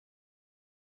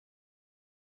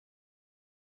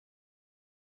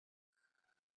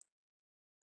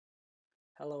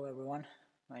Hello everyone,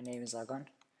 my name is Agon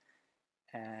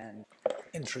and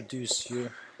introduce you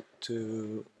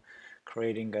to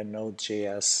creating a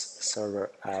Node.js server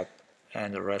app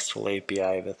and a RESTful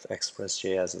API with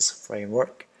ExpressJS as a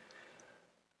framework.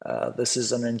 This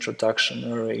is an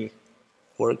introductory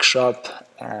workshop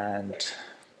and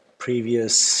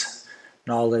previous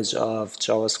knowledge of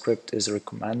JavaScript is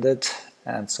recommended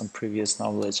and some previous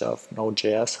knowledge of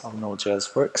Node.js, how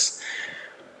Node.js works.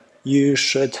 You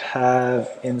should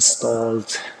have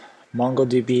installed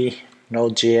MongoDB,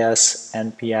 Node.js,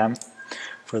 npm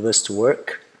for this to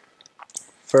work.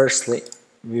 Firstly,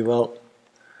 we will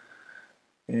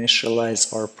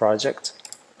initialize our project.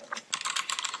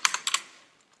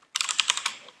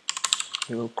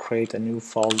 We will create a new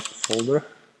folder.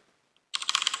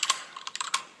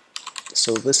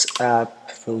 So this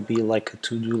app will be like a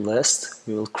to-do list.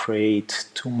 We will create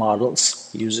two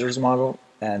models, users model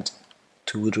and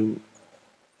to-do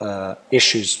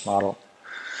issues model.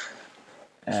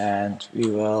 And we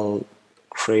will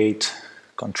create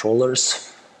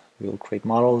controllers, we will create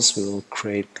models, we will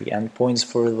create the endpoints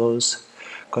for those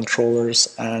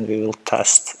controllers, and we will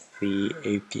test the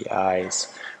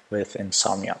APIs with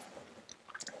Insomnia.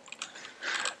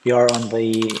 We are on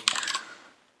the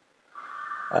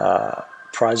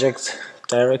project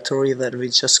directory that we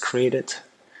just created.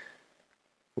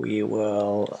 We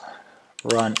will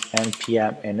run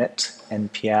npm init.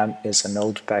 npm is a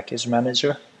node package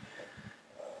manager.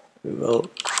 We will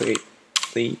create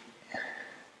the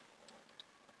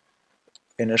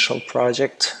initial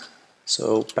project,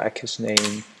 so package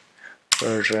name,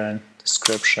 version,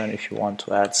 description. If you want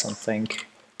to add something,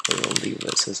 we will leave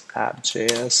this as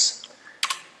app.js,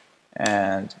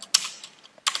 and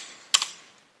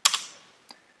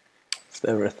if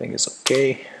everything is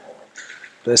okay,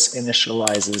 this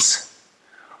initializes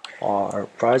our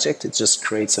project. It just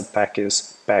creates a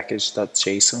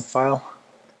package.json file.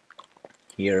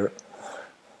 Here,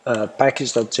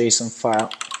 package.json file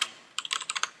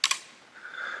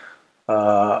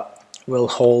will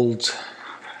hold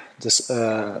this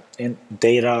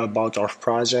data about our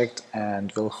project,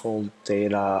 and will hold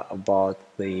data about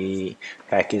the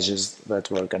packages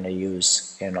that we're going to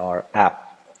use in our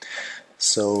app.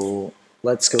 So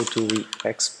let's go to the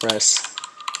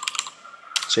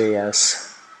ExpressJS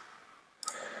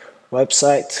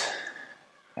website,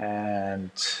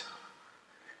 and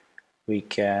we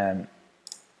can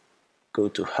go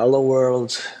to Hello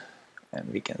World,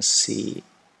 and we can see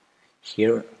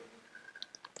here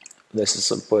this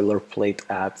is a boilerplate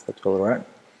app that will run.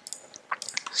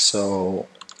 So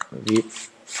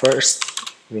first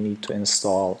we need to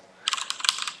install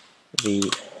the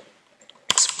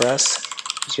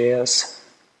ExpressJS.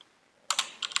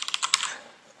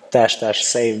 --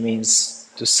 save means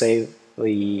to save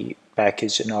the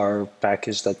package in our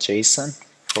package.json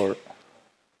for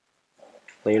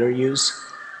later use.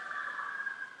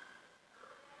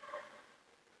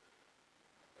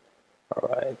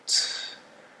 Alright,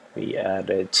 we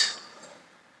added,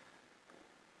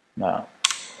 no, I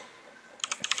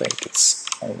think it's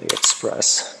only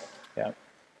Express, yeah,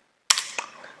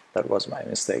 that was my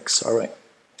mistake, sorry.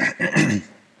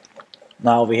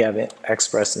 Now we have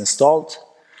Express installed,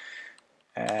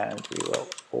 and we will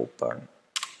open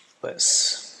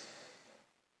this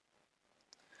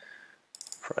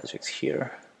project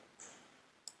here,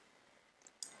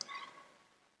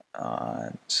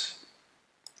 and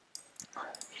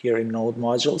here in node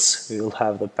modules we will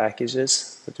have the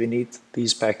packages that we need.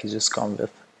 These packages come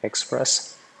with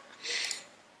Express.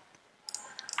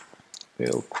 We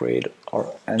will create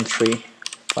our entry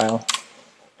file,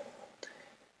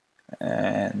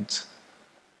 and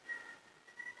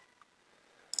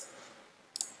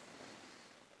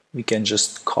we can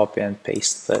just copy and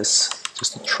paste this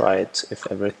just to try it if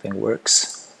everything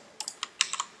works.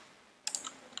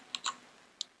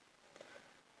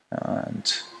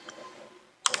 And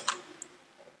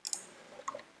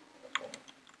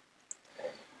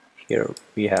here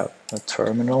we have a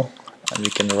terminal, and we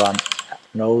can run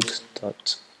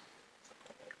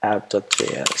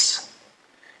node.app.js.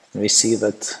 And we see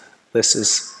that this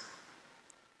is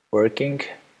working.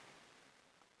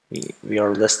 We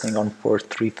are listening on port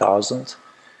 3000,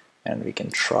 and we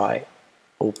can try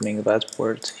opening that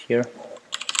port here,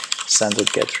 send a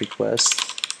GET request,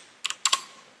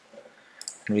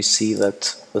 and we see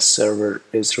that the server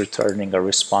is returning a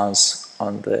response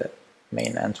on the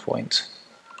main endpoint.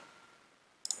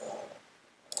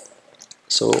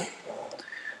 So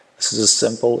this is a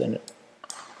simple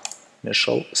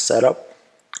initial setup.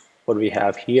 What we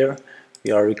have here,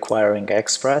 we are requiring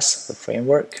Express, the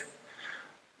framework.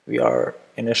 We are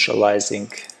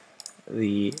initializing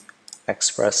the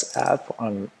Express app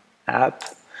on app,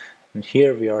 and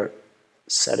here we are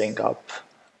setting up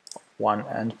one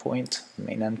endpoint,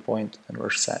 main endpoint, and we're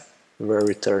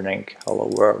returning hello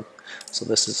world. So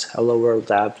this is hello world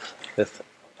app with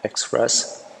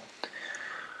Express.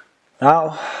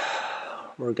 Now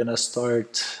we're gonna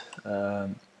start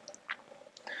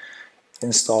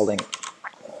installing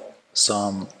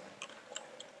some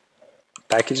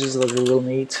packages that we will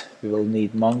need. We will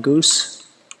need Mongoose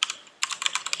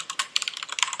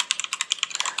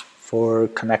for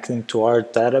connecting to our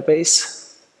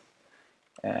database,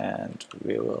 and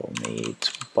we will need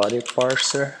body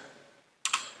parser,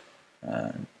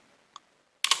 and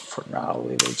for now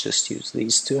we will just use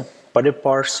these two. Body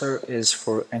parser is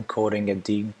for encoding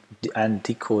and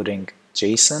decoding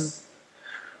JSON.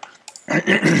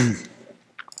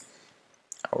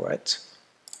 Alright,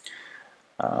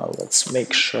 let's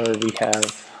make sure we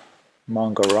have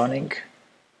Mongo running.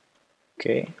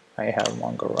 Okay, I have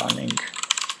Mongo running.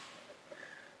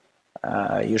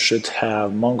 You should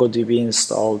have MongoDB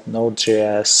installed,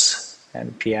 Node.js,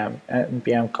 NPM.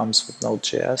 NPM comes with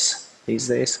Node.js these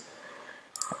days.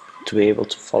 To be able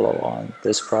to follow on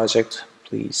this project,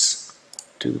 please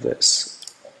do this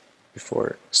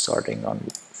before starting on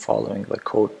following the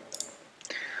code.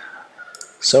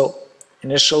 So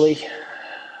initially,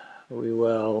 we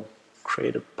will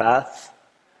create a path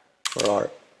for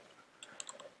our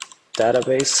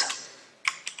database.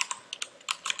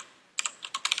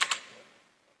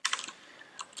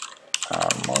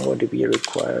 MongoDB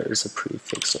requires a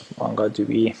prefix of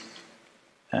MongoDB,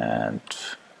 and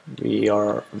we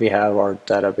have our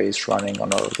database running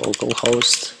on our local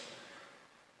host,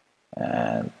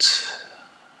 and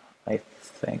I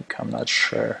think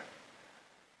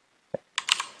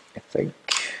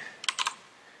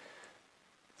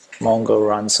Mongo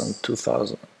runs on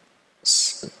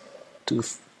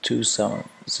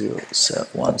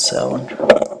 27017.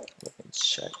 Let me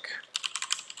check.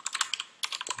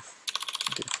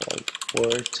 Default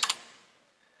port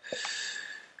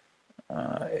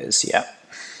is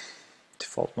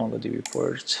default MongoDB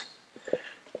port,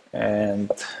 and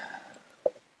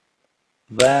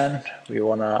then we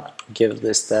want to give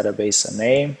this database a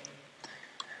name.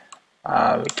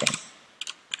 We can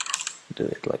do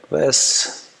it like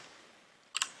this,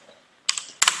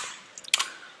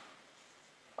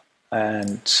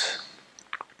 and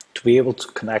to be able to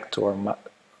connect to our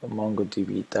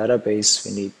MongoDB database,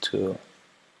 we need to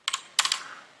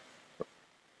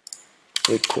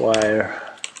require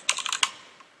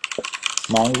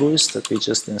Mongoose that we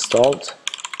just installed,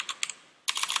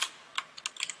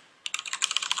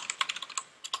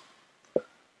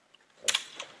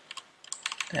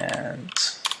 and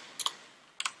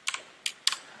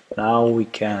now we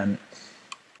can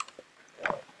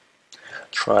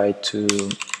try to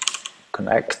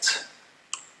connect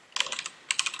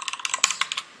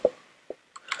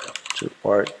to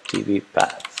our DB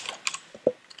path.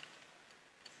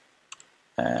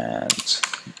 And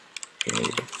we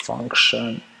need a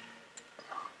function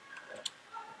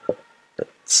that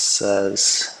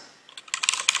says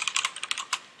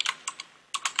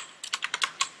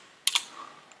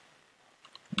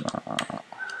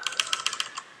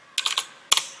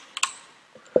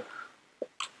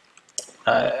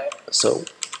so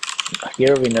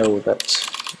here we know that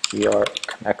we are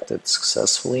connected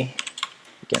successfully.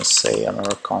 We can say on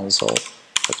our console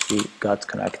that we got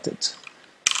connected.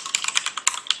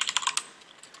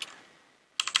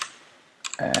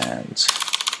 And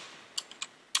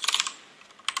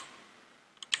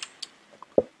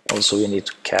also we need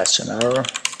to catch an error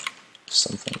if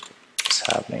something is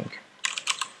happening.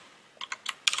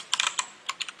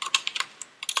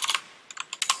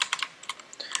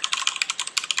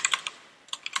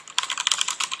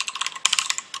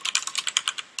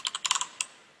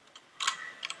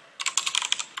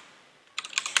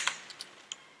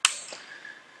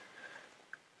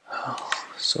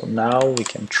 So now we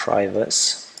can try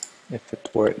this, if it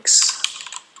works.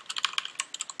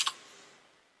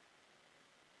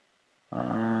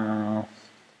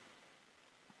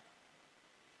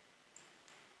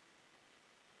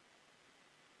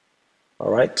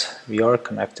 Alright, we are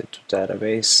connected to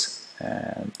database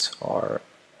and our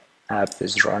app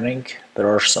is running.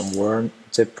 There are some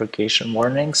deprecation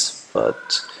warnings,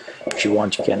 but if you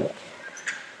want,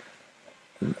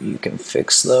 you can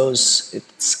fix those. It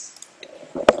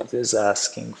is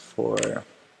asking for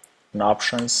an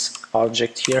options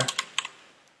object here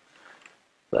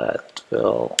that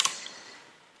will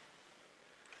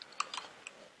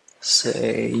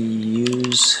say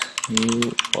use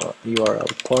new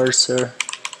URL parser,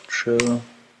 true,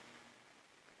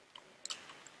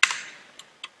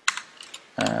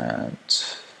 and and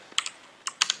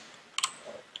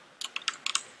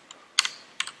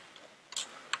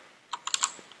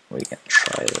we can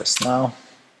try this now.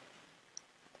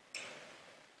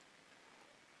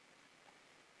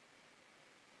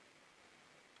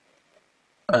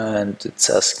 And it's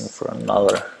asking for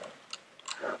another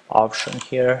option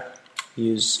here.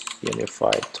 Use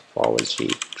unified topology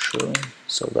true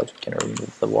so that we can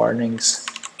remove the warnings.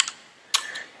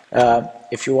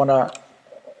 If you wanna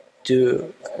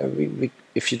do,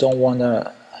 if you don't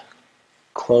wanna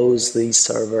close the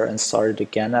server and start it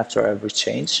again after every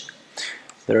change,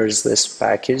 there is this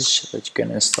package that you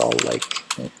can install, like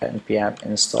npm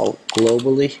install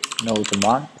globally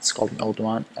nodeman. It's called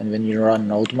nodeman, and when you run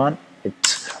nodeman, it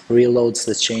reloads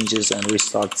the changes and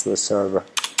restarts the server.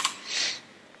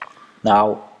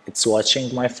 Now it's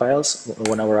watching my files.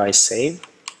 Whenever I save,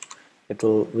 it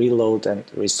will reload and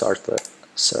restart the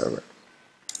server.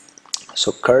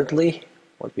 So currently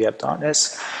what we have done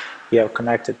is we have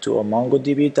connected to a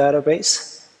MongoDB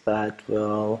database that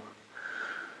will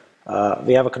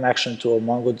we have a connection to a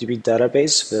MongoDB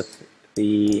database with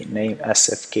the name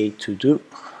sfk-todo.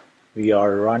 We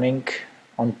are running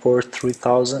on port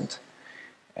 3000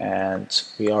 and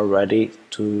we are ready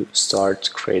to start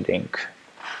creating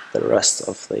the rest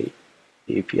of the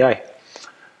API.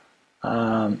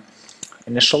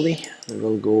 Initially, we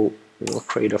will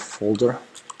create a folder,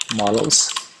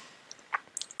 models,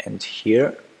 and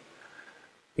here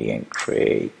we can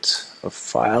create a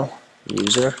file,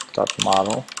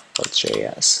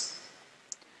 user.model.js,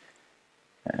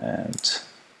 and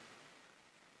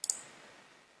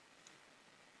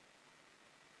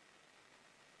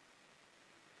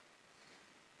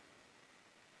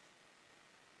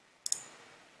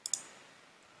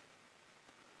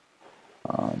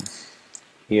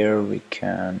here we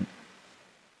can,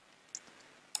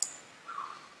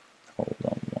 hold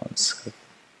on one second.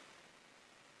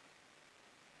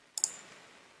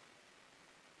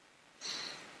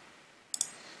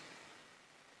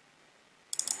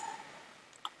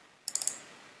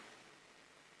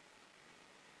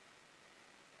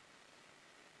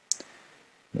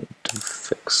 Need to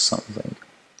fix something.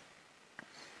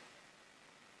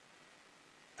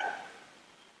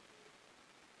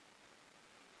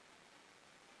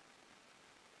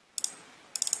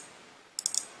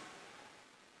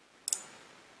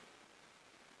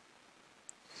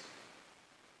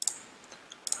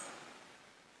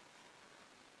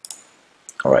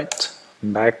 Alright,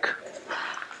 I'm back.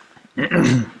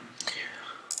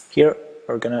 Here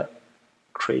we're gonna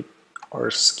create our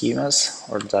schemas,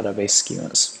 or database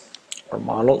schemas, or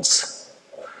models.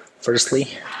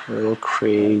 Firstly, we will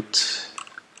create,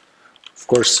 of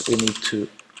course, we need to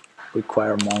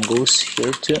require Mongoose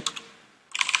here too.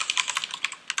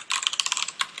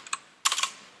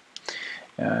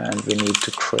 And we need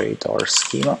to create our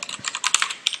schema.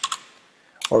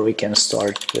 Or we can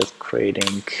start with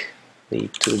creating the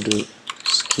to-do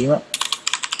schema.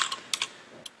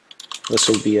 This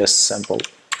will be a simple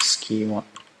schema.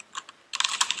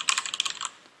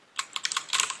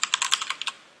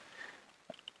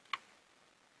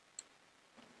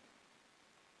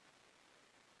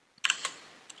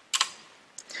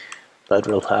 That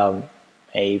will have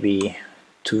maybe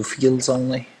 2 fields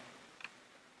only.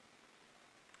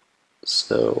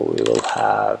 So we will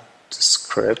have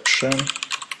description.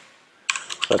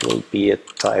 That will be a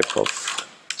type of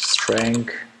string.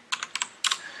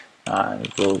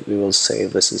 And we will say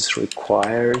this is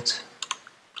required.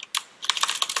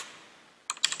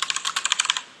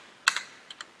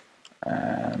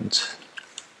 And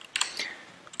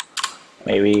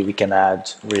maybe we can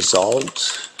add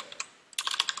result,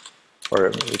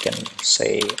 or we can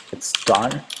say it's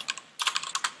done.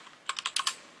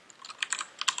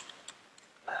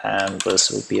 And this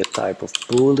will be a type of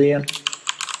Boolean.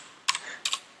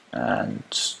 And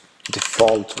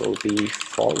default will be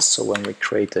false, so when we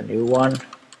create a new one,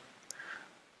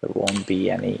 there won't be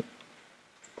any,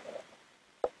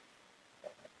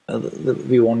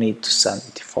 we won't need to send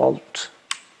default.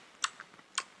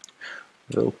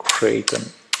 We'll create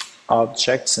an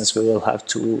object. Since we will have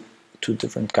two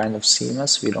different kind of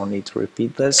schemas, we don't need to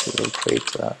repeat this. We will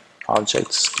create an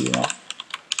object schema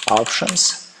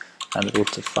options, and we'll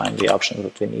define the options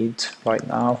that we need right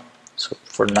now. So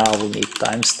for now we need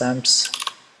timestamps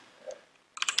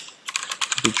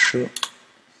to be true,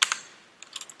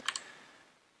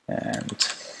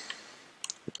 and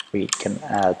we can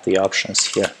add the options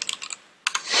here.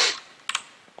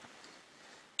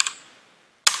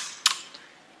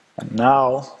 And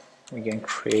now we can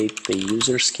create the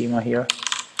user schema here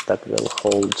that will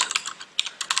hold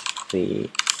the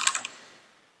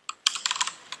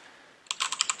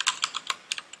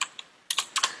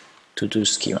to-do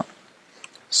schema.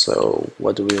 So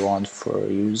what do we want for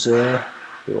user?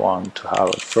 We want to have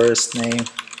a first name,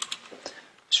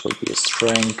 which will be a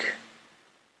string,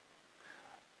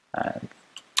 and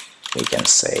we can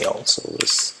say also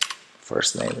this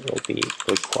first name will be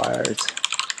required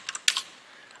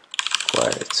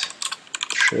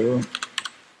true,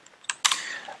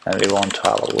 and we want to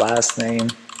have a last name.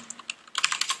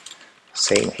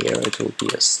 Same here, it will be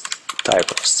a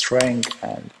type of string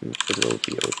and it will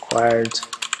be required.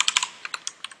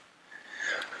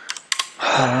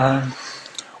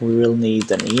 We will need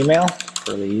an email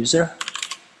for the user.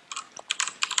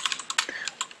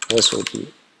 This will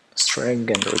be string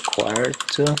and required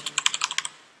too.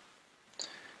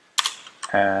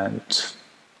 And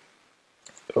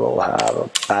we'll have a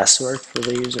password for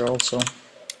the user also.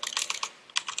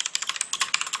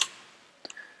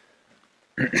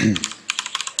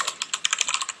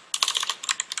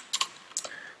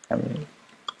 And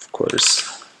of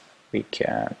course we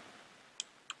can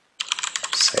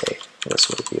say this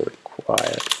will be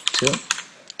required too,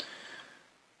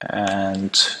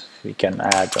 and we can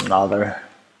add another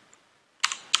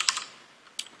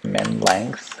min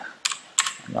length,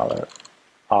 another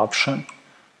option,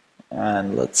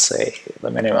 and let's say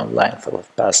the minimum length of a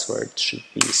password should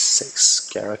be 6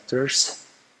 characters.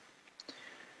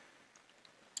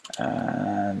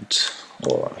 And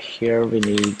here we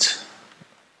need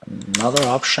another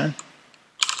option,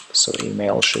 so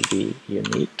email should be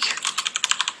unique,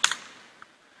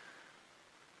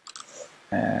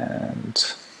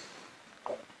 and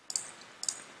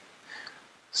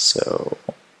so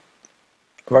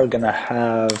we're gonna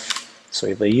have,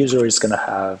 so the user is gonna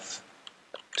have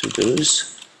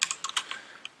to-dos,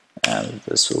 and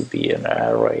this will be an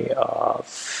array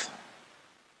of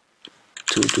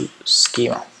to-do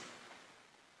schema.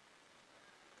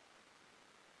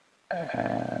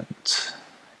 And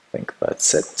I think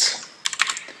that's it.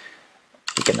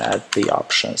 We can add the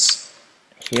options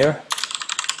here.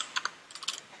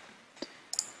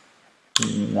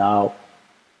 Now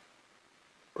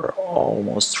we're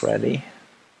almost ready.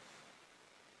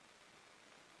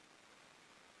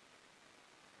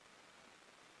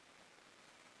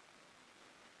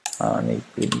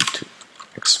 We need to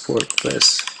export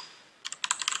this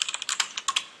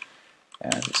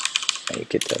and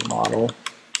make it a model.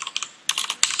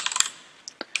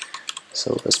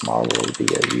 So this model will be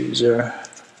a user,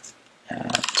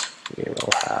 and we will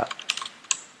have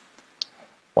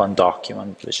one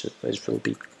document which will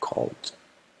be called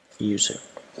user.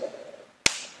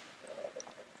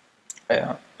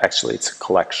 Actually, it's a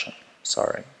collection,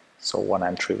 sorry. So one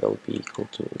entry will be equal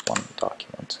to one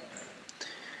document.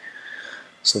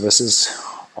 So this is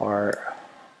our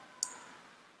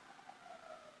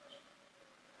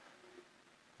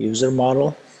user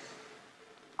model.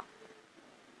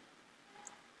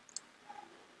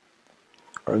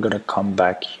 We're gonna come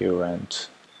back here and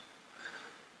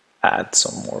add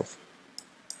some more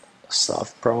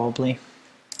stuff probably.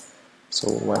 So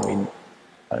when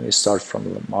we start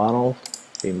from the model,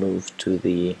 we move to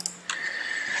the,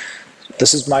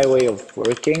 this is my way of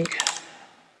working.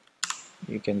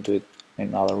 You can do it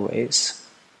in other ways.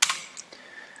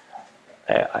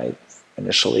 I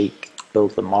initially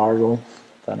build the model,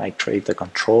 then I create the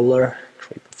controller,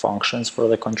 create the functions for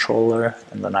the controller,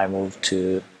 and then I move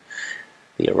to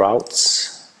the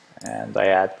routes and I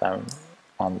add them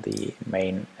on the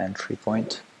main entry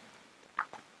point.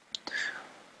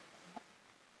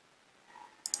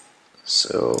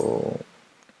 So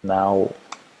now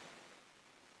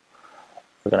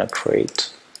we're going to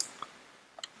create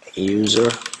a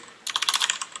user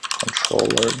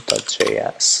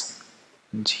controller.js,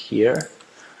 and here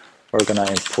we're going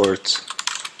to import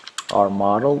our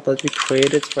model that we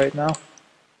created right now.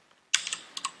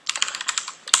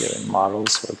 Here in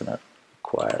models, we're going to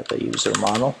acquire the user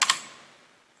model,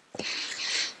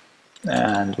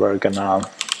 and we're going to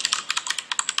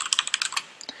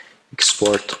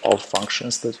export all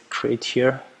functions that we create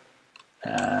here.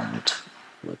 And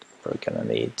what we're going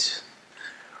to need,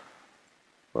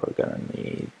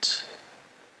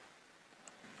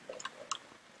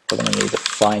 the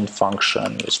find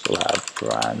function, which will have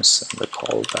params and the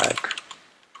callback.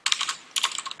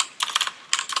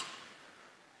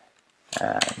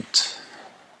 And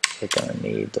we're going to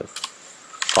need the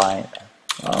find.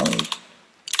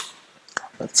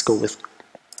 Let's go with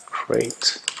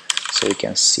create, so you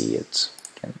can see it,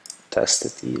 you can test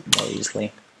it more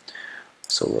easily.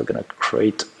 So we're going to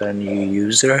create a new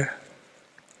user,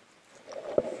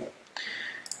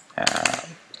 and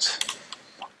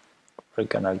we're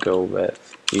going to go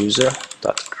with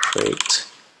user.create.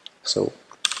 So,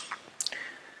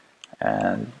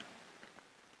 and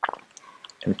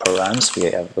in params we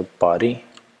have the body,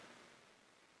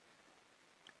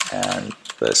 and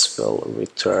this will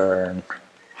return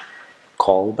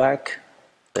callback.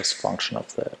 This function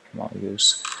of the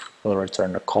use will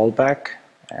return a callback,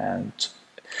 and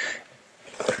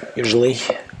usually,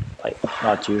 like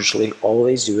not usually,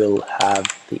 always you will have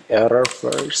the error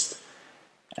first,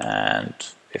 and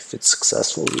if it's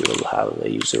successful you will have the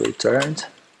user returned.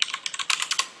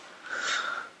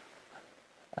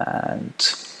 And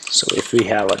so if we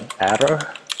have an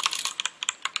error,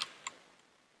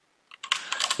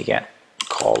 again,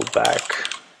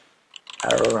 callback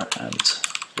error, and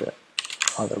the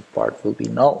other part will be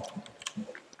null.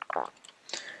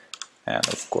 And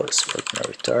of course we're going to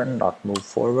return, not move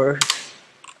forward.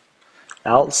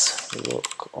 Else we will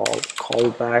call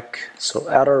back. So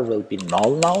error will be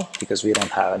null now because we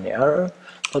don't have any error,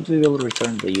 but we will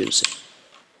return the user.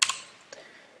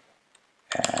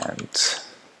 And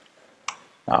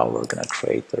now we're going to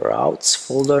create the routes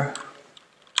folder.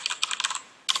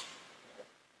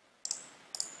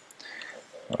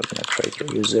 We're going to create the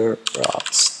user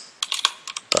routes.js,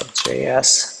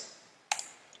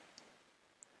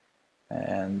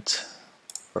 and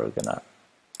we're gonna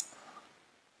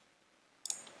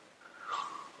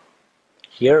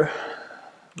here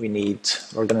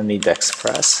we're gonna need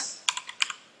express,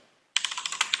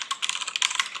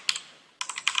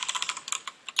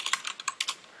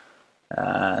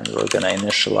 and we're gonna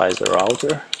initialize the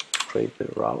router, create the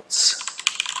routes.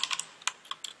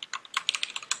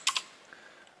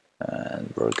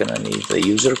 And we're gonna need the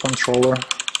user controller,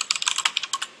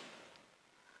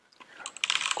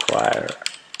 acquire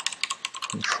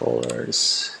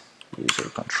controllers, user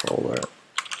controller.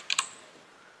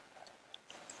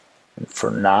 And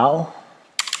for now,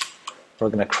 we're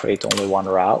gonna create only one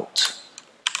route,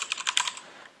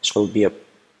 which will be a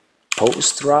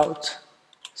post route.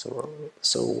 So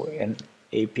in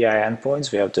API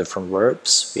endpoints, we have different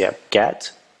verbs. We have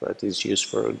get, that is used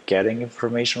for getting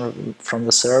information from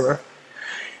the server.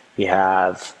 We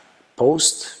have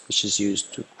post, which is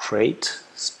used to create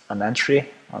an entry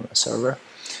on the server.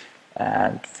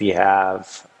 And we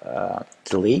have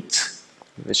delete,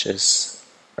 which is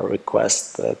a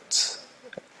request that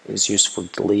is used for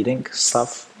deleting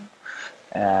stuff.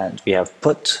 And we have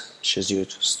put, which is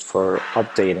used for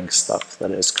updating stuff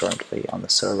that is currently on the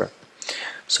server.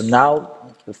 So now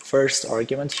the first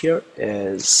argument here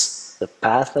is the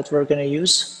path that we're going to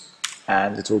use,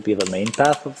 and it will be the main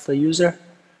path of the user.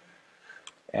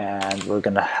 And we're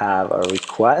going to have a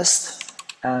request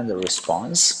and a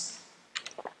response.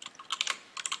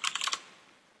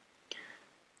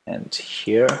 And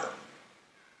here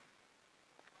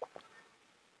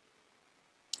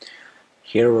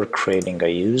we're creating a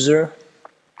user.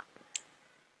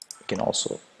 You can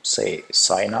also say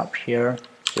sign up here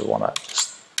if you want to.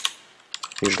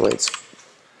 Usually it's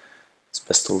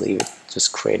best to leave it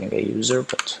just creating a user,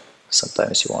 but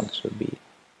sometimes you want it to be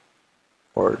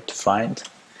more defined.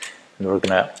 And we're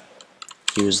gonna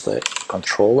use the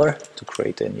controller to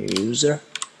create a new user.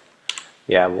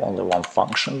 We have only one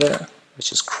function there,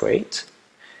 which is create,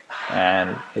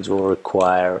 and it will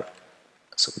require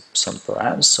some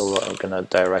params. So we're gonna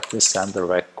directly send the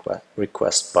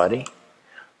request body.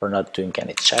 We're not doing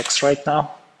any checks right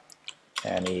now,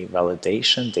 any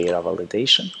validation, data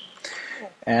validation.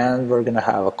 And we're going to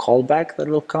have a callback that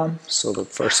will come. So the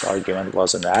first argument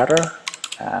was an error,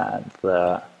 and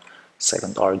the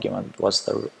second argument was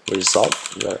the result,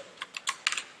 the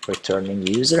returning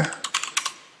user.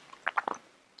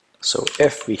 So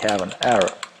if we have an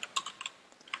error,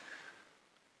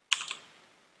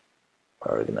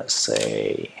 we're going to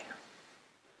say,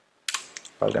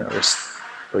 we're going to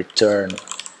return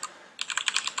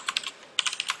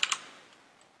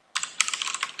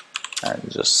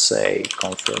and just say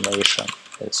confirmation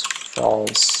is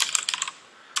false,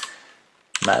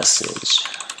 message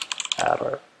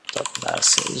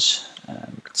error.message,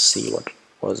 and see what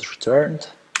was returned.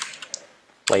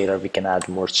 Later we can add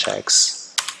more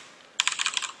checks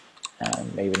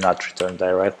and maybe not return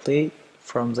directly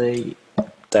from the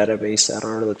database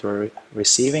error that we're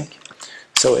receiving.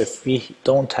 So if we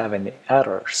don't have any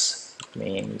errors, it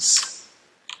means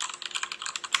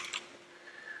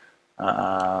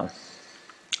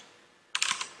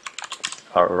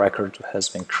our record has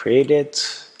been created,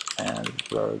 and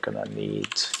we're gonna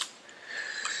need,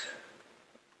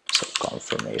 so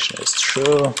confirmation is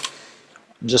true.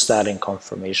 Just adding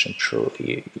confirmation true,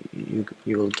 you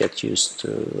will get used to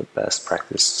the best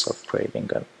practices of creating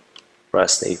a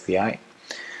REST API.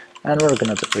 And we're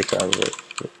gonna return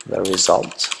the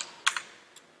result.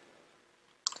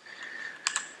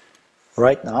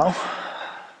 Right now,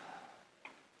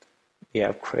 we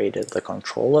have created the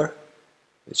controller,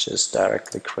 which is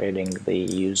directly creating the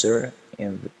user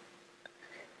in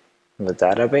the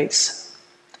database.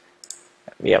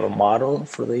 We have a model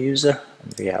for the user,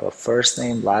 and we have a first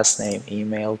name, last name,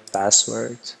 email,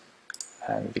 password,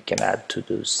 and we can add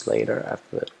to-dos later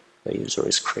after the user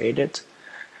is created.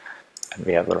 And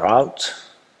we have the route,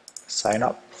 sign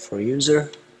up for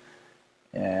user,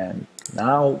 and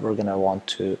now we're gonna want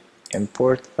to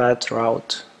import that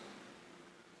route.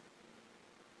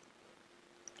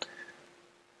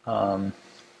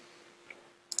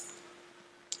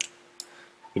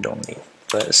 We don't need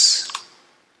this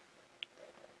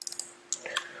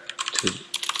to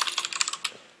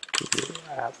the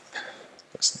app,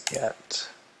 doesn't yet.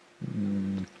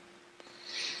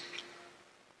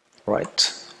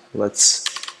 Right, let's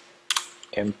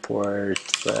import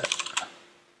the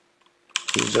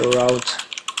user route.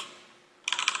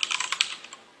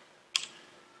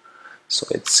 So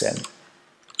it's in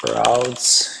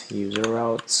routes, user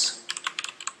routes.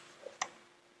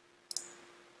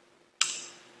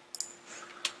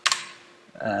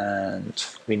 And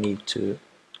we need to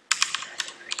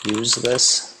use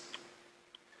this.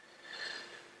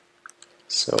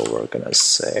 So we're gonna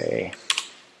say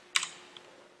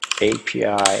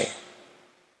API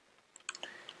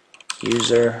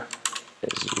user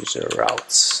is user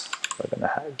routes. We're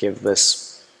gonna give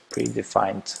this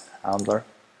predefined handler,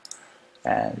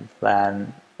 and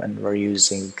then when we're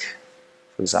using,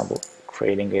 for example,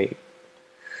 creating a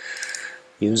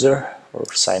user or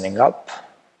signing up,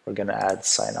 we're gonna add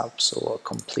sign up. So a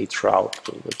complete route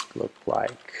would look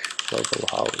like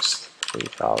localhost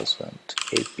 3000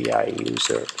 API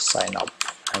user sign up,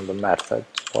 and the method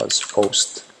was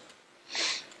post.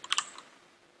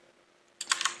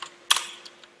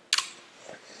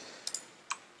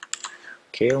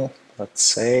 Okay, let's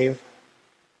save.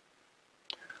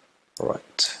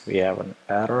 Right, we have an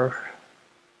error.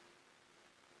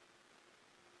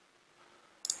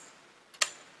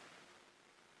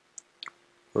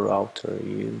 Router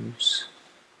use.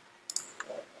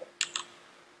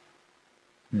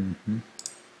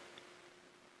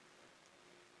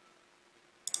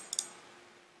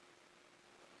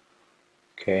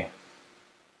 Okay,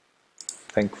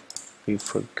 I think we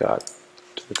forgot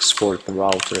to export the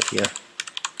router here.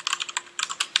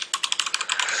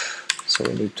 So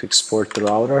we need to export the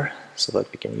router so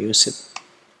that we can use it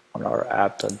on our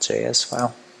app.js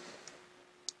file.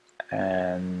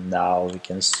 And now we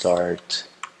can start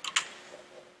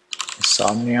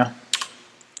Insomnia.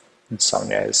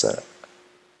 Insomnia is a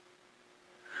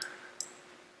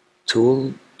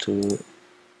tool to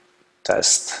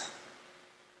test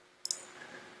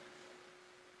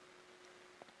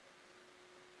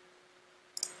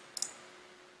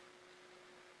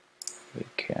we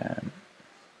can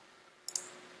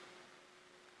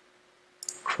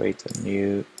create a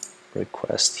new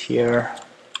request here,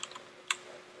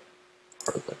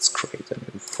 or let's create a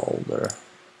new folder,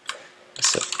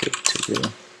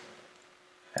 sfgate2do,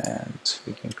 and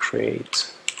we can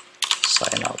create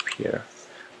sign up here,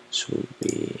 which will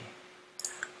be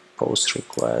post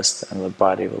request, and the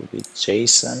body will be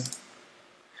JSON.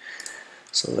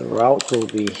 So the route will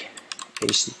be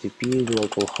HTTP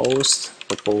localhost.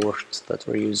 The port that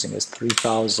we're using is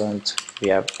 3000. We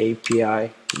have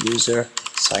API user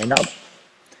sign up,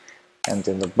 and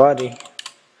in the body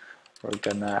we're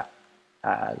gonna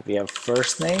add, we have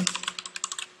first name,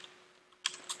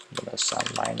 I'm gonna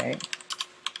send my name,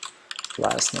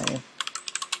 last name,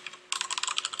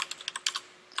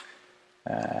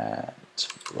 and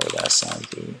we're gonna send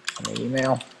an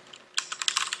email,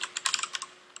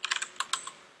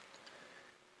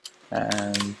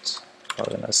 and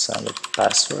we're gonna send a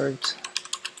password.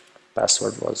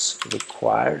 Password was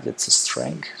required, it's a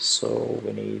string, so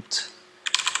we need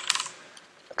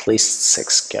at least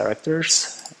 6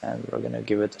 characters, and we're gonna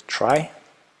give it a try.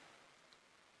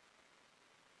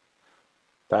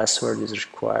 Password is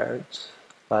required,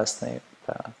 last name,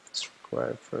 path is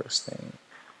required, first name.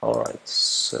 Alright,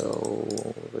 so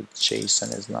the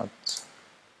JSON is not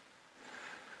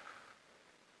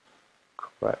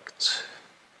correct.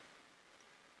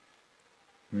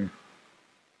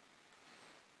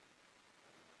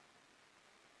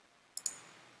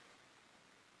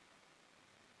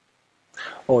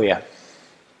 Oh yeah,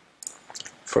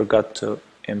 forgot to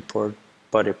import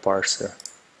body parser.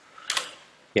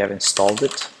 We have installed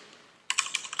it,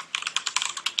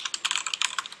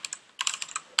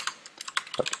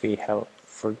 but we have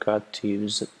forgot to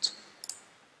use it.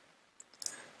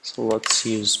 So let's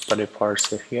use body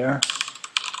parser here.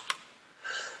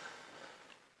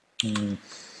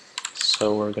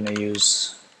 So we're gonna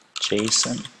use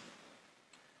JSON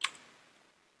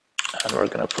and we're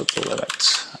gonna put the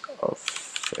limit of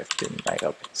 15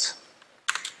 megabits.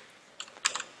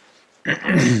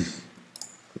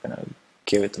 We're gonna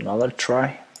give it another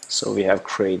try. So we have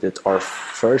created our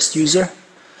first user.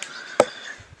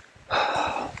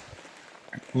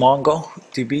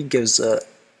 MongoDB gives a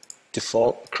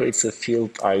default, creates a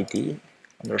field ID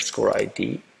underscore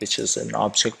ID, which is an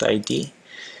object ID.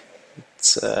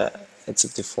 It's a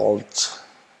default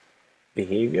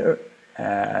behavior,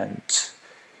 and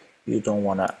you don't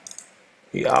wanna.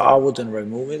 I wouldn't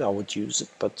remove it. I would use it,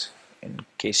 but in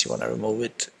case you wanna remove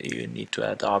it, you need to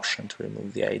add the option to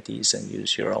remove the IDs and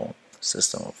use your own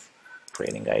system of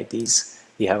creating IDs.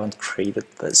 We haven't created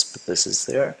this, but this is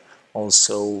there.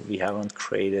 Also, we haven't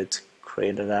created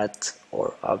that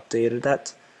or updated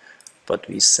that, but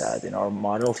we said in our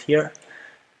model here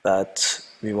that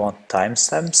we want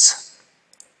timestamps,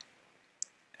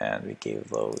 and we gave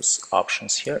those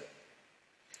options here.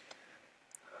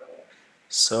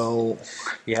 So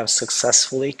we have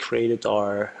successfully created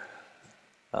our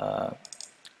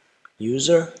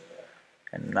user,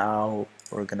 and now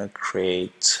we're gonna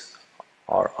create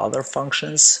our other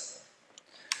functions.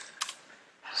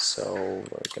 So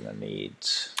we're gonna need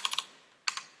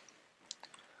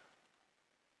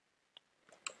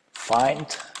find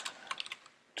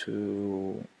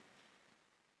to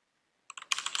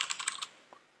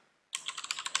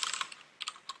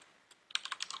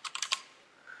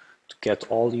get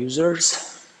all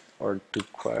users, or to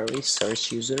query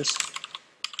search users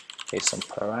based on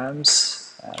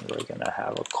params, and we're gonna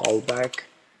have a callback.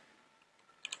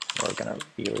 We're gonna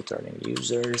be returning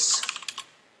users.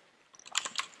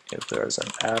 If there's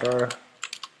an error,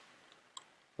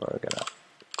 we're gonna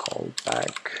call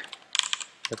back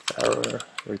with error,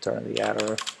 return the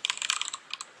error.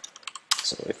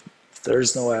 So if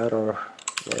there's no error,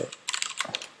 we're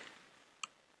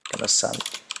gonna send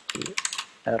the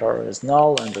error is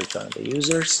null and return the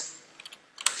users.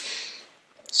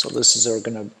 So this is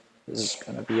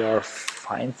gonna be our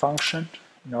find function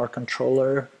in our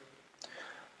controller.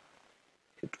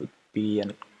 It would be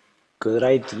a good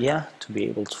idea to be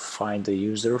able to find a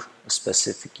user, a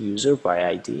specific user by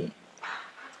ID.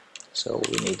 So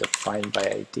we need a find by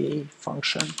ID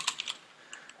function,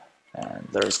 and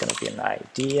there's going to be an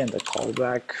ID and a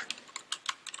callback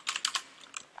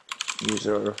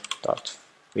user dot.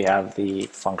 We have the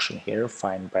function here,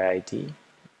 find by ID,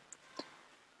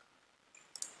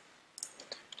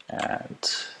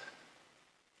 and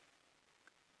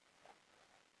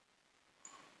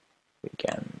we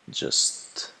can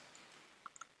just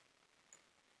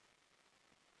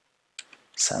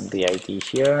send the ID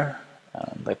here,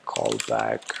 and the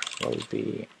callback will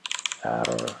be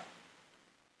error.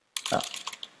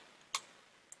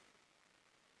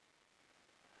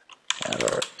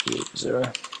 Error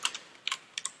user.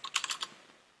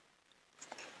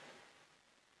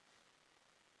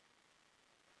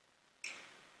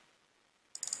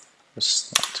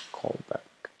 It's not callback,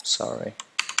 sorry.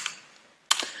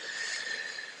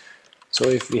 So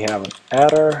if we have an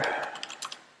error,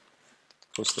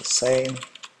 it was the same.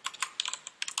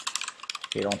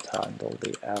 We don't handle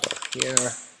the error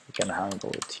here. We can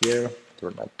handle it here.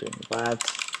 We're not doing that.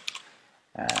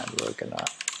 And we're gonna,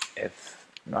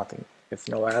 if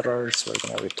no errors, we're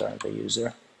gonna return the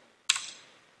user.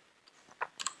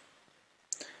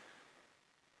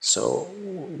 So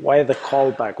why the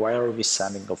callback? Why are we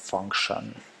sending a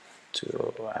function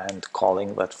to and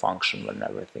calling that function when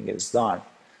everything is done?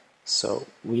 So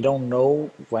we don't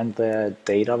know when the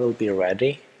data will be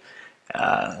ready.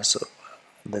 So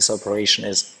this operation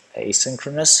is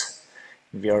asynchronous.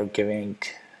 We are giving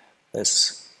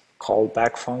this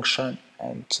callback function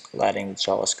and letting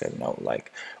JavaScript know,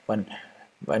 like, when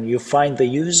you find the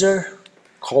user,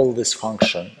 call this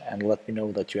function and let me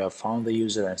know that you have found the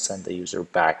user, and send the user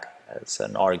back as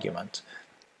an argument.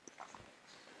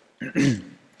 For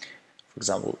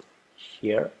example,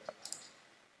 here,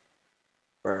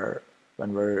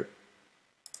 when we're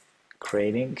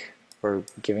creating, we're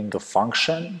giving a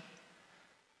function.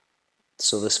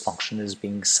 So this function is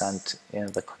being sent in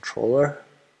the controller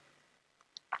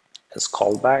as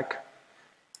callback,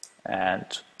 and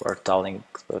we're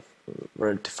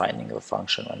defining the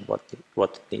function and what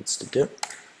it needs to do.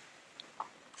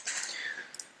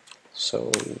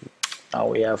 So now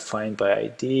we have find by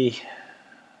ID.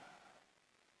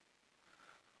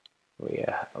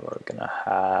 We're gonna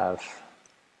have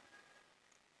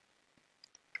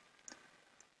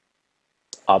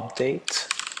update.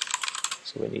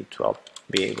 So we need to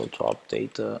be able to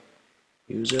update the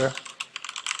user.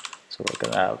 So we're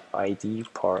gonna have ID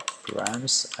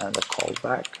params and a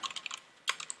callback.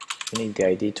 we need the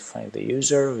ID to find the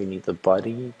user, we need the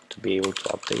body to be able to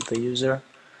update the user.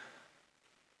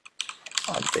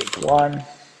 Update 1,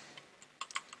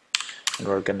 and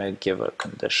we're gonna give a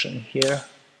condition here.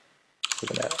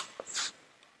 We're gonna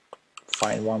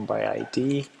find one by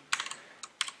ID,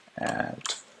 and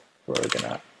we're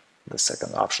gonna, the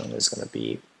second option is gonna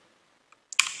be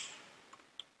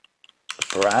the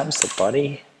params, the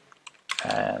body,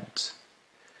 and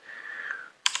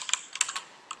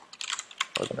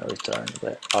we're gonna return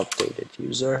the updated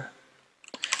user.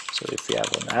 So if we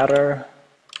have an error,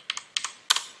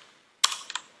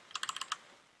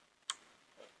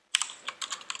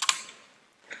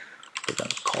 we're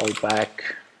gonna call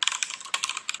back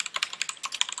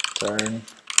return.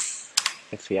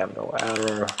 If we have no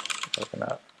error, we're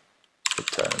gonna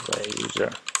return the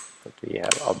user that we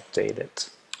have updated.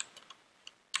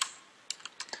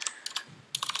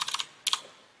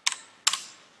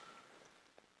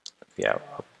 If we have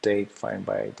update, find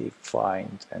by ID,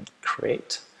 find and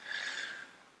create,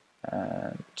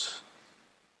 and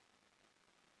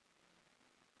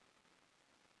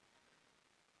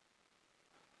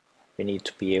we need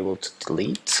to be able to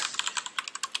delete.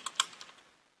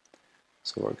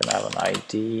 So we're gonna have an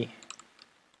ID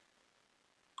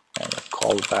and a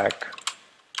callback,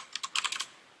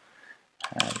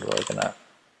 and we're gonna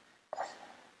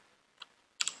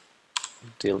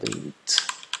delete,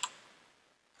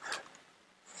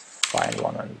 find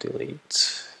one and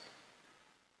delete.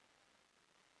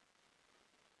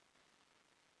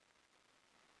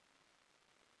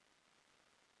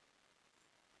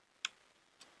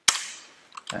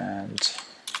 And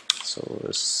so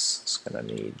this is gonna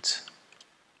need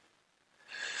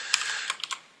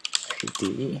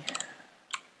ID,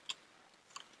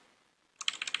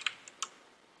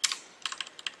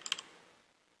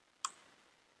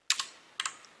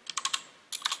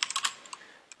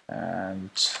 and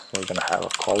we're gonna have a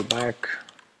callback,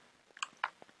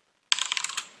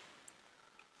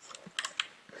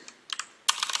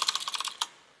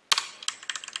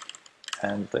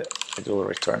 and it will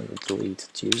return the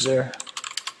deleted user.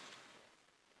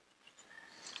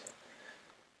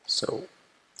 So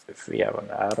if we have an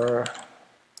error,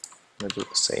 we'll do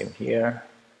the same here.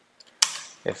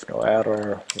 If no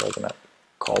error, we're gonna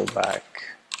call back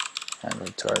and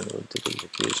return the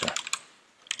deleted user.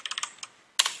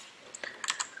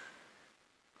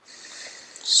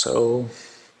 So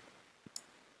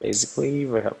basically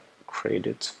we have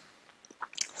created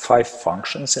 5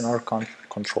 functions in our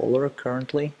controller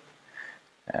currently,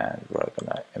 and we're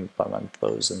gonna implement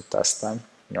those and test them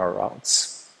in our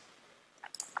routes.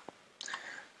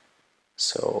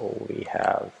 So we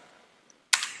have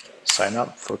sign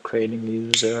up for creating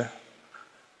user.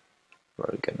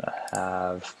 We're gonna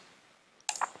have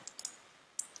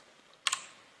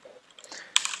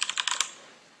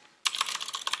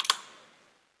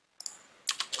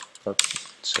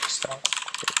let's just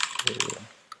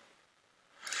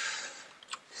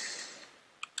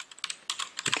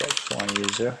get one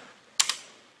user.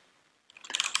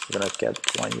 We're gonna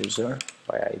get one user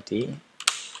by ID.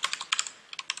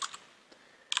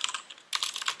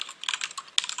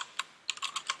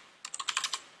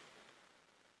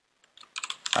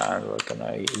 And we're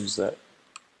gonna use the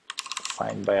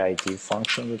find by ID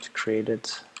function that we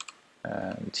created,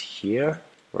 and here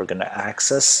we're gonna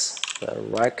access the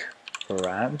rec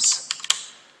params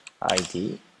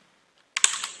ID,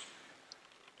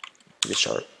 which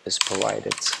is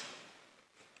provided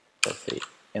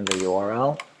in the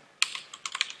URL.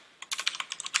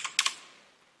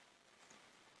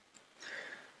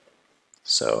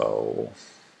 So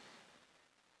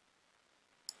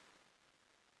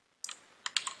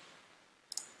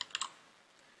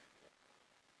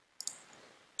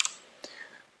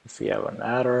if we have an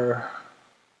error,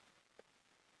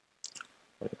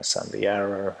 we're going to send the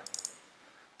error.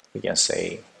 We can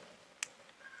say,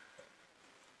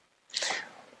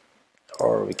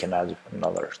 or we can add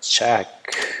another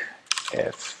check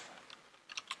if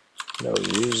no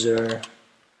user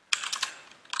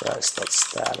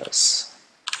rest.status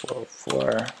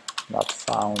 404 not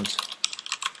found,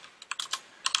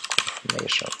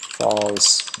 confirmation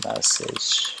false,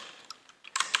 message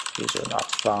user not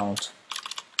found.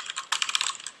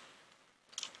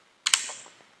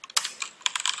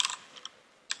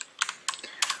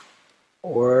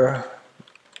 Or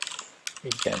we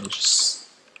can just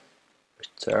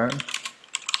return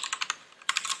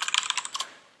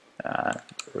and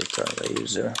return the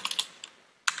user.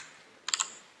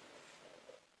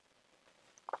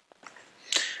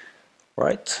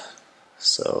 Right,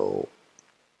 so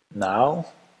now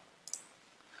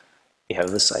we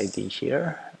have this ID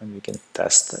here and we can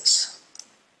test this.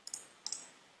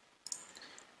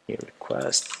 here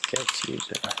request get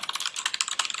user,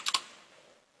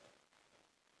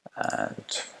 and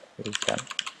we can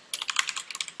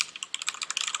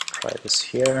try this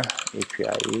here,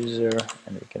 API user,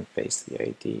 and we can paste the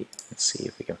ID and see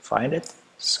if we can find it.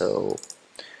 So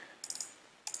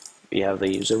we have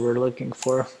the user we're looking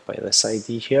for by this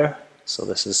ID here. So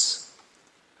this is,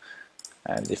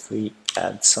 and if we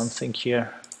add something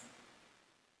here,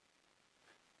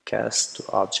 cast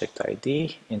to object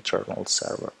ID, internal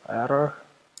server error.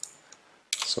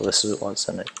 So this was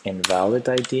an invalid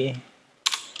ID.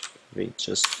 We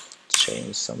just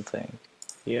change something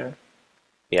here.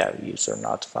 Yeah, user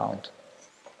not found.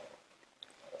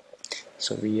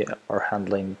 So we are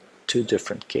handling two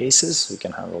different cases. We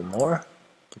can handle more,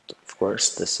 but of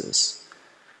course this is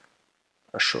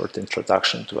a short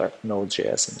introduction to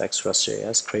Node.js and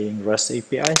ExpressJS creating REST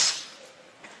APIs.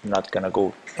 I'm not gonna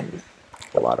go in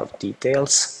a lot of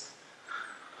details.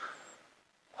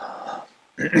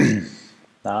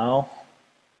 Now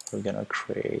we're gonna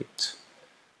create,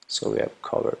 so we have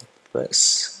covered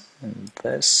this and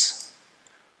this.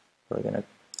 We're gonna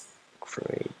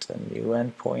create a new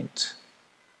endpoint,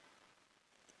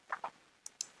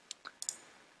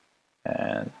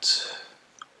 and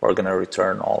we're gonna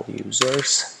return all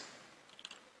users.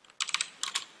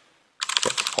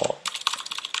 Get all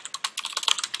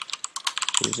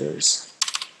users.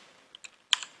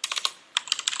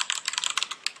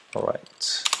 All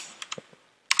right.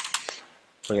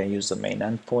 We're gonna use the main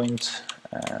endpoint,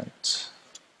 and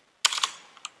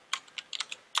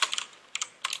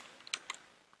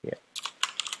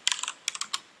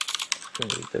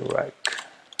redirect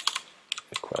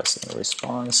request and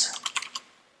response,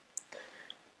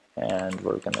 and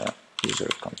we're gonna user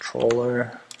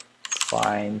controller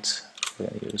find. We're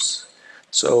gonna use,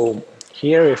 so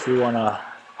here if we want to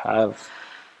have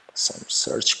some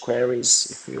search queries,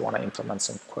 if we want to implement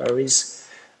some queries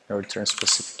and return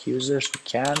specific users, we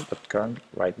can, but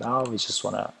right now we just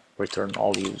want to return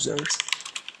all users.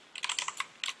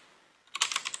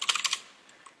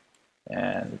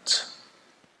 And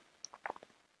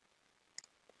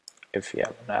if we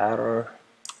have an error,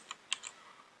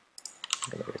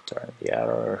 I'm going to return the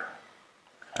error.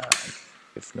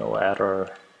 If no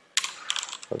error,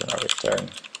 we're going to return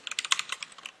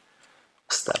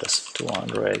status of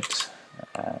 200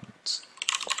 and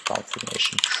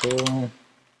confirmation true,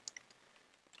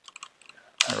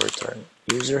 and return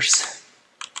users.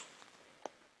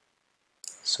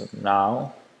 So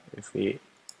now if we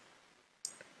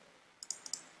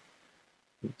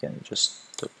can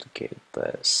just duplicate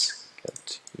this,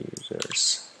 get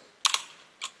users,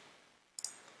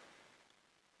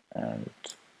 and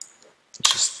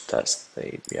just test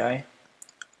the API.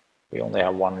 We only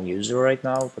have one user right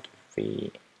now, but if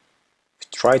we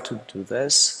try to do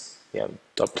this, we have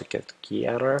duplicate key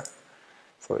error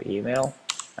for email,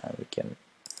 and we can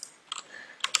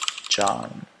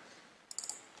John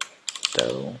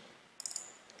Doe,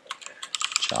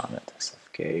 John at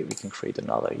SFK. We can create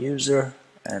another user,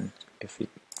 and if we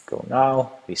go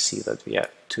now, we see that we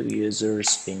have 2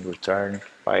 users being returned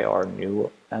by our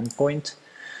new endpoint.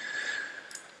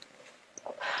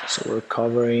 So we're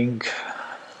covering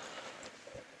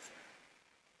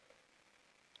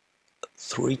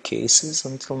 3 cases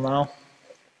until now.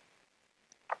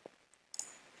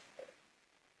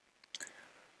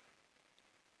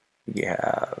 We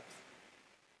have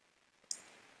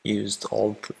used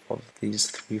all of these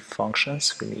 3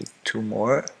 functions. We need 2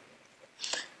 more.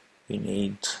 We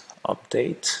need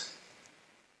update,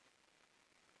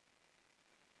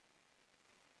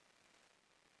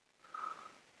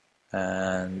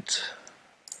 and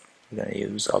we're going to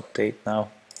use update now.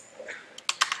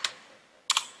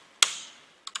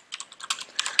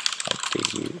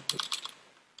 Update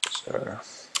user.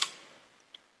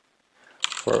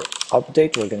 For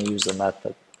update, we're going to use the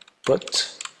method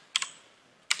put.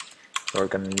 We're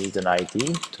going to need an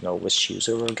ID to know which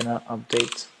user we're going to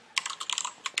update.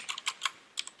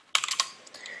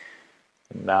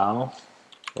 And now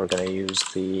we're going to use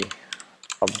the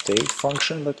update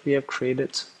function that we have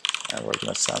created, and we're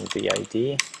going to send the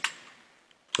ID.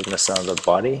 We're going to send the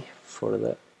body for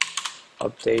the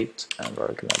update, and we're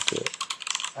going to do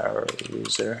our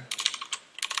user.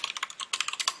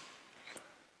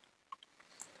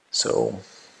 So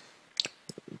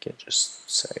we can just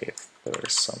say if there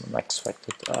is some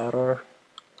unexpected error,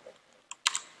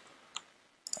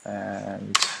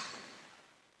 and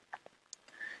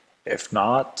if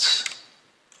not,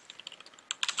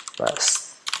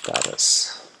 rest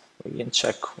status. We can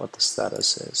check what the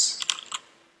status is.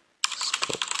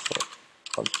 Scope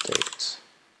for update.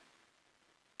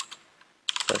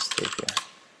 REST API.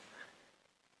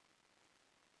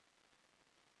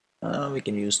 We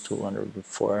can use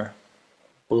 204.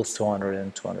 Both 200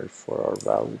 and 204 are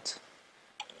valid.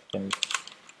 We can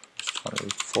use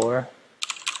 204,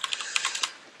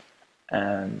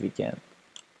 and we can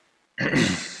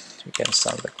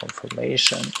send the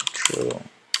confirmation true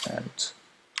and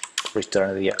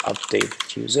return the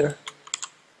updated user.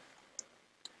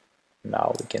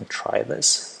 Now we can try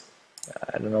this.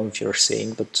 I don't know if you're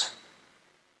seeing, but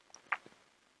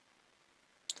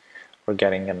we're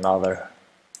getting another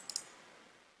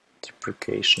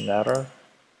deprecation error.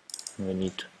 We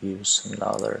need to use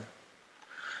another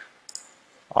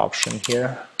option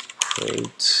here.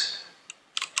 Create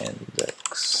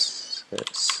index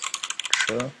is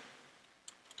true.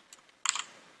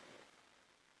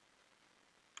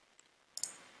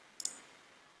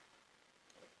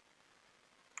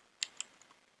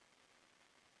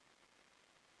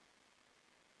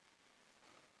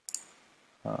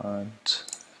 And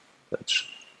let's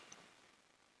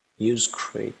use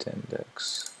create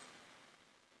index.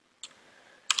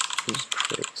 Use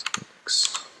create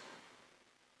index.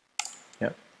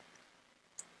 Yep.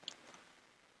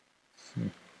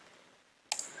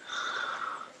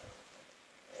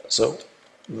 So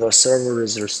the server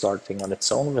is restarting on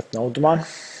its own with nodemon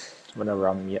whenever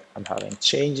I'm having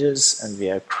changes, and we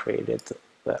have created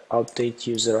the update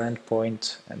user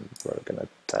endpoint, and we're gonna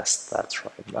test that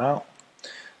right now.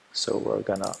 So we're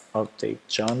gonna update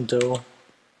John Doe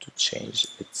to change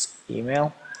its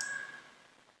email.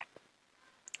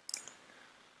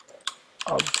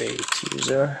 Update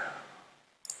user.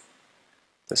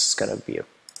 This is gonna be a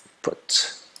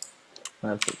put.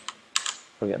 We're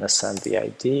gonna send the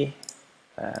ID,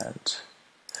 and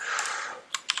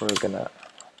we're gonna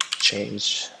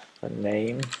change the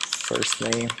name, first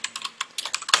name,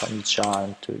 from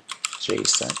John to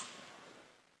Jason.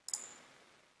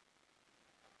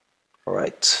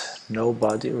 Alright,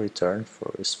 nobody returned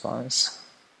for response.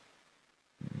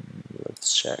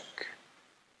 Let's check.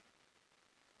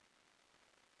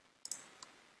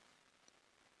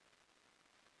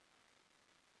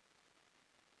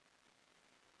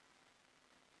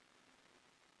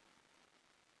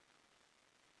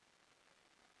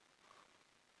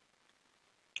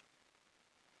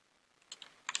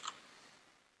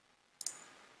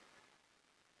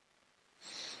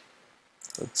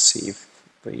 Let's see if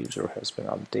the user has been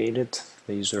updated.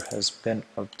 The user has been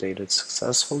updated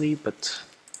successfully, but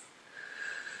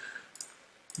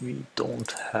we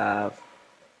don't have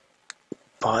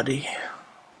body.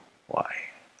 Why?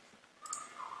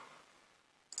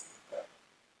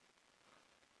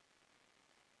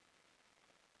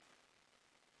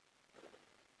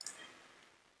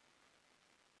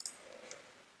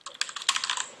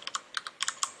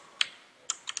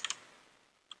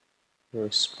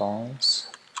 Response.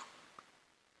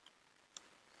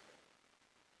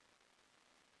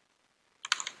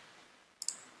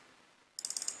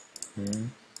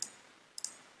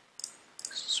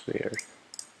 This is weird.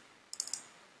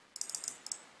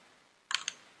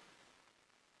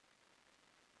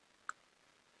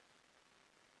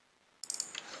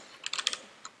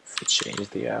 If we change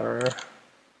the error.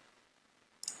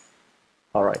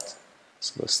 Alright,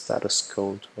 so the status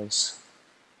code was,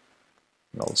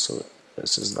 and also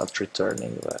this is not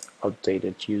returning the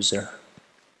updated user.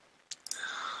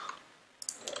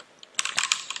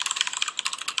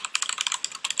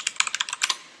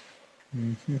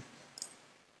 We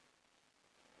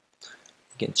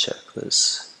can check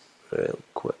this real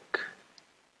quick.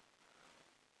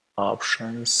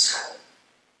 Options.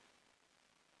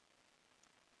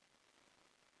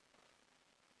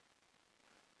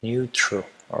 New true.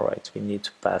 Alright, we need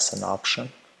to pass an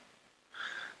option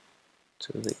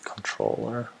to the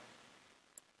controller.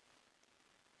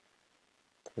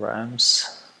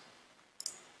 Params.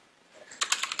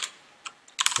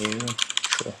 New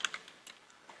true.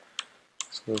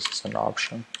 So this is an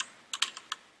option.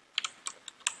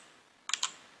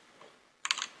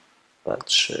 That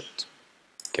should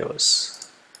give us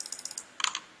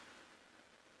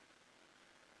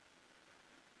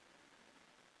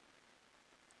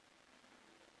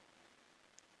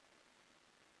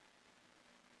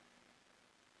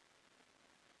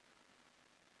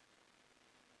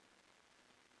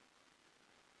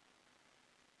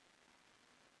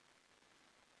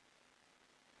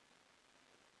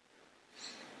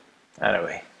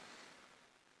anyway.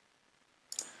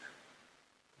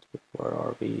 What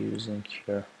are we using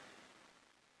here?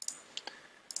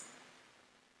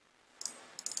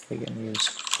 We can use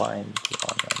find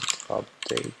one and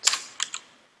update.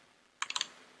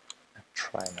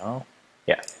 Try now.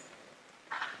 Yeah.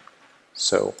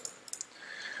 So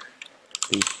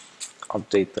we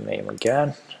update the name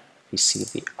again. we see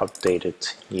the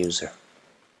updated user.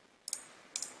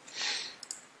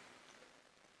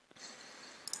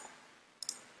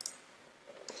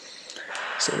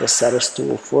 So the status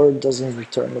 204 doesn't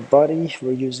return the body.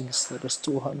 We're using status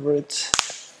 200.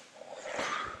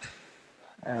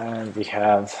 And we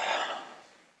have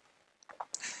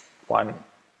one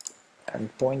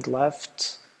endpoint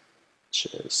left, which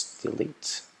is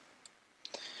delete.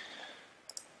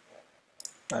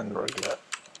 And we're going to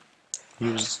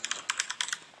use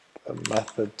a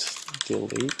method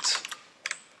delete.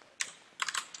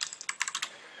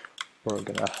 We're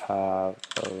going to have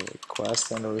a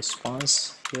request and a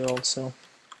response here also.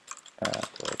 And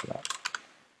we're going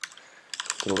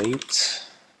to delete.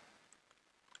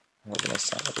 We're going to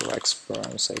send a rex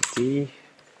params ID.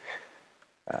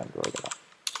 And we're going to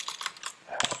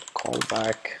have a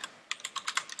callback.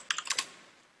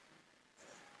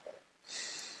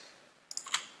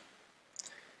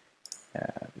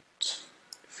 And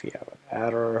if we have an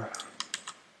error,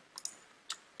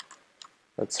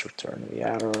 let's return the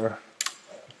error.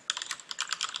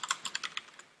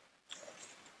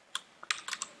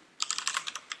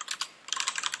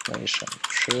 Nation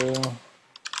true,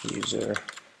 user.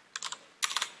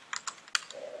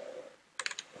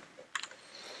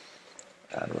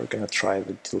 And we're going to try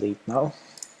the delete now.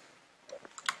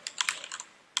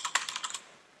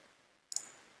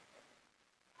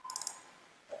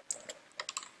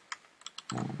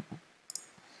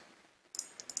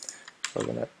 We're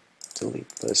going to delete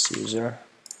this user.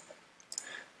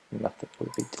 The method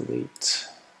will be delete.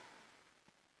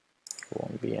 There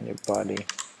won't be anybody.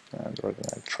 And we're going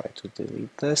to try to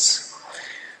delete this.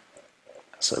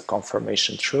 So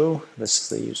confirmation true. This is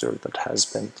the user that has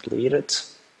been deleted.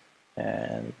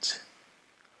 And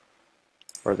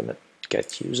we're going to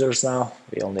get users now.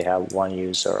 We only have one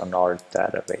user on our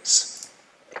database.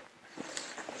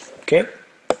 Okay.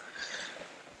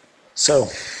 So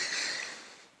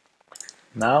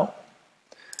now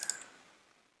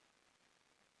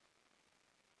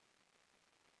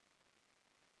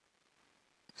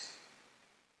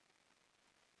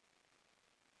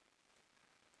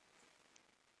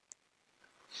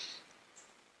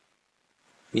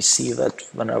we see that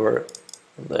whenever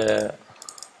the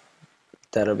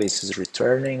database is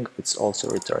returning, it's also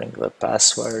returning the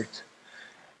password,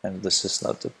 and this is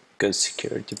not a good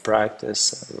security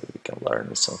practice. We can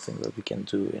learn something that we can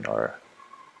do in our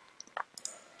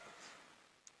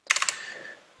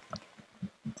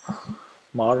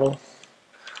model.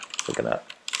 We're gonna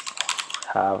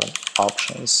have an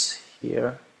options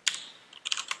here.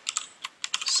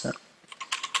 So,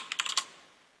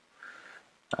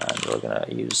 and we're gonna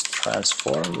use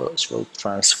transform, which will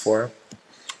transform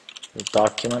the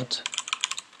document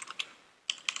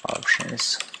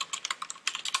options.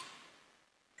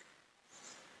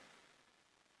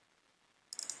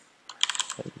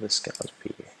 This cannot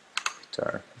be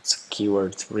return. It's a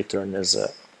keyword. Return is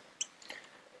a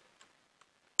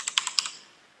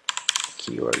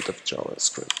keyword of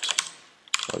JavaScript.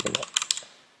 We're gonna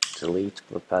delete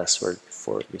the password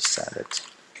before we send it.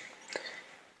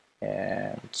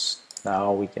 And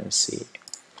now we can see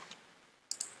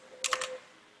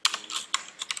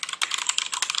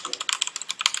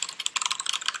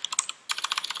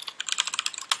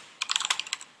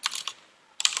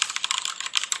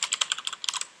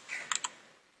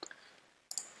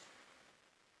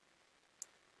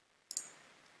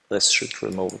this should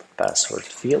remove the password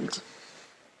field.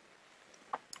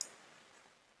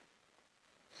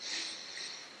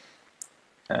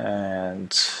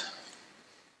 And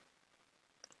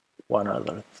one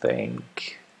other thing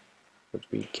that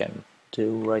we can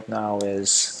do right now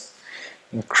is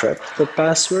encrypt the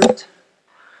password.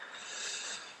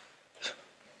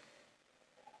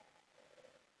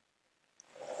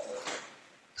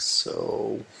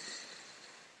 So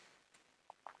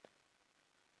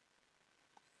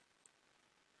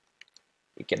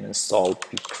we can install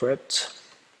pcrypt.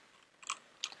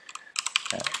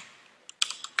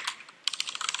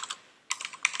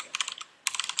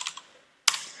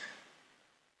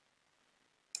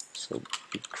 So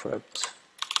pcrypt.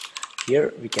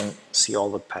 Here we can see all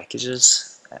the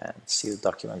packages and see the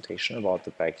documentation about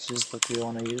the packages that we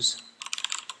want to use.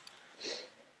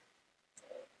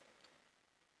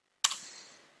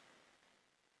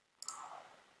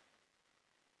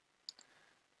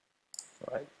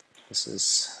 Right, this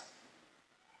is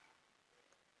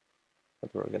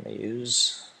what we're going to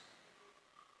use.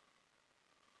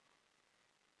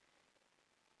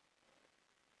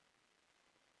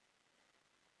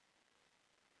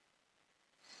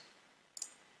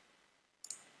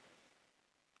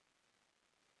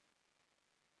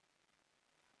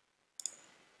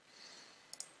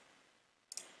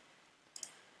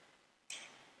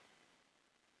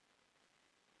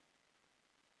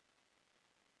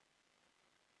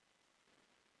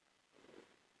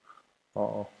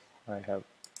 Oh, I have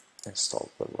installed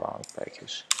the wrong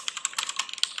package.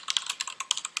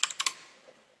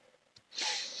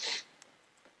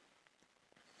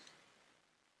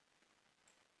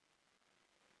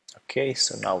 Okay,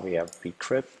 so now we have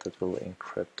decrypt that will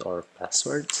encrypt our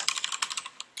passwords.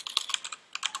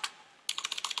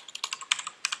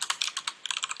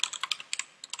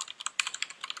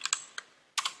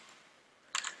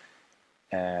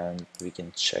 And we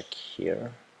can check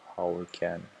here how we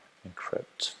can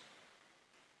encrypt.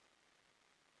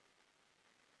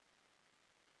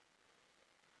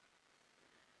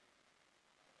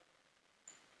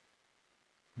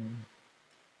 Can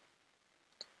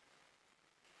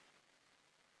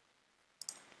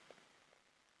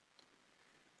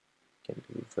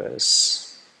do this.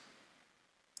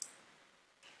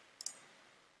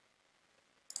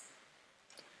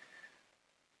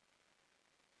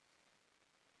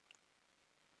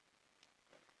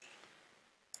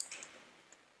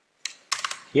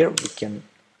 Here we can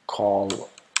call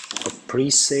a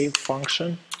pre-save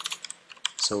function.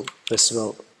 So this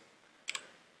will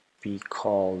be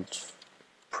called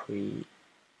pre-save.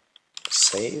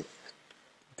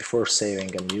 Before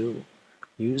saving a new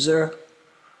user,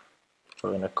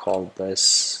 we're going to call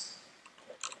this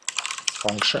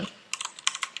function.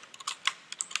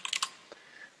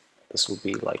 This will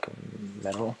be like a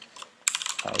middle.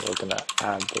 We're going to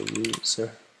add the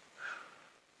user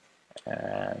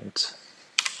and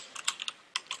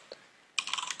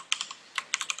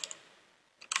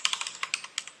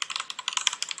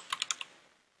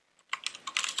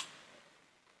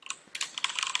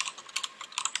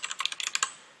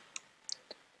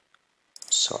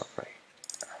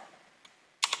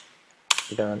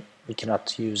we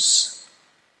cannot use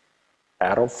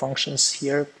arrow functions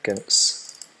here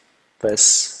because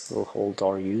this will hold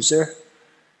our user,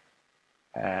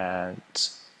 and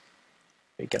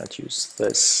we cannot use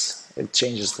this. It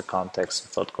changes the context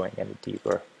without going any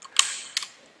deeper.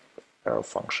 Arrow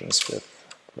functions with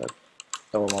the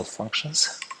normal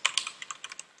functions.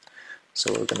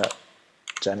 So we're gonna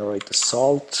generate the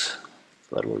salt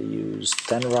that will use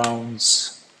 10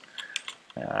 rounds.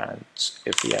 And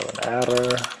if we have an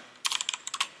error,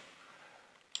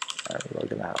 and we're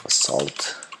gonna have a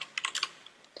salt,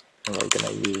 and we're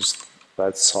gonna use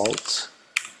that salt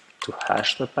to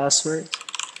hash the password.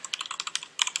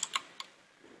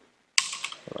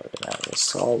 We're gonna have a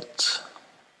salt,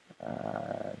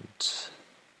 and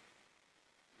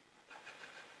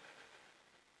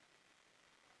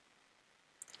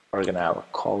we're gonna have a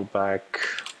callback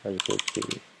that will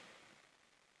be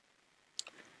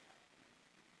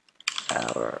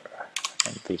error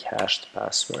and the hashed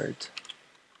password,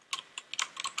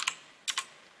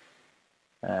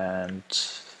 and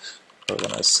we're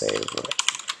gonna save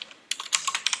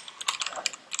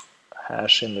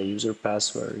hash in the user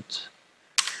password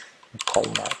and call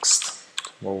next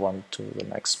to move on to the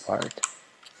next part.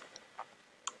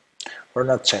 We're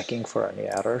not checking for any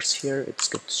errors here. It's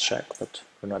good to check, but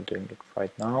we're not doing it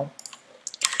right now.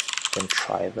 You can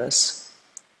try this.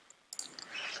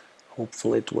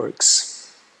 Hopefully it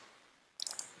works.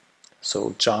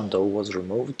 So John Doe was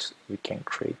removed. We can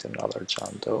create another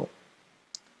John Doe.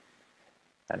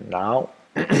 And now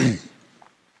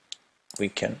we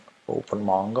can open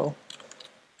Mongo.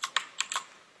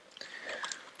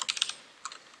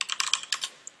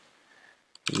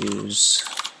 Use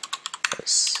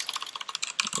this.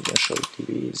 We can show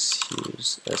DBs.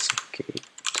 Use SFK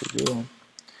to do.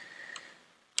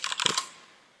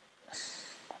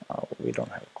 We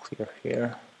don't have clear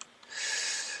here.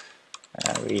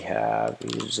 And we have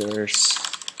users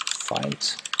find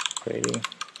pretty.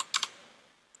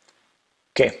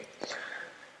 Okay,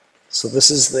 so this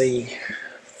is the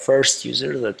first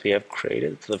user that we have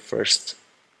created, the first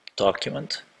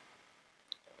document,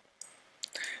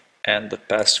 and the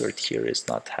password here is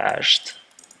not hashed.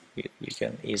 You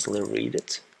can easily read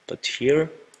it, but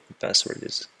here the password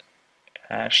is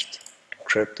hashed,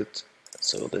 encrypted,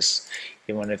 so this,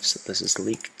 even if this is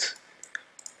leaked,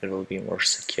 it will be more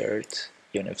secured.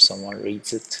 Even if someone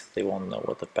reads it, they won't know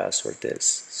what the password is.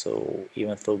 So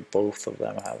even though both of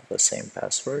them have the same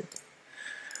password,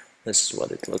 this is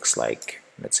what it looks like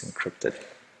when it's encrypted.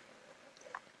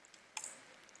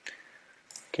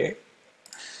 Okay.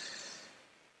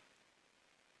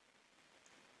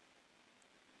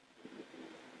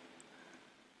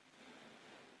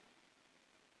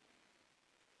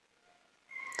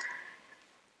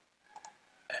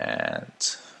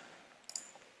 And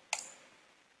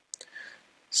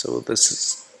so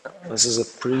this is a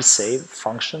pre-save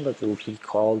function that will be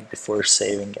called before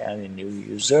saving any new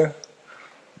user.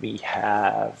 We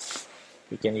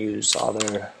can use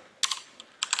other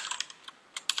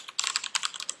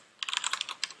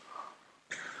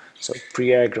So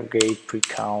pre-aggregate,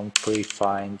 pre-count,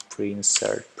 pre-find,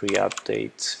 pre-insert,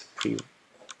 pre-update,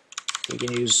 we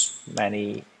can use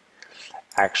many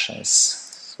actions.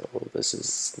 So this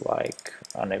is like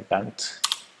an event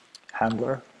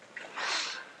handler.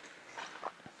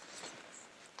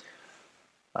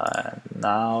 And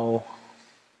now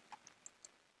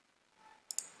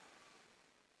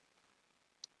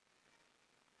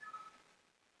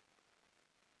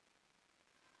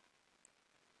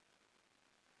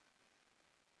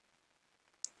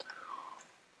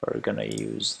we're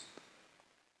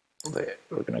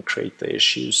gonna create the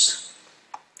issues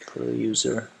for the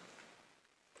user.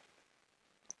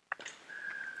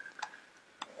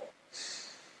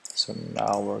 So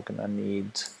now we're gonna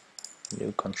need a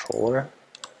new controller.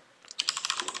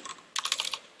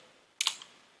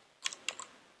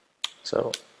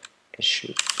 So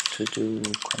issue to do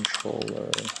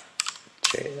controller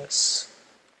JS.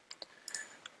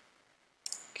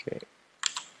 Okay,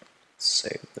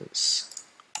 save this.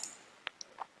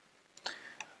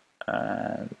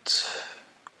 And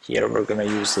here we're gonna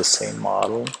use the same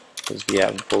model because we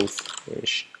have both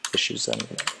issues and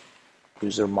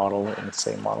user model in the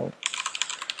same model.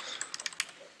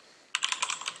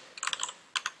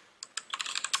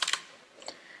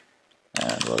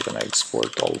 And we're going to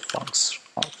export all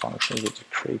functions that we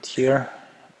create here.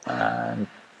 And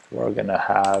we're going to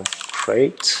have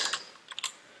create.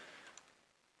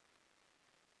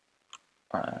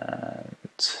 And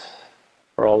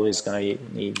we're always going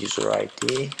to need user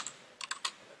ID.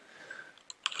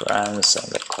 Runs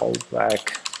and a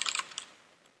callback.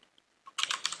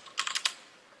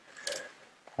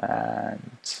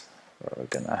 And we're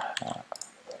going to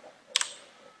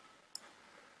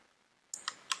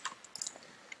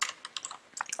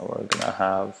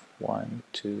have one,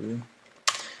 two,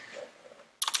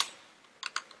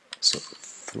 so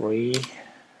 3,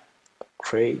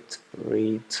 create,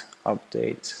 read,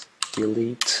 update,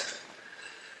 delete,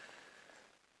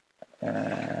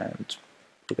 and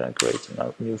we're going to create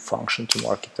a new function to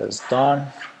mark it as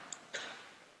done.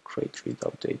 Create, read,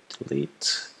 update,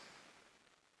 delete,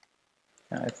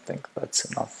 and I think that's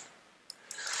enough.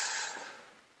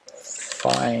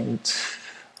 Find,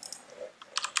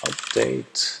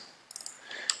 update,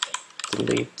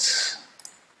 delete,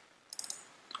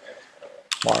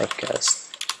 mark as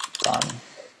done.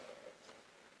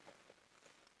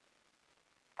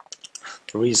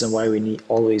 The reason why we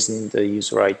always need the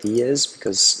user ID is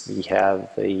because we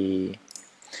have the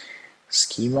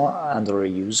schema under a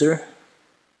user.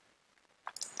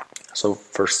 So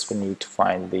first we need to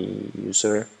find the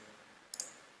user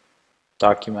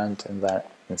document, and then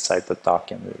inside the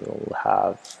document we will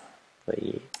have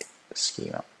the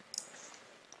schema.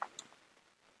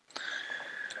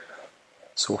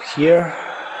 So here,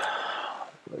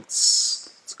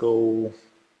 let's go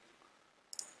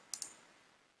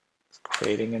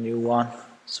creating a new one.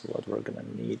 So what we're gonna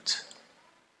need,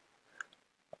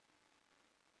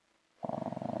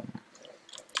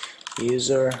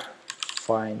 user,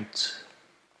 find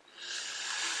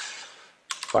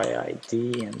by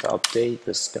ID and update.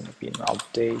 This is gonna be an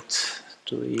update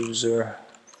to the user.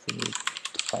 We need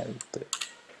to find the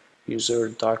user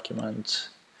document.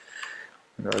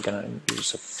 And we're going to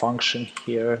use a function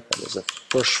here that is a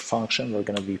push function. We're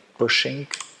going to be pushing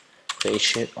the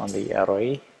issue on the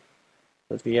array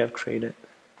that we have created,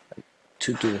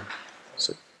 to do.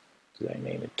 So did I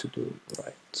name it to do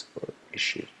right, or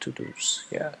issue to do's?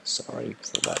 Yeah, sorry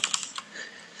for that.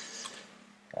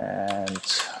 And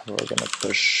we're going to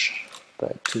push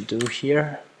the to do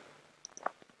here,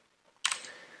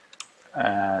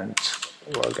 and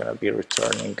we're going to be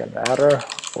returning an error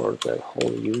for the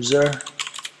whole user.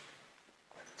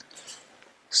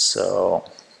 So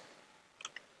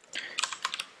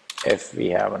if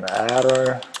we have an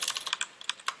error,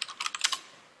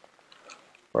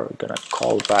 we're gonna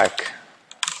call back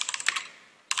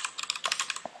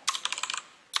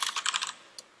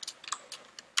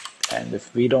and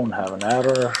if we don't have an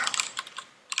error,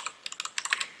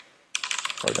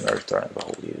 we're gonna return the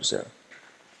whole user.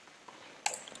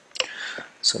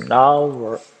 So now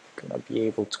we're gonna be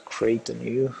able to create a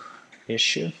new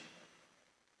issue.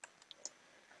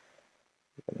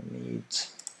 We're going to need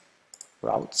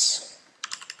routes,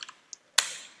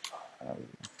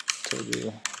 to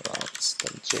do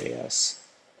routes.js.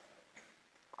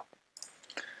 I'm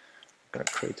going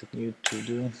to create a new to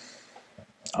do.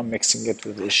 I'm mixing it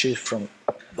with issues from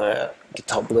the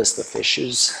GitHub list of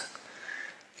issues,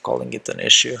 calling it an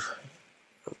issue.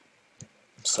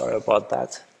 Sorry about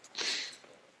that.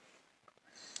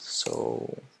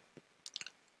 So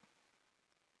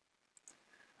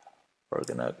we're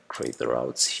gonna create the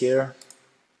routes here.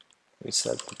 We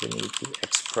said that we need the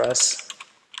express,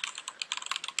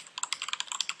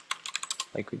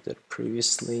 like we did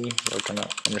previously. We're gonna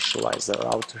initialize the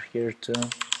router here too.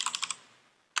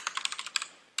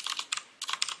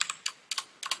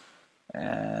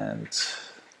 And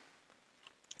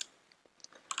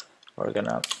we're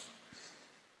gonna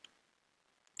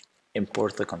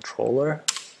import the controller,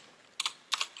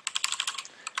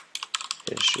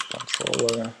 issue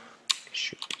controller,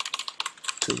 issue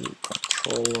to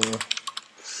controller,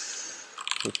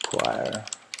 require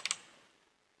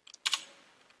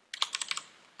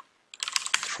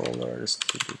controllers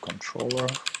to do controller,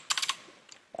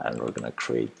 and we're gonna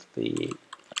create the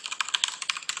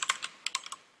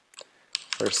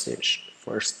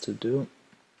first to do.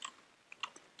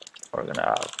 We're gonna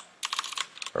have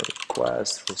a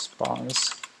request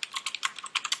response,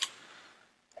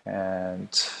 and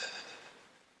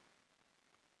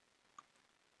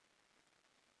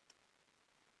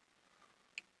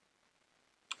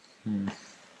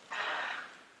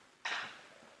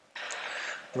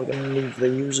we're gonna leave the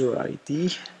user ID.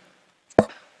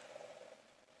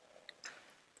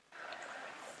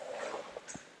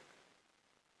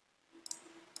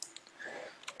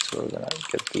 So we're gonna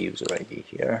get the user ID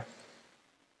here.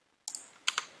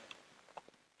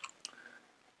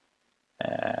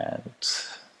 And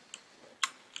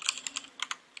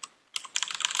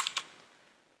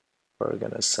we're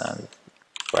gonna send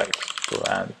right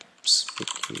params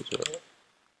with user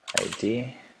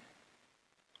ID,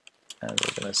 and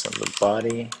we're gonna send the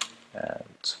body,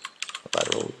 and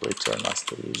that will return us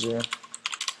the user,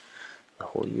 the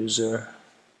whole user.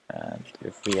 And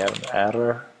if we have an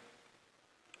error,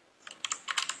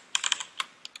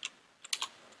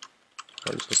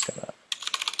 we're just gonna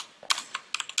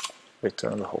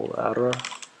return the whole error.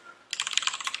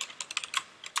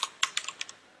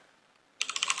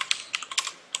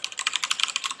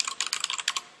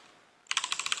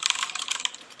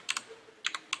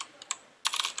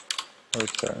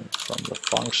 Return from the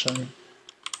function.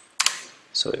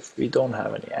 So if we don't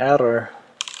have any error,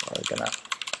 we're gonna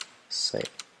say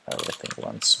everything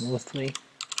went smoothly,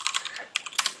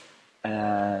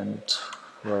 and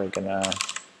we're gonna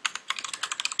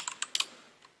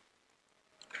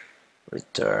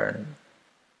return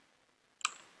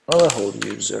the whole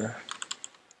user,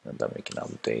 and then we can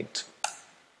update.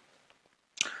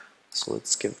 So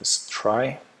let's give this a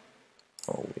try.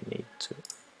 Oh, we need to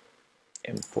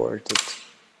import it,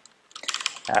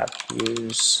 app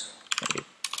use,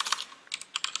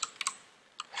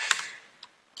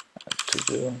 and to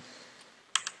do.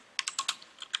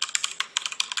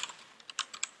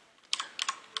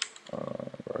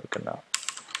 We're gonna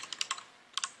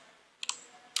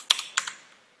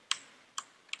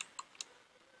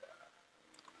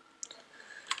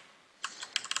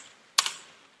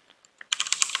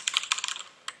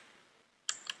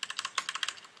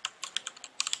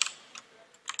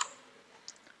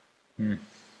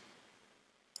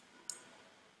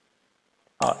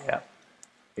oh yeah,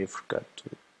 we forgot to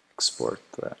export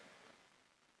the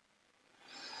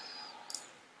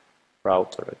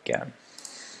router again.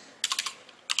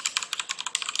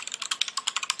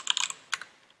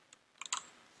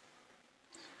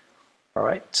 All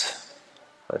right,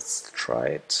 let's try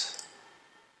it.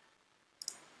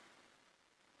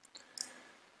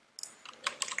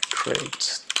 Create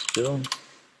to do.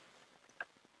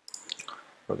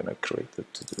 We're gonna create the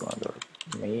to do under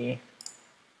me.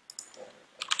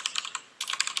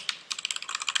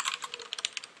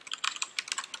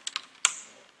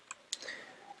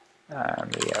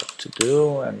 And we have to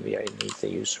do, and we need the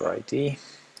user ID.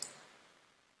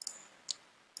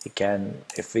 Again,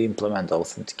 if we implement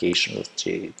authentication with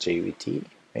JWT,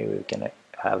 maybe we can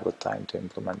have the time to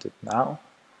implement it now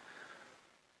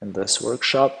in this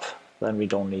workshop. Then we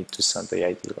don't need to send the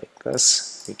ID like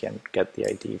this. We can get the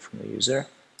ID from the user.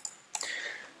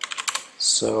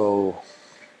 So,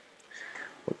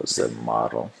 what was the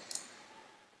model?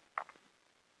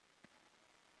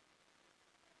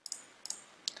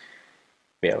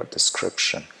 We have a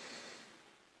description.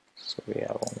 So we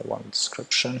have only one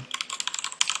description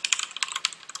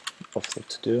of the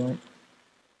to-do.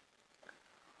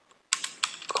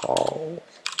 Call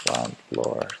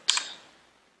landlord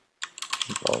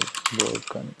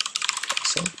broken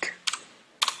sync.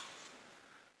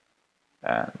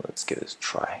 And let's give it a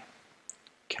try.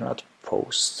 Cannot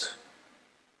post.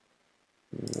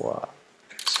 What?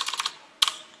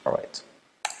 Alright.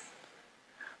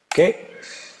 Okay.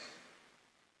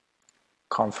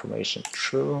 Confirmation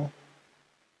true.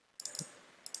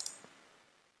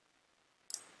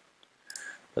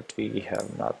 But we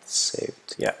have not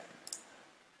saved. Yeah.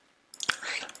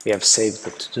 We have saved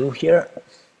the to-do here.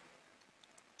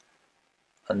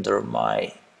 under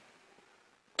my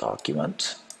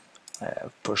document. I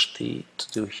have pushed the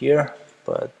to do here,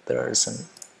 but there is a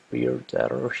weird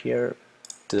error here.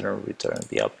 Didn't return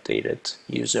the updated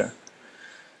user.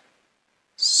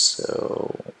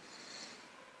 So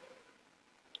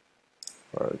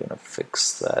we're gonna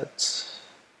fix that.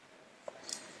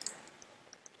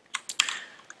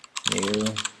 New.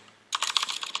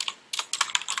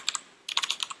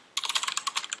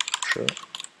 True.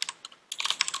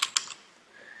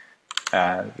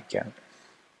 And we can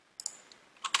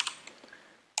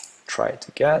try it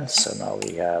again. So now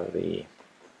we have the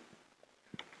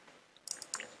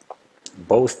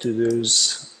both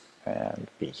to-dos, and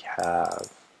we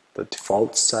have the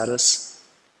default status.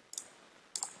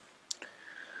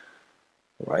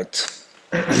 Right.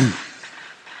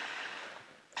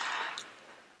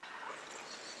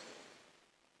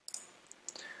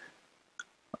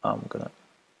 I'm gonna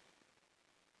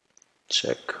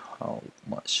check how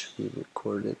much we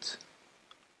recorded.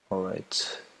 All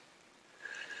right.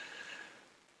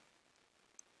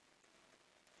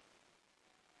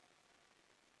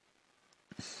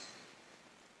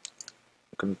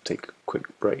 I'm gonna take a quick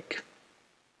break.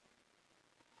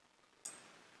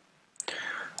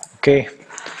 Okay,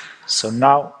 so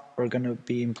now we're gonna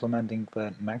be implementing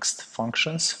the next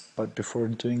functions, but before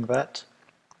doing that,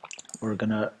 we're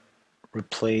gonna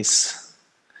replace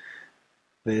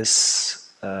this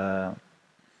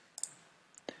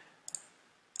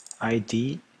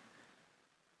ID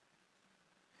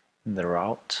in the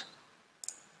route.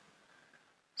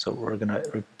 So we're gonna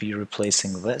be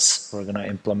replacing this. We're gonna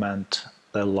implement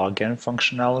the login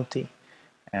functionality,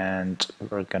 and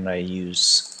we're gonna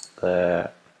use the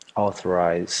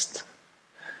authorized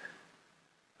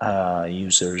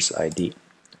user's ID.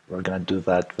 We're gonna do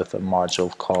that with a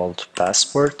module called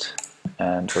passport,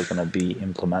 and we're gonna be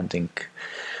implementing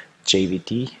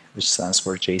JWT, which stands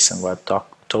for JSON Web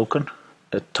Token.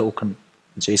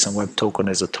 JSON Web Token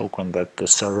is a token that the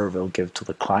server will give to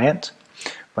the client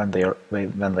when they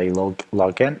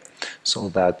log in, so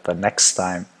that the next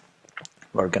time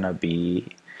we're gonna be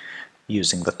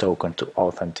using the token to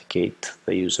authenticate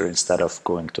the user instead of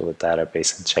going to the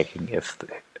database and checking if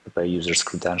the user's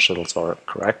credentials are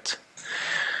correct.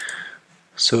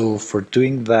 So for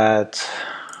doing that,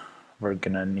 we're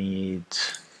gonna need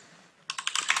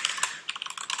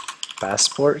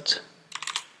passport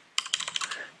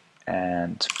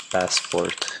and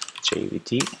passport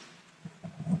JWT.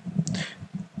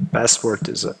 Passport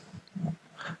is a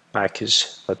package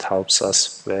that helps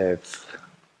us with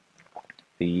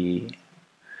the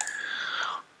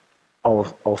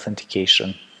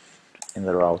authentication in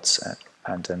the routes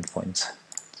and endpoints.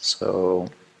 So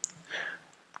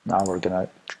now we're gonna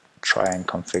try and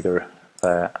configure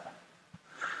the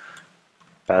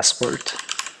passport.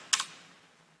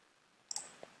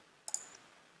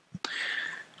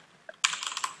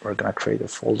 We're gonna create a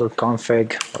folder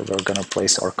config where we're gonna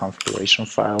place our configuration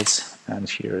files, and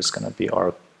here is gonna be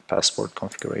our passport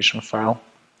configuration file.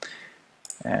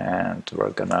 And we're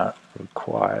gonna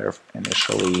require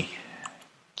initially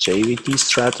JWT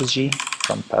strategy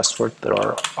from passport. There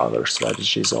are other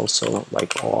strategies also,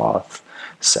 like OAuth,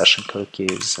 session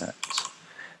cookies, and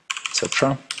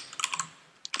etc.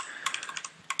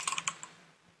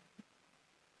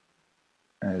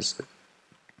 As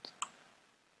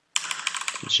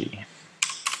G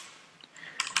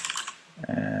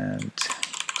and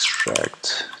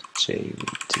extract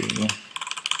JWT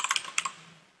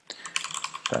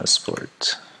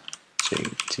passport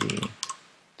JWT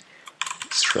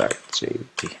extract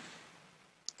JWT.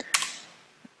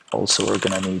 Also, we're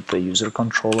gonna need the user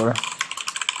controller.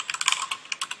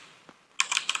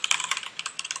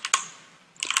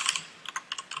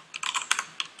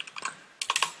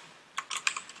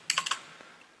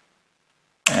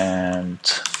 And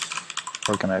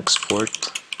we're gonna export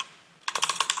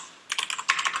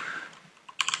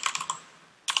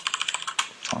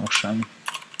function.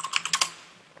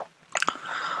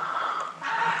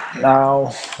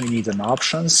 Now we need an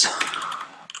options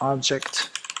object.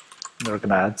 We're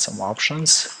gonna add some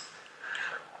options.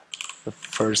 The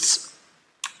first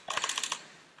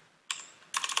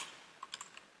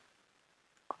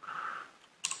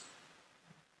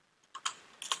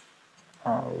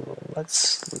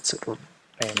let's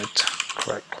name it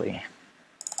correctly.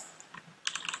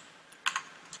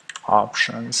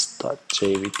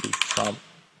 Options.jwt from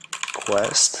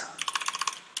request.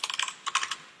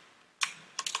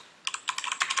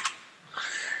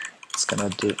 It's gonna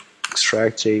do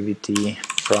extract JWT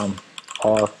from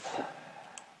auth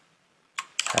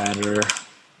header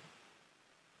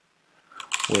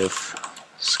with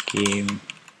scheme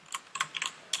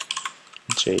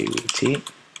JWT.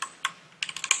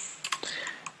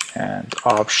 and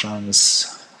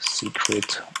options,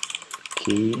 secret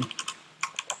key.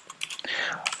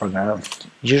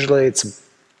 Usually it's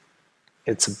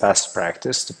a best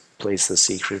practice to place the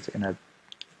secret in an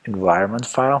environment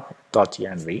file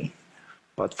 .env,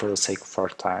 but for the sake of our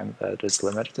time that is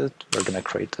limited, we're going to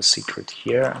create a secret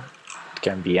here. It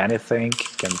can be anything,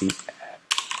 it can be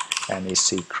any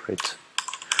secret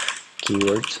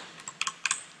keyword.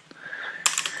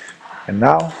 And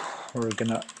now we're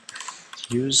going to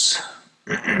use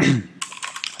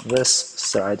this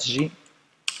strategy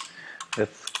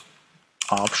with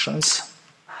options,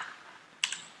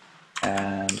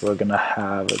 and we're gonna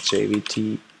have a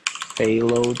JVT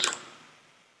payload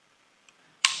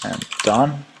and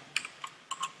done,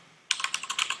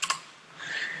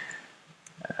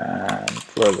 and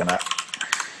we're gonna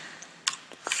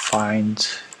find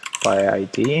by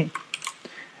ID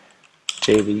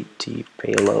JVT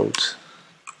payload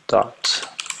dot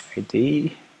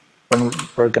ID. When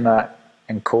we're gonna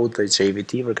encode the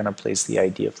JVT, we're gonna place the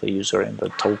ID of the user in the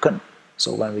token.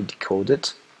 So when we decode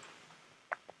it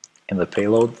in the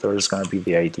payload, there's gonna be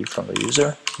the ID from the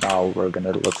user. Now we're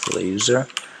gonna look for the user,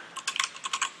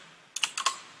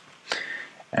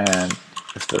 and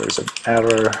if there is an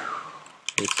error,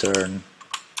 return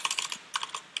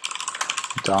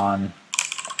done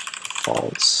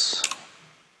false,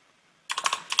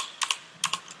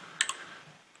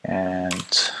 and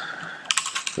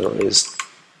if there is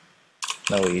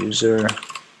no user,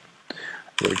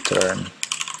 return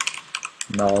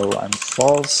null and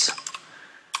false,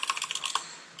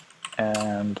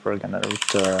 and we're gonna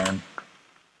return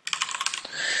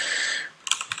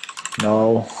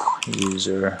no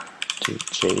user to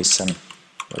JSON.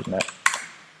 We're gonna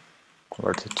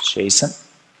convert it to JSON.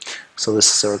 So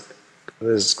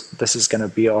this is gonna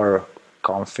be our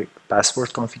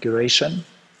password configuration,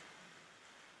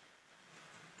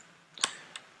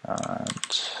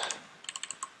 and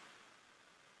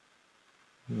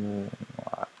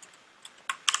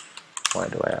why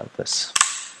do I have this?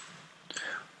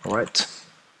 All right,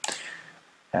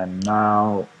 and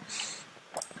now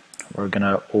we're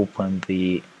gonna open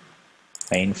the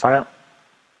main file,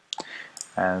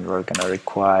 and we're gonna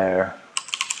require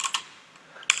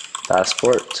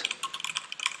passport,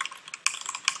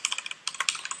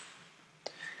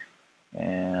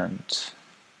 and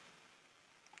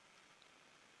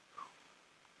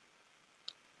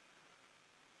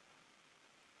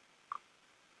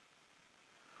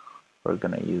we're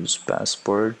gonna use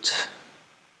passport.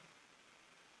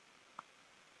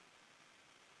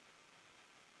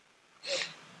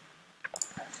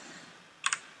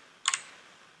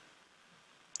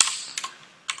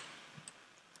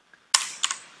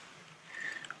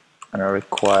 And I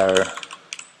require a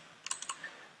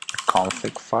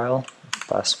config file,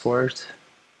 passport,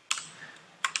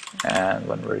 and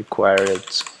when we require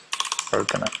it, we're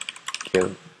gonna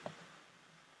give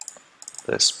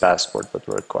this passport that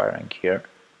we're requiring here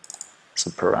as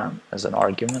a param, as an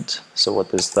argument. So what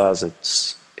this does,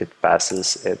 it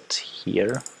passes it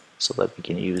here so that we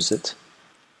can use it.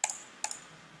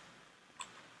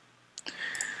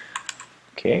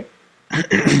 Okay.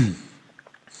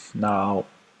 Now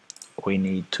we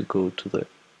need to go to the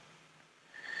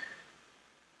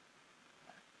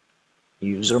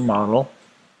user model,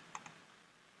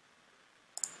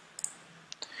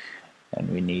 and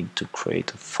we need to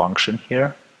create a function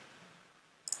here,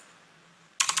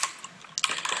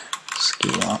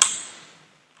 schema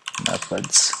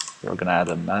methods. We're gonna add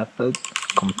a method,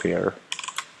 compare,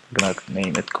 we're gonna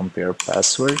name it compare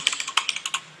password,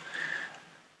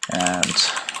 and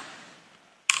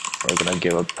we're gonna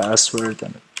give a password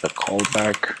and a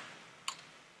callback,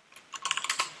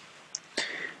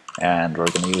 and we're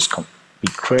gonna use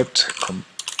decrypt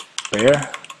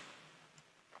compare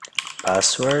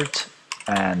password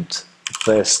and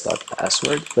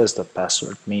this.password.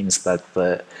 This.password means that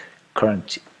the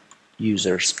current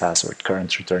user's password,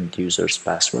 current returned user's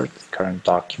password, current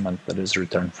document that is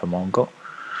returned from Mongo.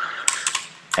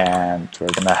 And we're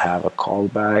gonna have a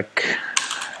callback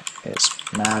is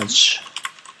match,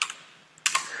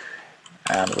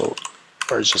 and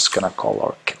we're just gonna call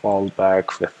our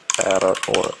callback with error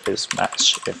or is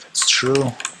match. If it's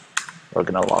true, we're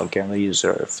gonna log in the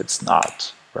user. If it's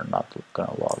not, we're not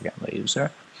gonna log in the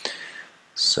user.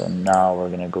 So now we're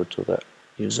gonna go to the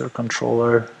user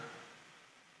controller,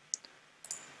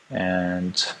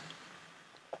 and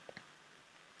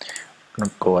I'm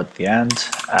gonna go at the end,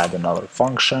 add another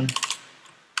function,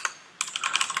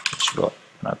 which we're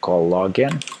gonna call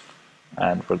login,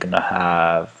 and we're gonna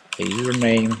have a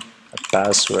username, a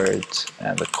password,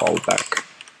 and a callback.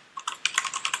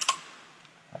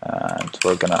 And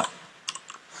we're gonna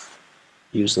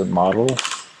use the model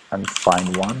and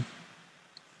find one.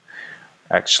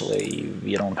 Actually,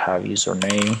 we don't have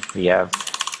username, we have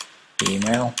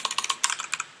email.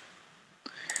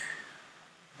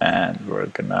 And we're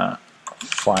gonna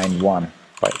find one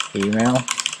by email.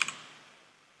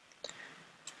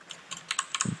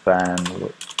 Then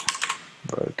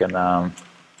we're gonna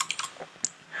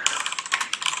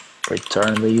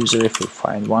return the user if we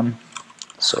find one.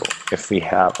 So if we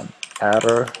have an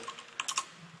error,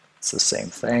 it's the same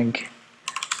thing.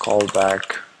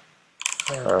 Callback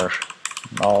error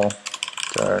null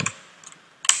turn.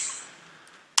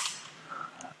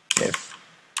 If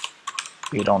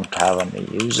we don't have any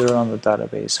user on the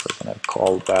database, we're gonna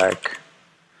call back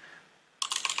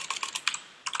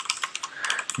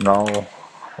null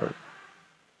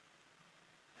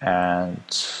and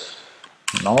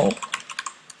null.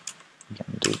 We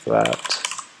can do that.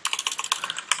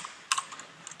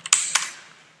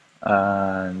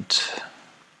 And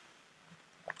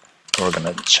we're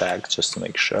gonna check just to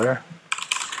make sure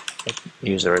if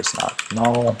user is not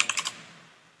null.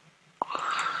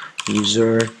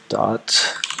 User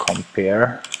dot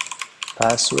compare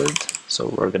password. So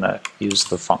we're gonna use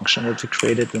the function that we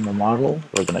created in the model.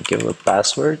 We're gonna give a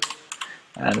password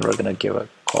and we're gonna give a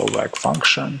callback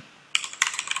function.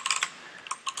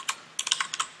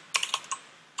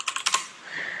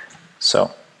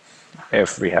 So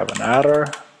if we have an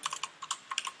error,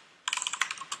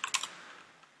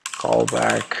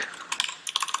 callback.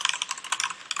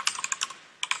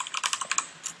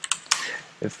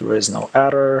 If there is no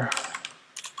error,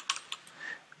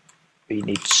 we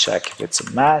need to check if it's a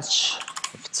match.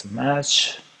 If it's a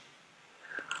match,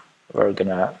 we're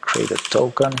gonna create a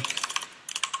token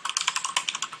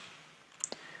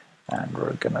and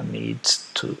we're gonna need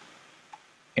to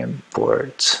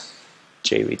import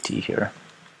JVT here.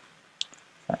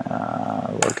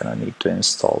 We're gonna need to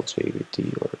install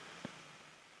JVT.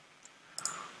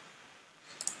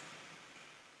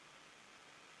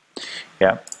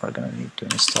 Yeah, we're gonna need to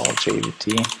install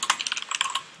JVT,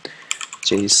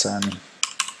 JSON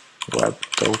web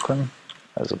token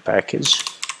as a package.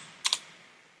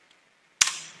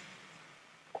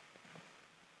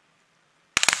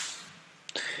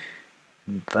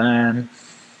 And then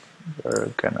we're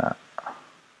gonna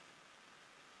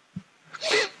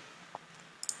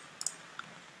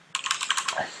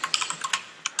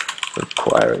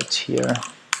require it here.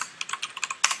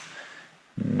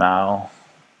 Now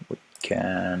we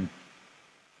can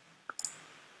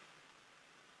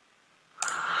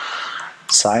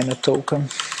assign a token,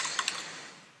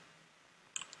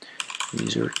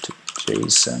 user to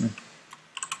JSON,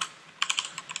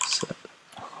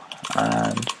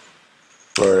 and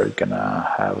we're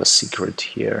gonna have a secret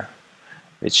here,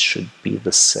 which should be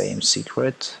the same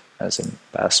secret as in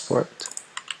passport.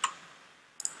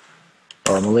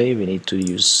 Normally we need to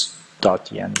use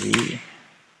 .env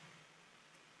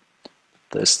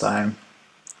this time,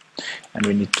 and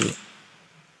we need to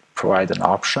provide an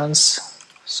options.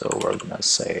 So we're gonna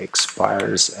say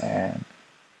expires and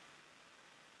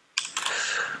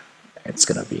it's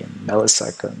gonna be in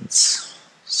milliseconds.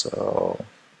 So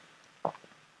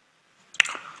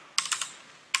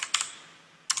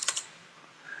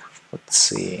let's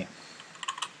see.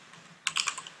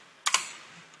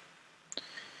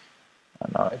 I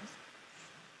know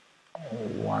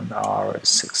 1 hour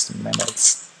 60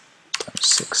 minutes times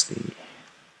 60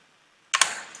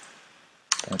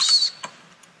 times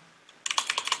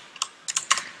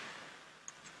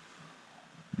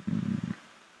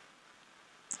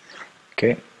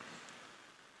okay.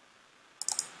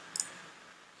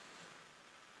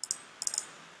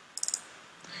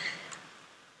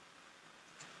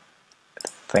 I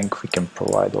think we can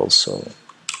provide also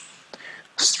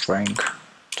string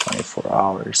 24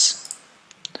 hours.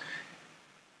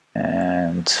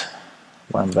 And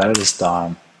when that is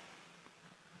done,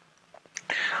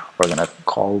 we're gonna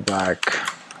call back.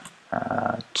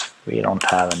 We don't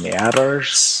have any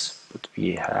errors, but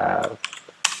we have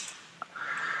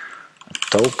a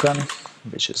token,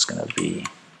 which is gonna be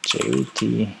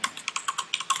JVT,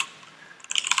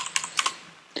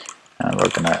 and we're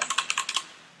gonna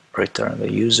return the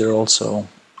user also.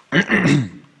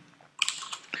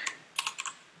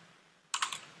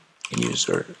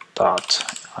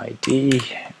 user.id,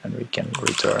 and we can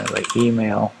return the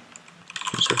email,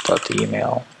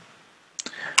 user.email.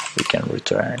 We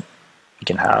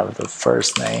can have the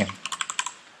first name,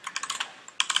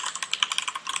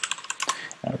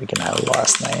 and we can have the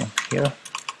last name here.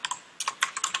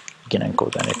 We can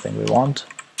encode anything we want.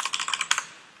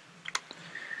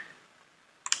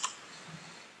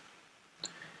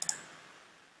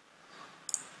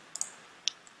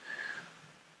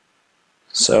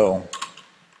 So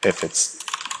if it's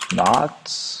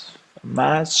not a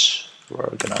match,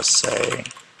 we're gonna say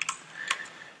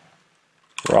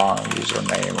wrong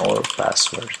username or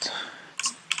password.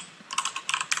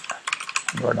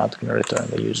 We're not gonna return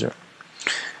the user.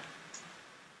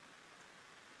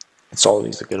 It's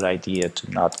always a good idea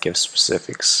to not give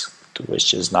specifics to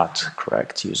which is not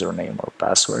correct username or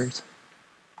password.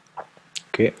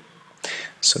 Okay,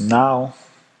 so now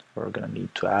we're gonna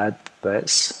need to add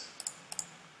this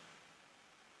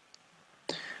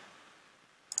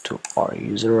to our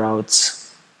user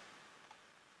routes,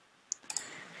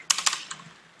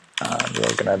 and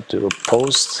we're gonna do a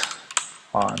post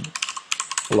on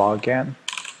login.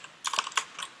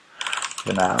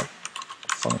 We're gonna have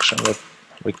a function with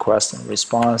request and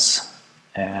response,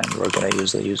 and we're gonna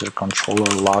use the user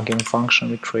controller login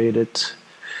function we created,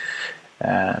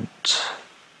 and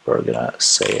we're gonna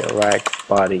say reg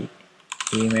body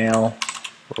email,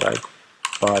 reg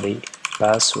body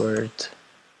password,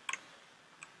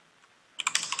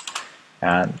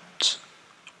 and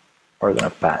we're gonna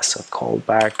pass a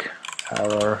callback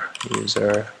error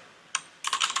user.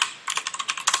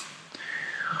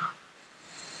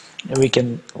 And we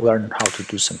can learn how to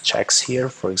do some checks here.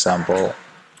 For example,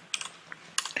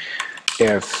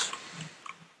 if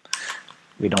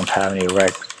we don't have any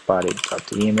reg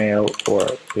body.email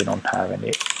or we don't have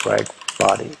any reg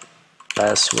body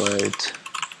password,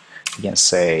 we can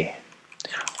say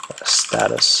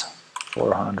status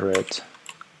 400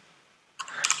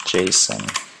 JSON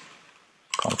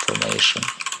confirmation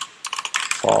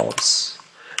false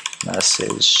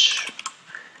message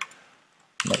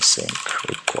missing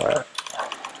required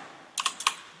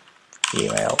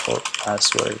email or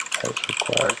password as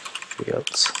required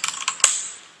fields.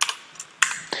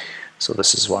 So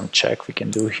this is one check we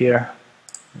can do here.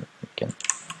 We can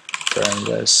turn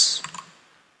this.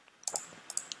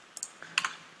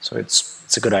 So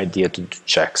it's a good idea to do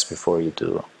checks before you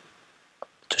do,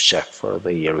 to check for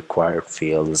the required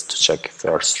fields, to check if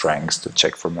there are strings, to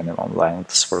check for minimum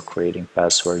lengths for creating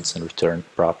passwords and return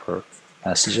proper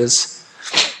messages.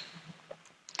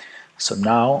 So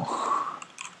now,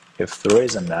 if there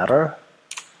is an error,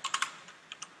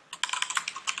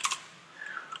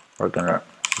 we're gonna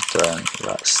return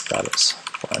the status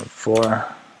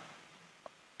 404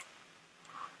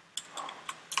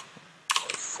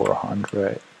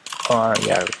 400, or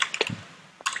yeah, we can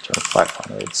return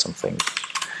 500. Something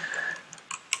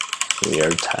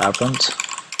weird happened,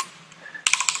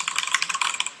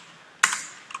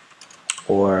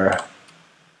 or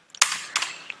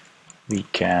we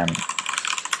can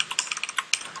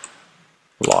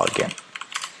login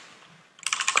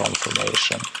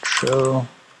confirmation true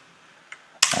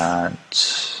and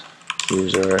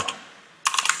user.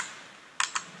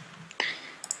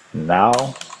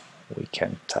 Now we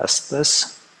can test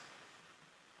this.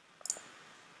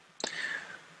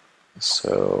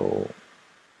 So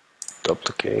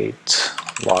duplicate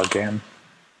login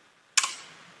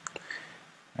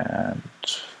and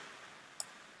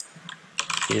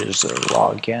user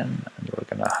login, and we're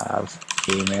gonna have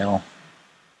email.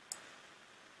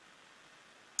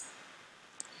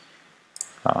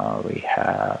 We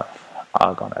have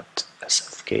Agon at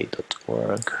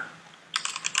sfk.org.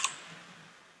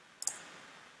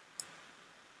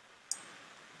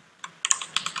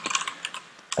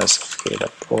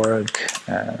 sfk.org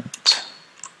and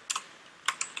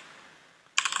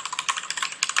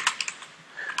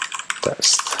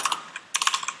test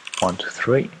 1, 2,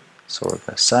 3. So we're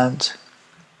gonna send.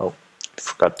 Oh,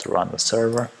 forgot to run the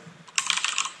server.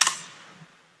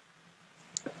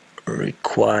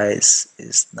 Requires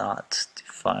is not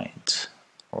defined.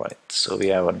 Alright, so we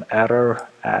have an error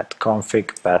at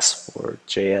config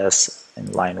password.js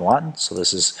in line 1. So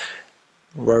this is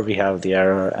where we have the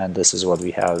error, and this is what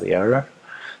we have the error.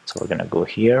 So we're gonna go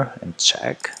here and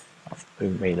check if we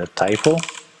made a typo.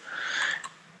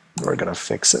 We're gonna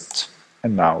fix it,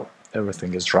 and now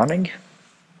everything is running.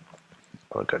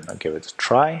 We're gonna give it a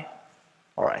try.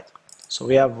 Alright, so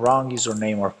we have wrong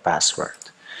username or password.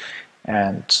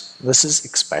 And this is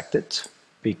expected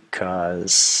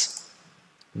because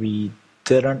we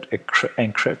didn't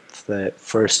encrypt the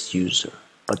first user,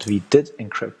 but we did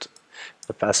encrypt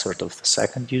the password of the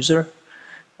second user,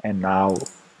 and now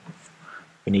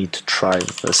we need to try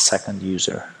the second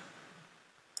user.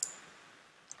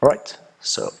 Alright,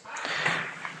 so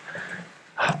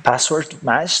password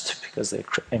matched because the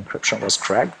encryption was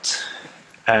correct,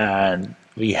 and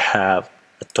we have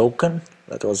a token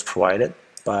that was provided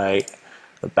by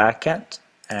the backend,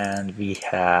 and we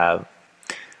have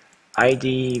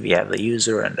ID, we have the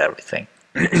user and everything.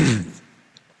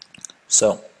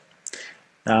 So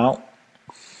now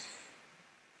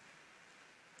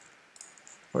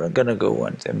we're gonna go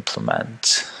and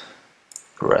implement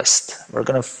REST. We're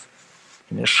gonna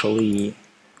initially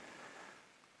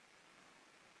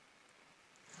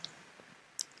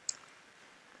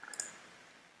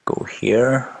go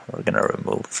here. We're gonna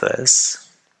remove this,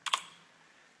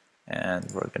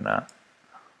 and we're gonna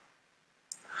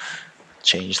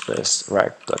change this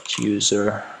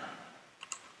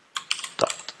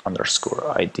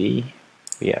rect.user._id.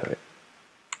 We have it,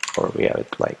 or we have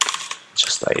it like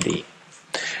just ID,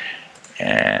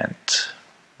 and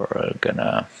we're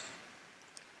gonna.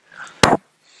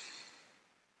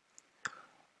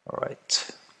 All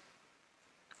right.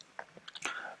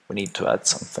 We need to add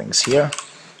some things here.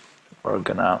 We're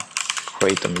gonna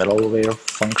create a middleware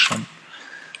function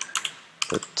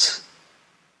that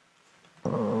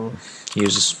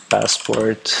uses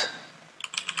password,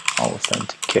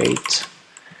 authenticate,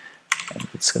 and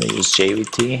it's gonna use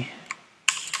JVT,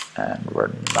 and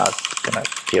we're not gonna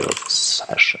give a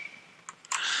session.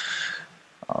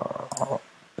 Our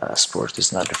password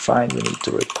is not defined. We need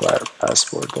to require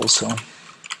password also.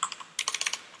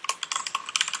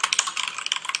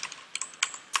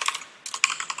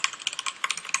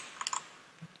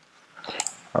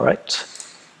 All right,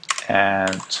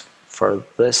 and for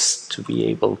this to be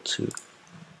able to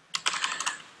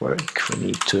work, we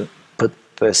need to put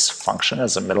this function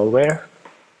as a middleware,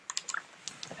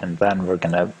 and then we're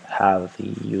gonna have the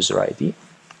user ID.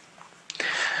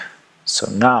 So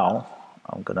now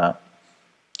I'm gonna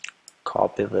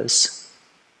copy this,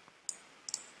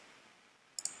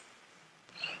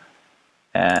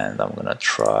 and I'm gonna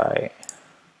try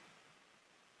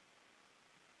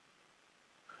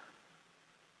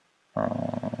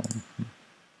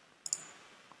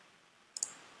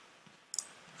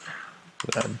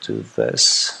we're gonna do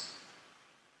this,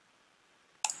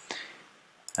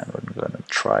 and we're gonna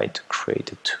try to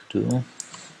create a to-do.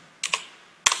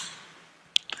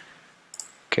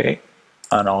 Okay,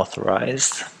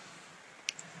 unauthorized.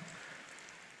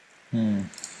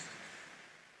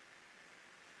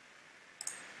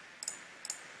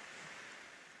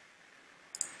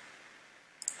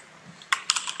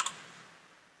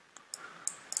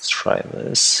 Let's try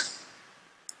this.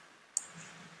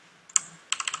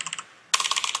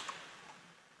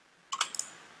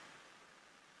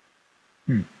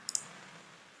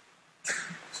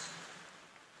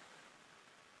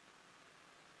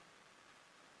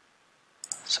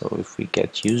 So if we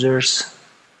get users,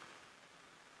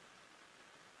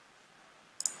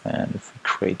 and if we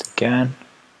create again,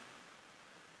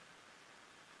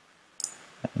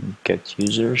 and get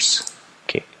users,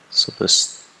 okay, so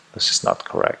this is not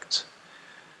correct.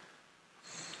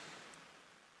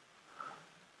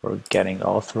 We're getting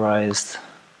authorized.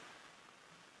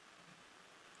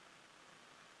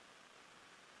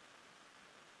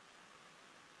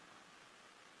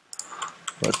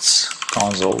 Let's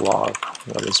console log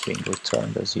what is being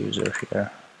returned as user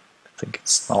here. I think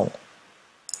it's null.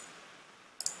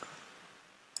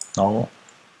 Null.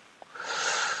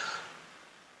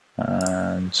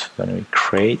 And when we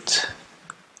create,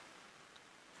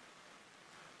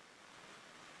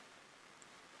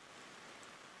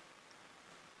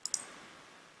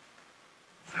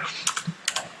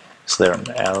 is there an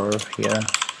error here?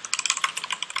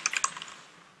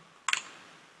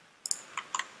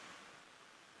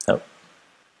 No.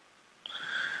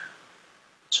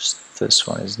 Just this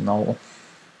one is null.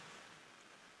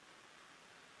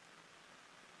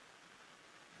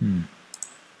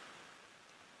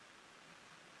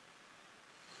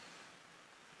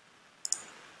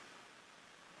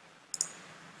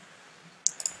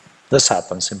 This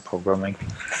happens in programming.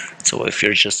 So if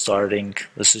you're just starting,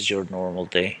 this is your normal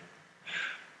day.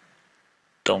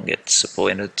 Don't get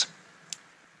disappointed.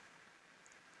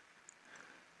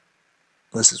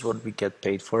 This is what we get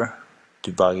paid for,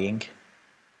 debugging.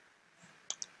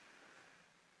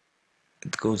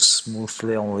 It goes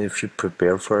smoothly only if you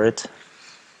prepare for it.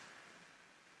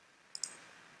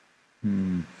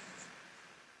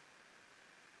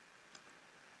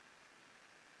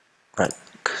 Right,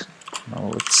 now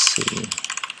let's see.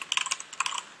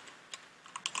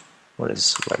 What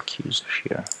is like user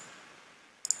here?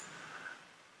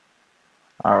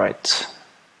 All right.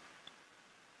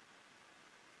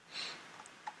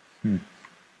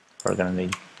 We're gonna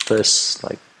need this,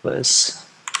 like this.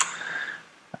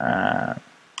 And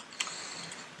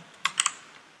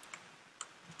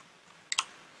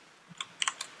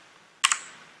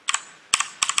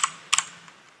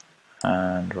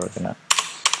we're gonna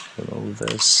remove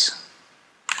this.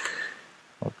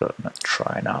 We're gonna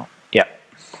try now. Yeah.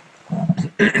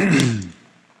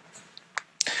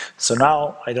 So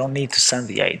now I don't need to send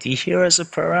the ID here as a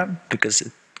param because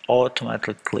it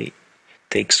automatically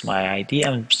takes my ID.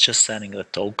 I'm just sending the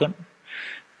token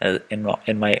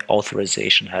in my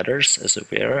authorization headers as a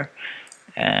bearer,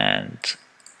 and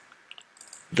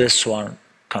this one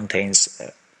contains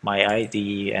my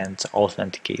ID and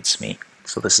authenticates me.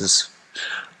 So this is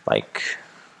like,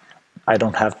 I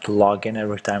don't have to log in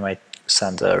every time I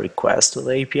send a request to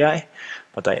the API,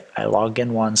 but I log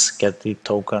in once, get the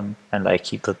token, and I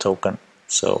keep the token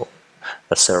so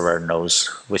the server knows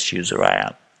which user I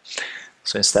am.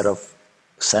 So instead of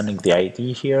sending the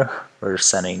ID here, we're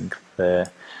accessing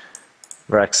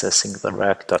the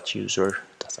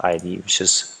rec.user.id, which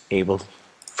is able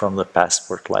from the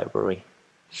passport library.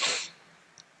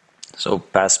 So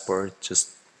passport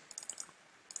just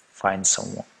finds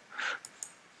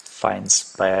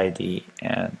by ID,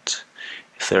 and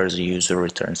if there's a user,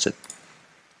 returns it.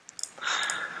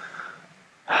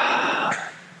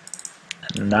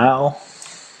 And now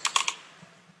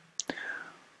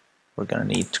we're going to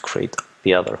need to create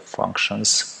the other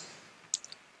functions.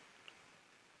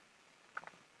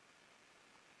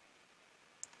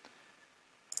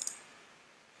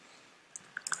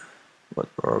 What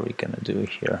are we going to do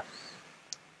here?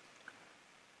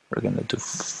 We're going to do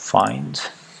find.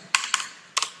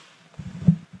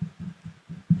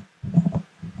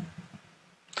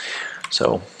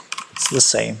 So it's the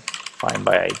same, find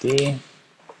by ID,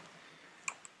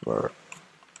 where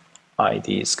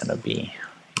ID is going to be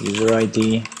user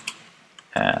ID,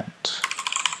 and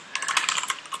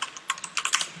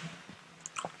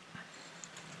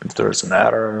if there's an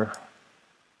error,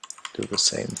 do the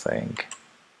same thing.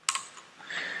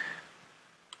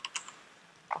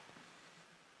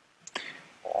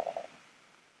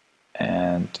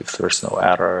 And if there's no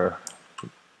error, we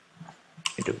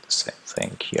do the same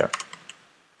thing here.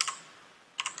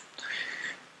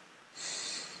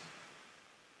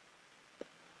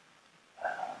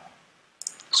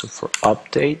 So for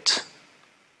update,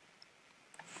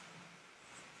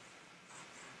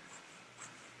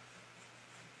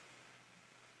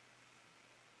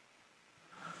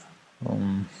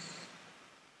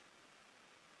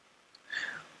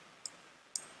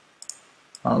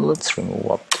 let's remove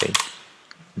update.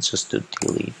 Let's just do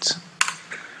delete,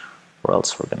 or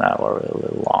else we're gonna have a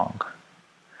really long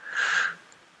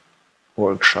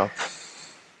workshop.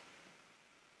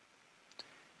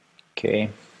 Okay.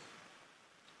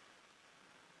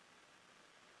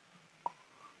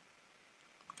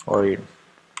 Or yeah,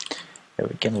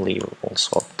 we can leave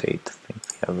also update. I think we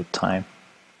have the time.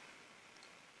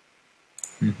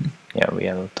 Yeah, we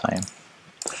have the time.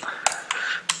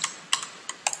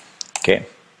 Okay,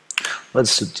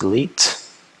 let's do delete.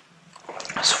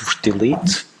 So for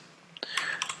delete,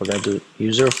 we're going to do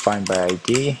user find by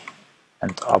ID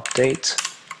and update.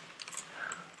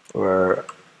 We're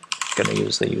going to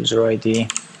use the user ID,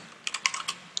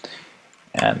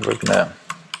 and we're going to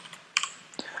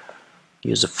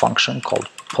use a function called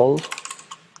pull.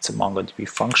 It's a MongoDB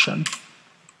function,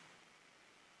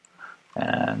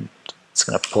 and it's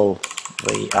going to pull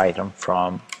the item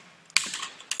from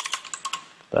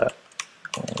the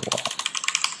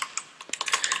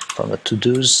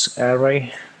to-dos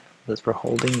array that we're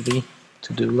holding the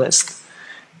to-do list,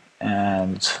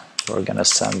 and we're going to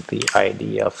send the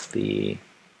ID of the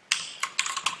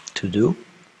to-do.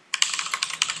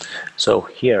 So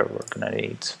here we're going to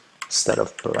need, instead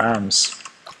of params,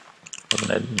 we're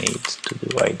going to need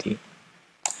to-do ID.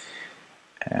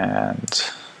 And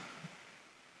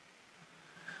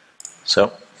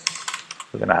so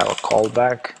we're going to have a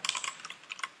callback.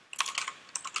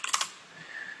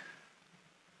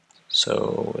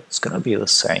 So it's going to be the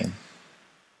same.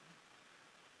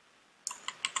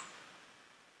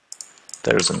 If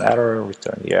there's an error,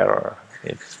 return the error.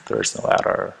 If there's no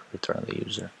error, return the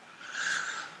user.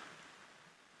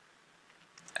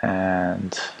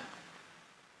 And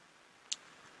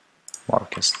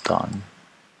mark is done.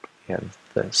 We have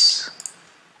this.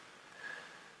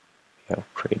 We have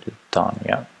created done,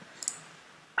 yeah.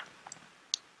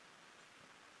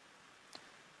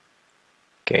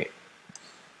 Okay.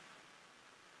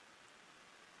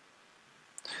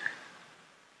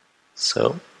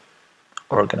 So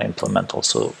we're going to implement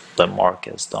also the mark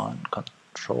as done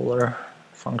controller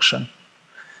function,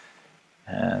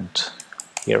 and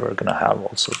here we're going to have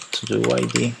also to-do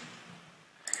ID,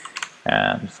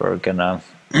 and we're going to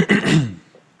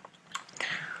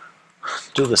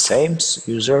do the same,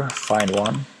 user find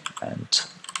one and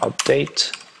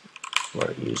update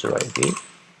where user ID,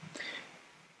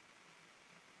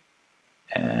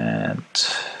 and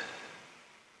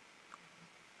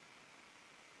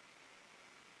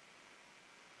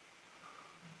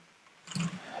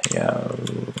yeah,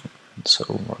 so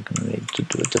we're going to need to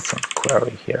do a different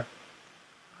query here.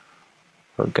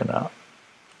 we're gonna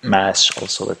match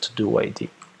also the to-do ID.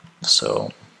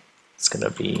 So it's gonna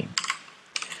be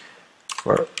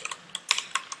for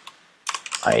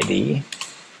ID.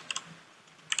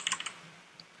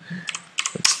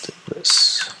 Let's do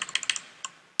this.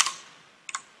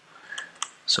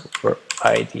 So for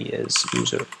ID is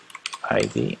user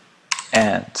ID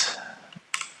and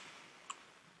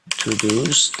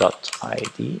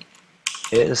todos.id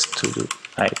is to-do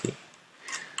ID.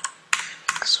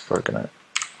 So we're gonna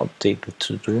update the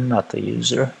to-do, not the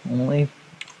user only,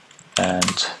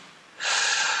 and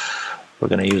we're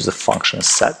gonna use the function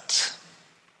set,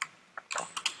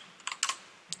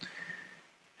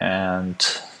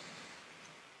 and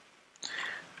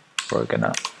we're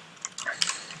gonna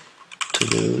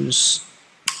todos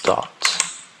dot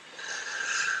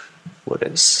what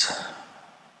is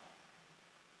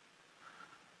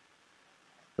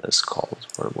this called,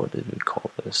 or what did we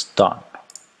call this? Done.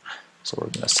 So we're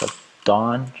gonna set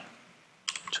done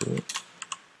to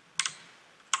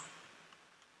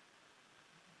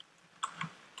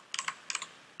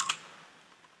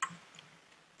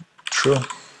true.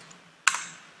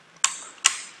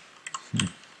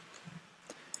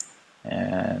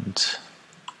 And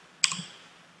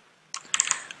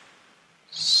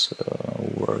so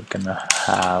we're gonna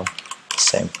have the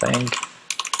same thing,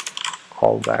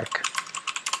 callback,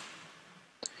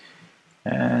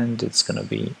 and it's gonna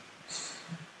be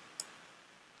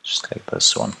just like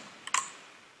this one.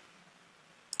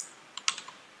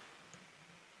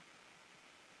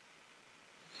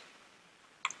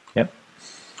 Yep.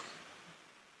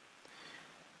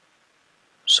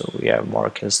 So we have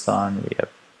mark is done, we have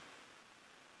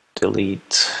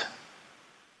delete,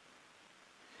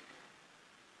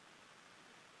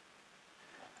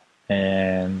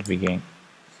 and we can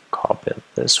copy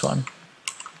this one.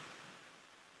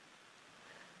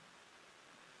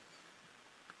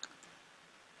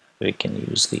 We can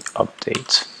use the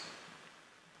update.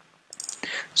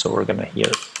 So we're gonna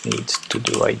here need to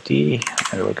do ID,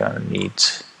 and we're gonna need,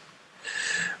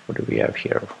 what do we have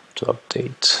here to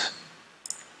update?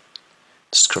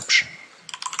 Description.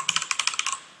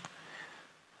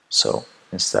 So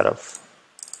instead of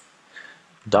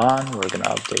done, we're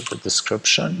gonna update the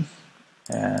description,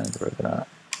 and we're gonna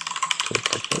do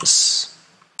it like this.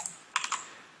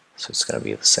 So it's gonna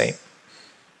be the same.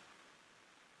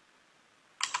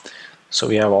 So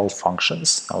we have all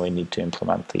functions. Now we need to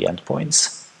implement the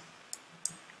endpoints.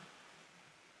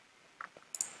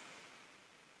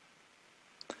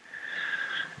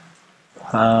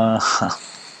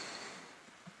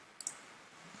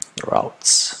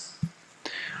 Routes.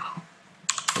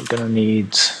 We're gonna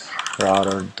need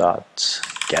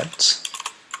router.get.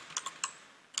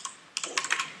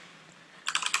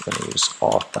 We're gonna use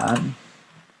authn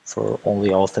for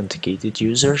only authenticated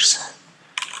users,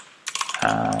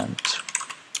 and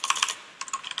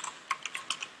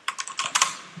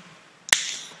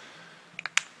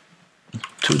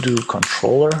to-do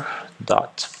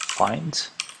controller.find.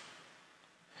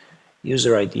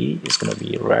 User ID is going to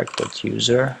be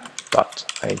rec.user.id.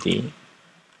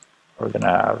 We're going to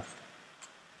have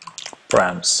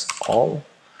params all,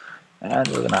 and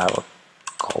we're going to have a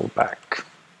callback.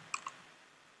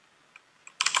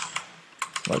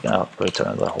 We're going to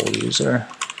return the whole user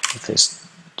with this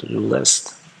to-do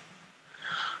list,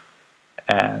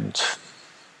 and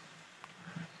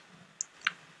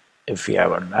if we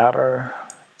have an error,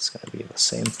 it's going to be the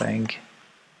same thing,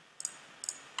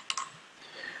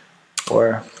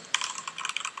 or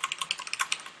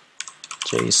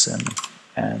JSON,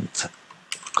 and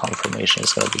confirmation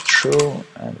is going to be true,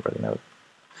 and we're going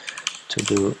to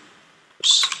do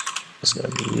is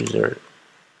going to be user.todos.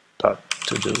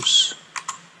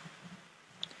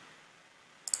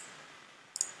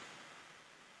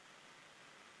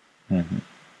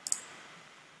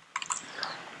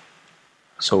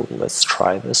 So let's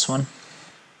try this one.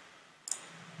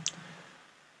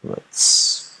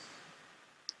 Let's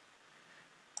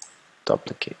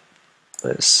duplicate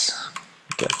this,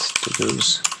 get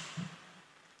to-dos.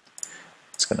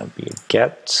 It's gonna be a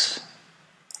get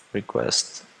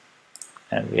request,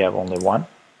 and we have only one.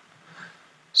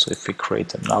 So if we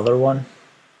create another one,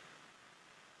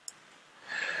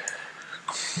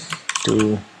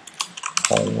 do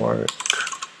homework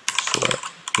for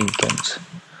weekend,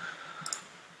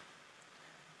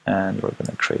 and we're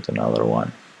gonna create another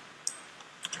one,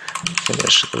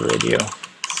 finish the video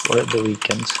for the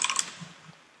weekend.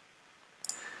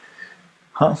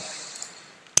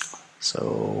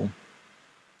 So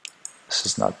this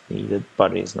is not needed,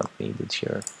 body is not needed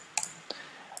here.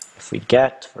 If we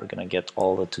get, we're gonna get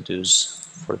all the to-dos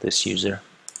for this user.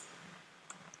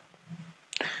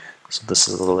 So this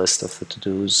is the list of the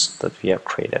to-dos that we have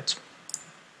created.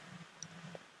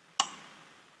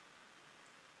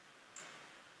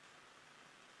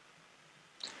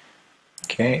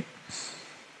 Okay.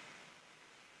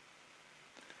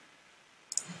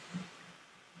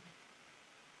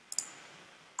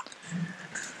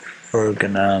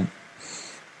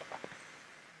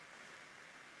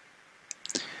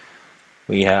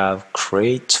 We have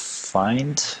create,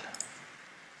 find.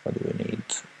 What do we need?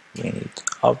 We need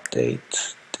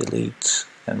update, delete,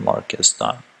 and mark as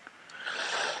done.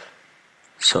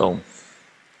 So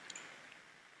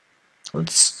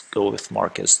let's go with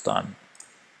mark as done.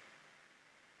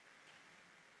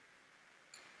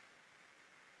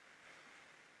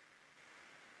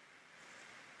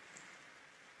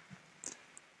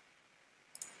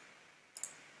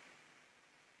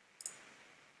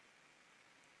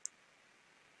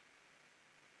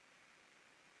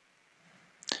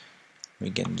 We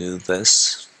can do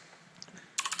this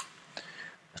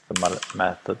with the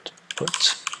method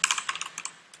put.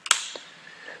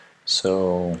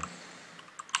 So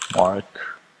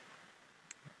mark,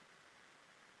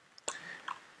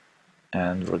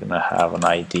 and we're gonna have an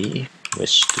ID,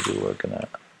 which to do we're gonna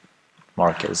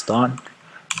mark as done.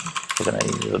 We're gonna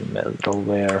use the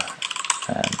middleware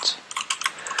and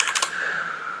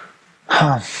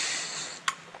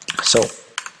so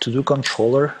to do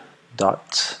controller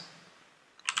dot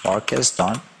mark as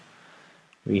done,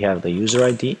 we have the user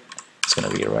ID. It's going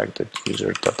to be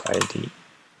rect.user.id,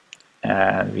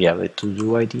 and we have the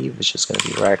to-do ID, which is going to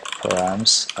be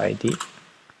rect.params ID,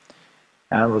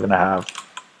 and we're going to have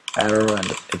error,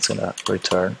 and it's going to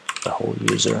return the whole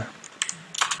user.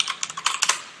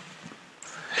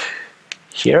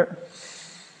 Here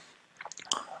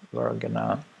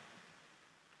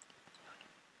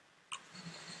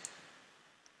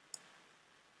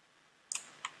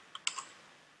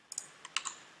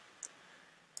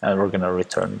we're gonna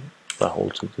return the whole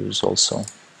to-dos also.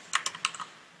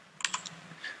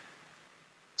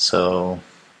 So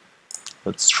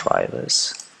let's try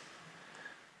this.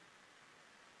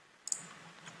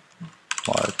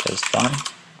 Mark as done.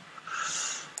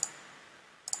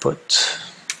 Put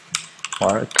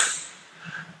mark,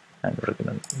 and we're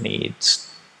gonna need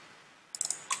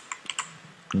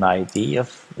an ID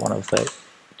of one of the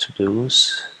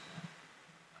to-dos,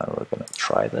 and we're gonna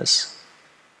try this.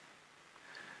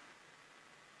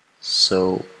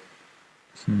 So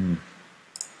let's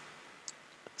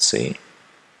see,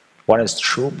 one is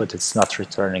true, but it's not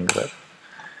returning the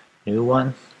new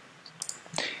one.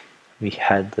 We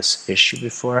had this issue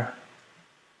before.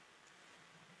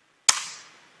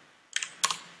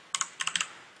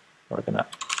 We're gonna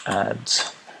add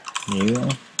new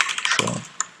true,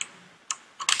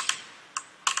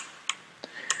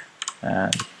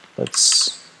 and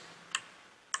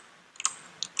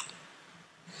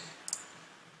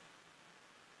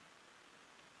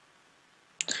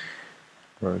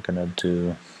we're gonna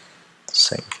do the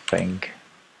same thing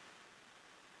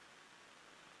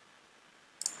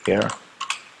here,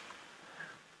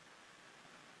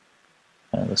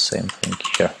 and the same thing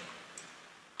here.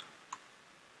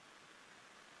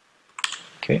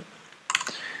 Okay,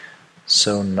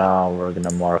 so now we're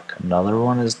gonna mark another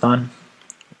one as done.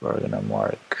 We're gonna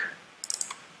mark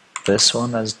this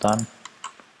one as done.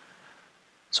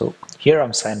 So here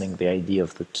I'm sending the ID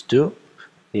of the to-do.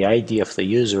 The ID of the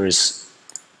user is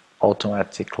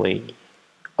automatically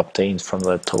obtained from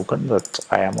the token that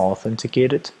I am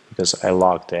authenticated because I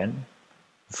logged in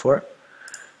before,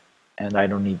 and I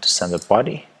don't need to send a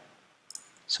body.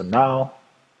 So now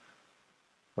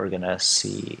we're gonna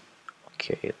see,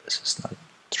 okay, this is not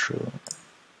true.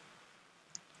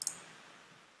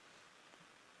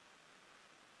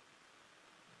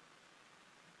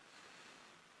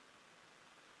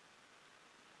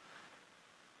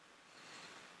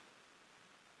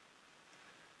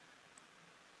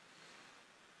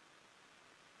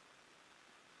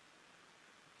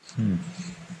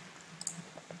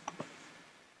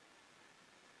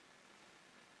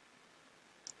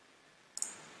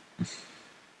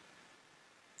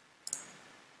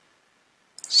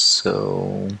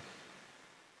 So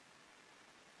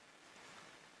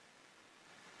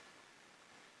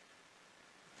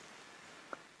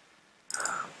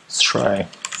let's try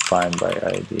find by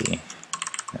ID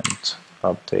and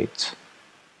update.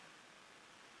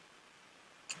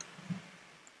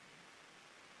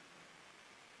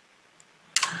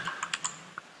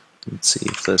 Let's see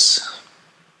if this,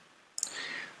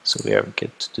 so we have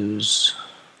get to-dos.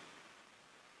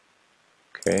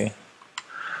 Okay,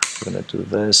 we're gonna do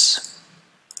this,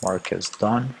 mark as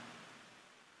done,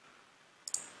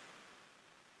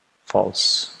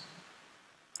 false.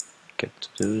 get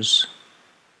to-dos.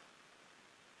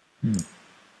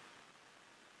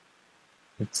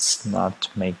 It's not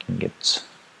making it.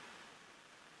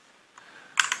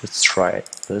 Let's try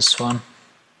this one.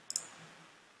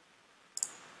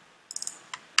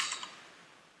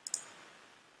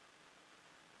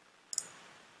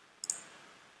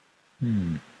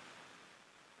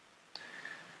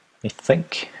 I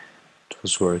think it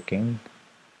was working.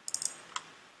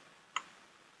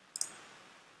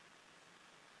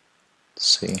 Let's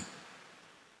see.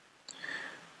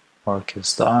 Work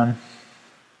is done.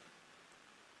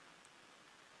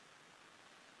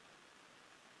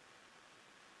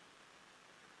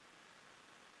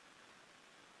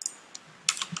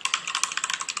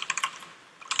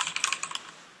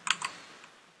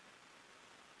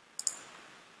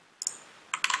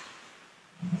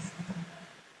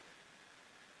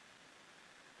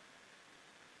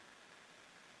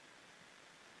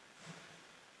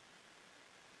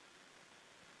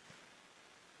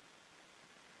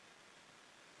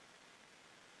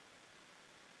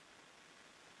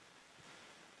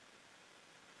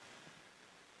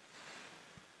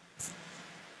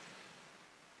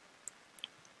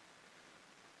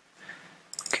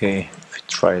 Okay, if we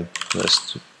try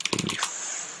this to be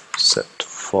set to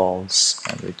false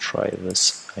and we try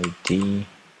this ID,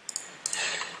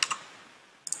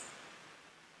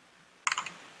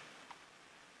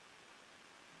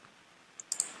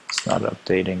 it's not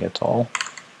updating at all.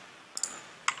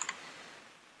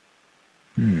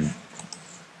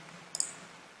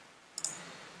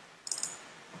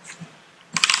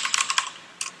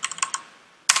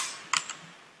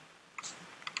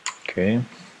 Okay.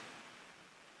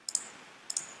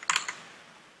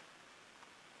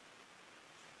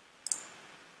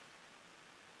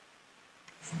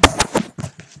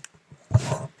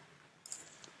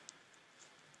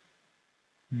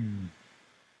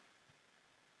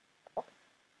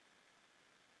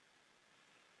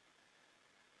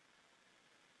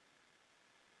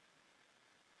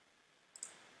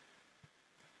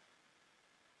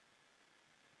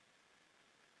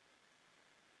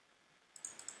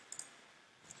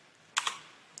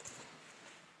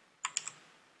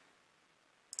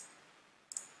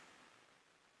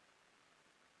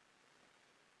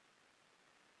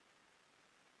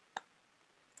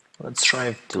 Let's try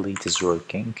if delete is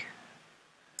working.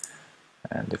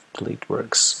 And if delete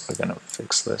works, we're gonna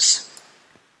fix this.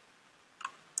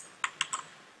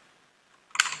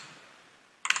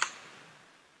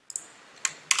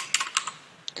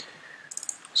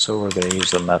 So we're gonna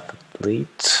use the method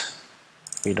delete.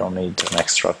 We don't need an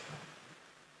extra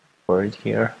word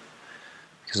here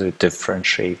because we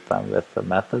differentiate them with the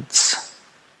methods.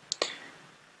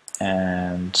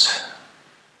 And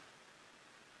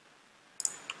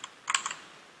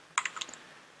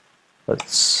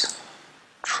let's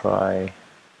try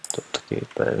duplicate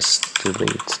this,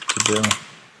 delete to do,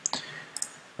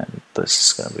 and this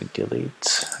is going to be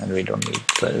delete, and we don't need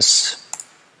this.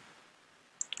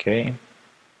 Okay,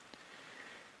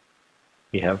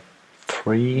 we have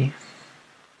 3.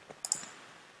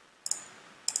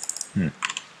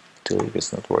 Delete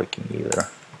is not working either.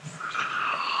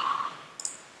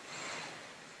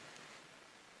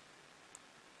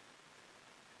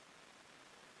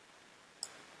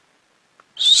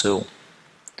 So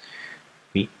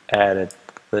we added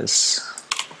this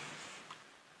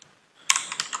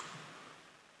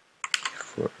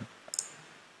for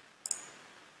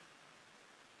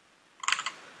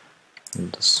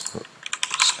this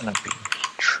is gonna be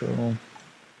true.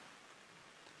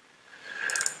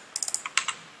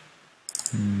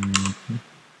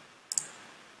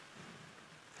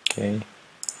 Okay.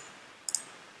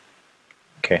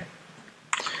 Okay.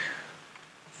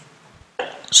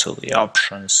 So the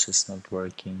options is not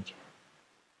working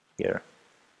here.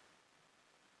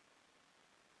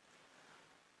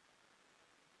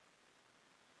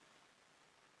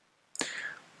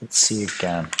 Let's see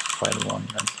again. File 1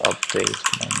 and update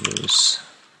menus.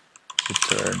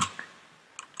 Return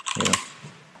new.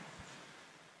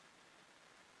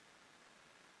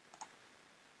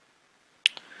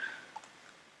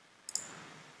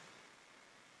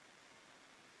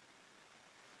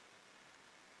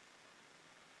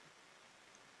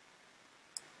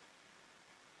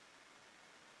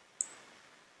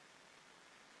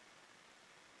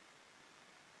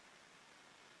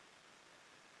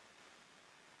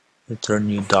 Return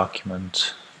new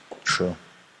document. True.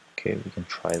 Okay, we can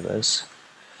try this.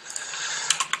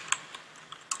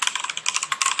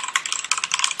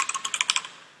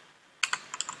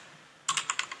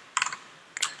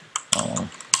 Oh,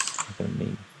 I'm gonna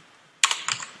need.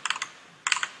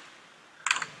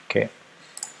 Okay, I'm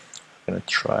gonna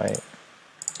try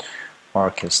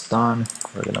Mark is done.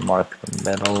 We're gonna mark the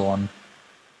middle one.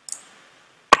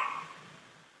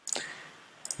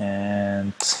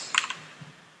 And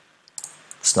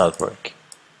it's not working.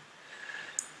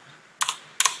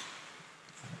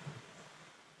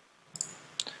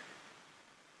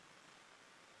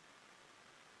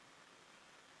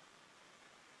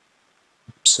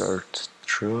 Insert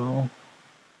true.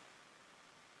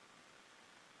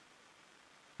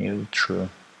 New true.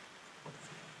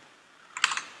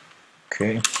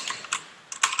 Okay.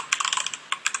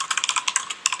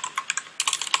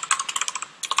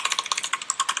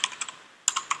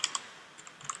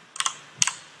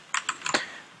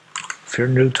 If you're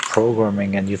new to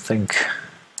programming and you think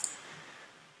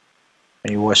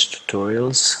when you watch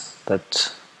tutorials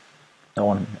that no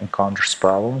one encounters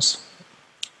problems,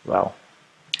 well,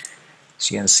 as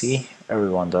you can see,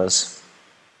 everyone does.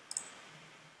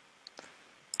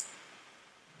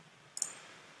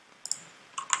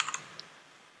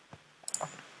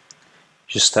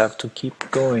 Just have to keep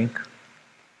going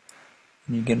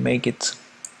and you can make it.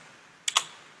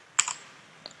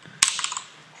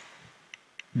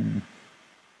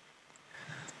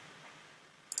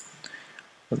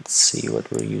 Let's see what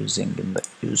we're using in the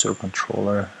user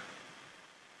controller.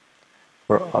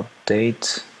 For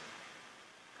update,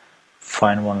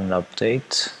 find one and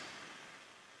update.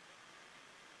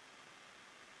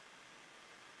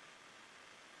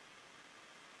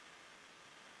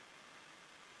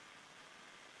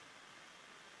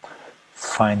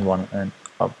 Find one and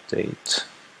update.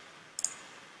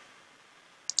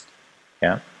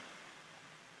 Yeah.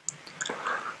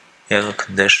 We have the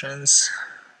conditions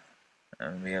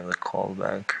and we have the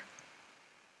callback.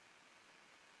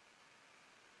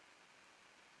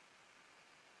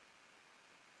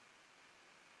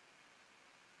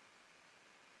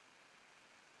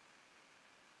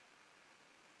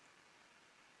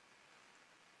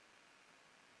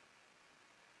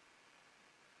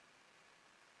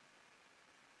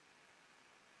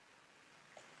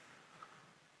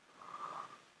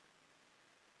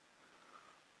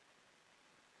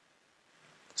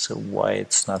 So why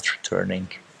it's not returning?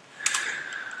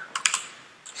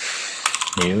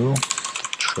 New,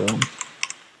 true.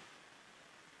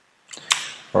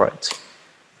 Alright.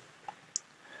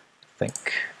 I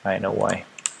think I know why.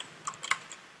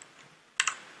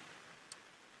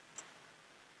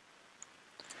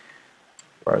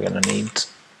 We're gonna need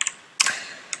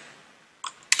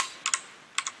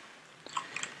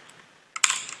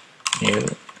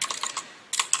new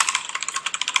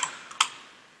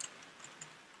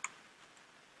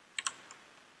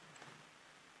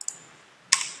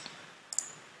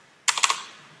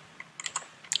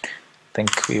I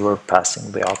think we were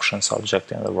passing the options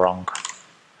object in the wrong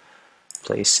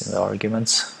place in the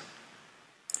arguments.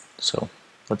 So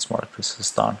let's mark this as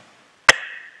done.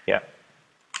 Yeah.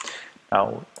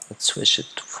 Now let's switch it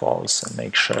to false and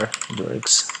make sure it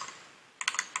works.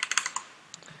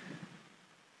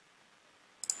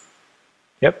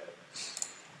 Yep.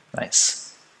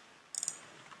 Nice.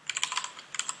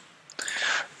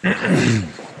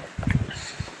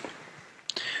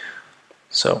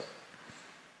 So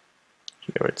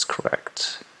here it's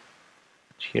correct.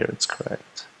 Here it's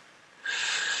correct.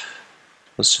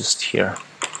 It was just here.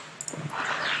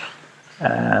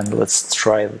 And let's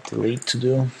try the delete to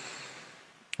do.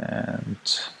 And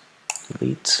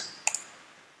delete.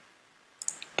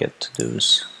 Get to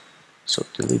do's. So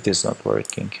delete is not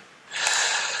working.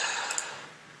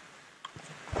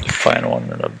 Define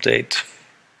one and update.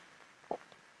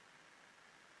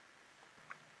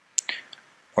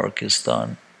 Work is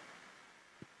done.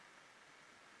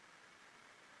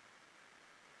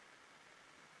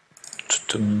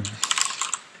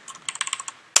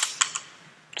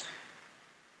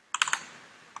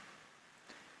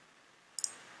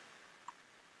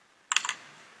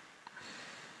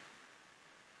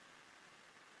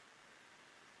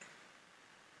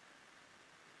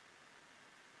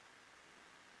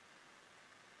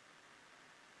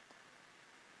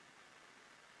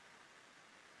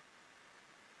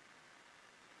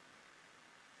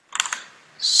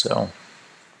 So,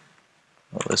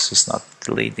 well, this is not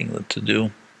deleting the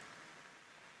to-do.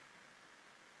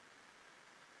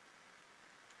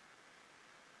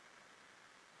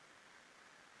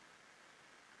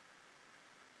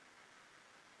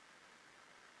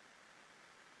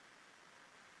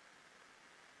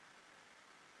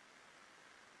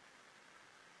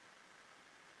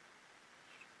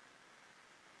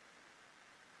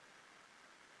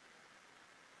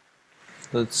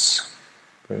 Let's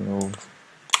remove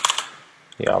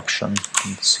the option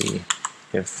and see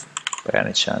if by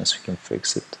any chance we can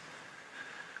fix it.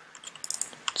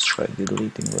 Let's try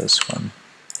deleting this one.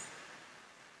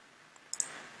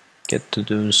 Get to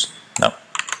do's. No.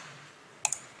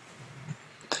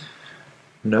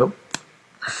 Nope.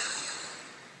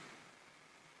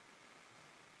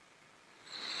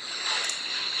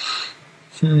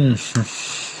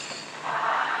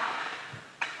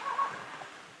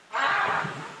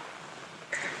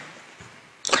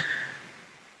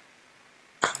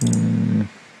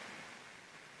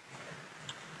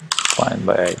 Find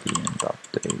by ID and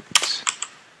update.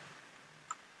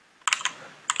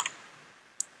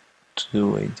 To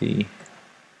do ID.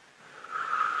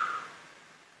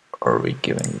 Are we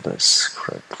giving this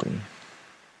correctly?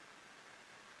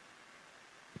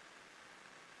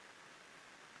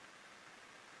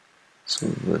 So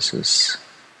this is,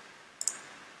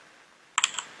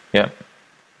 yeah,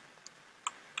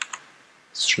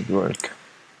 this should work.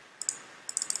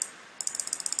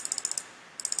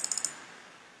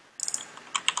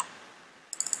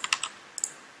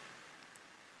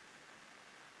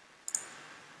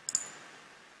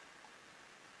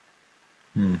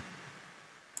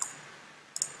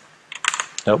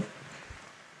 Nope.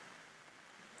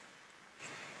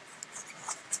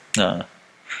 No.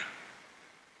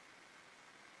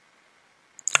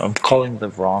 I'm calling the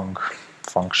wrong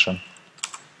function.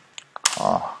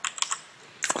 Ah.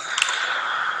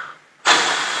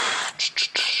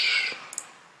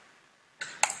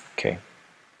 Okay.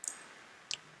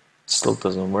 Still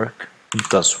doesn't work. It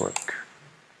does work.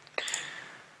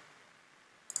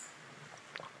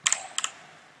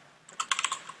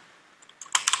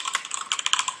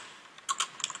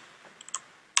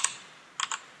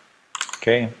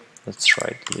 Okay, let's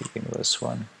try deleting this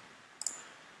one.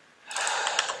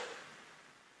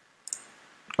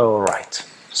 Alright,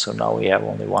 so now we have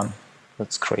only one.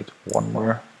 Let's create one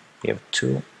more. We have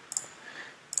two.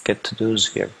 Get to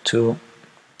do's, we have two.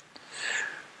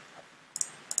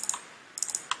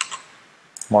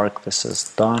 Mark this as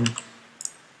done.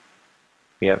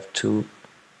 We have two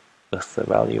with the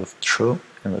value of true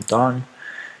in the done.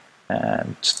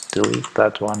 And delete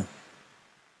that one.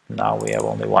 Now we have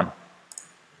only one.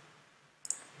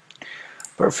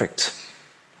 Perfect.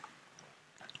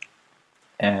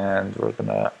 And we're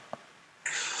gonna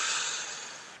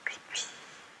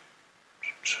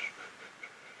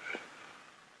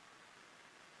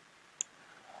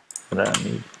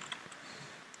need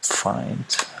find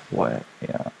where,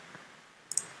 yeah.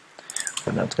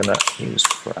 We're not gonna use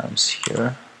params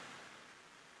here.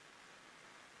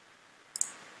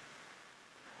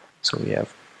 So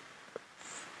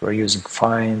we're using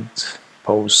find,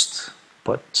 post,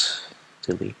 put,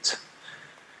 delete.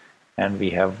 And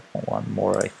we have one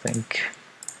more, I think.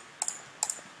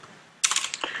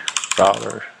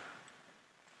 Router,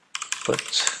 put,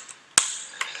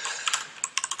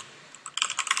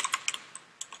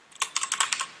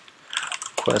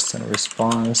 request and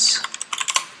response.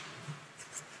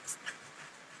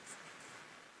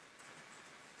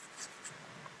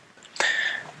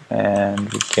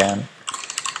 And we can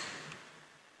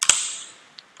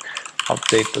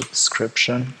update the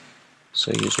description.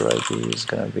 So user ID is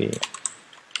going to be,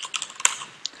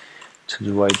 to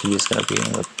do ID is going to be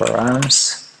in the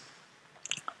params.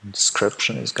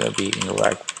 Description is going to be in the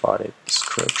like body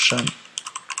description.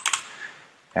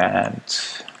 And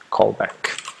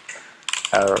callback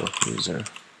error user.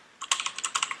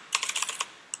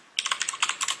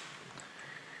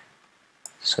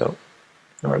 So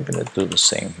we're going to do the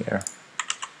same here.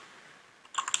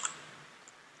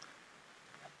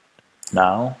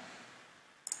 Now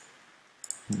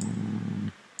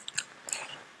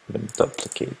we're going to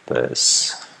duplicate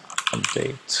this,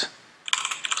 update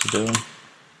to do.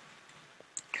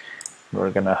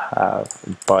 We're going to have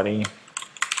a body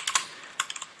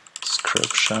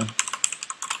description,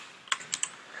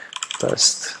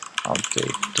 test,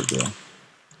 update to do,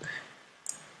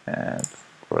 and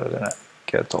we're going to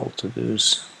get all to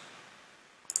do's.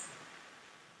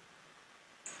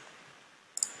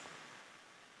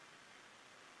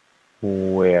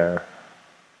 Where?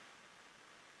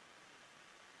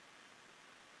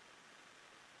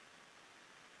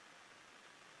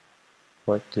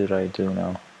 What did I do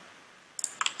now?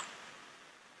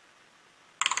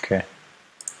 Okay.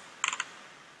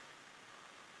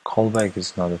 Callback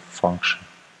is not a function.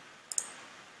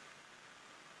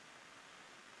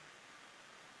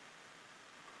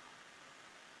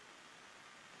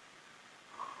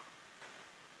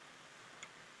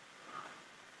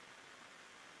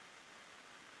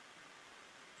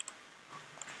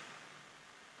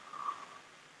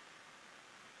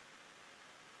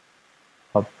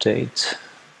 Update.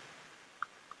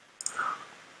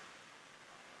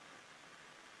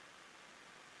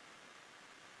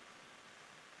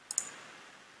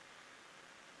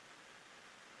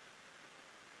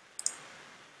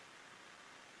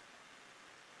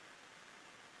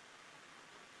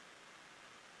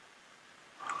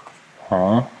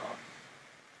 Huh?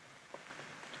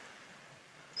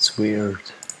 It's weird.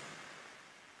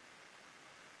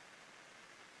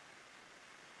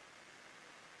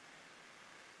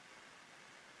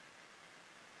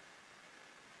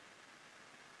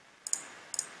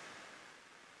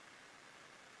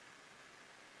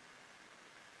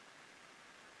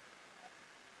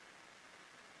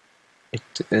 It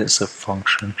is a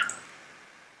function.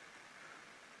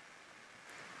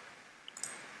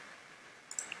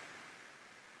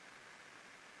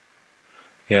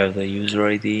 You have the user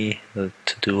ID, the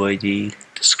to-do ID,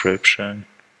 description.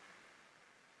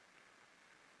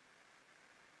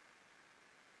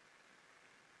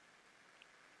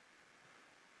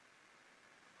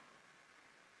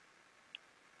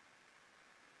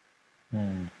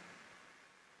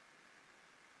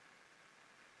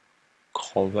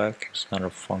 Callback is not a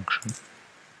function.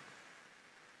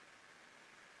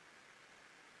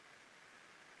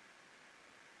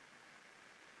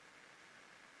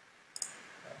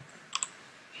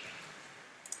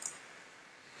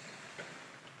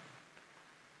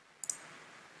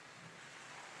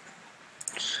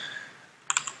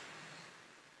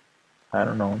 I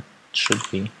don't know, it should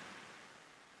be.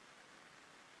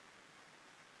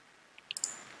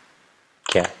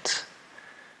 Get.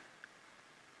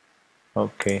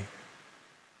 Okay.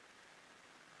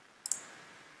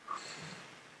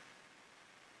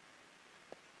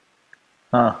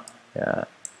 Huh, yeah.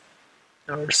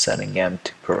 We're setting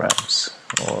empty params.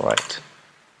 Alright.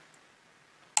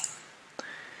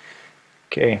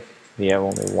 Okay, we have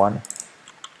only one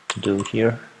to do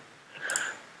here.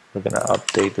 We're gonna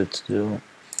update the to do.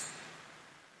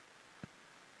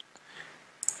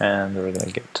 And we're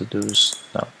gonna get to do's.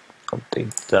 No,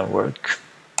 update doesn't work.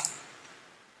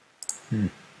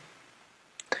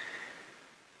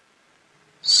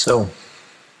 So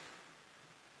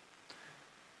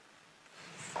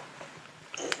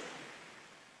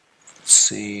let's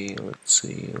see.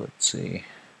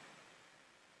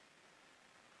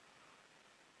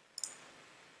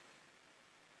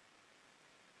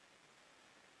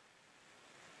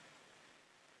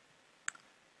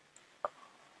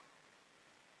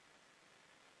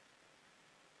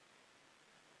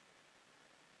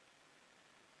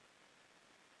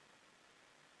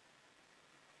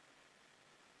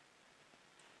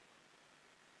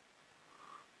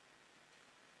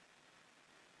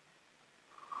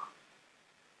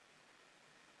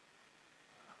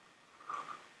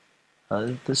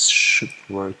 This should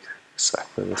work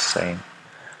exactly the same.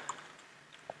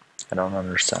 I don't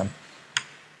understand.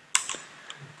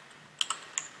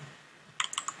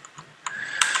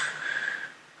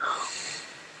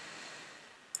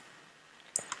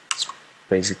 It's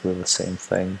basically the same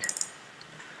thing.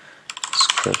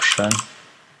 Description.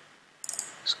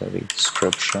 It's going to be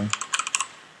description.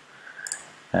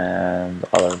 And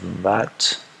other than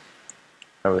that,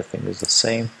 everything is the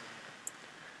same.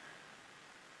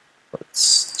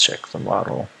 Let's check the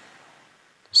model.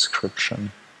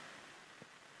 Description.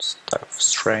 Type of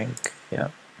string, yeah.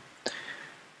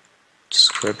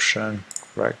 Description,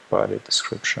 right body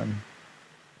description.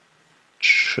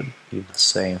 Should be the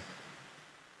same.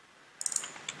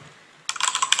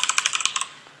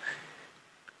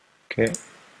 Okay.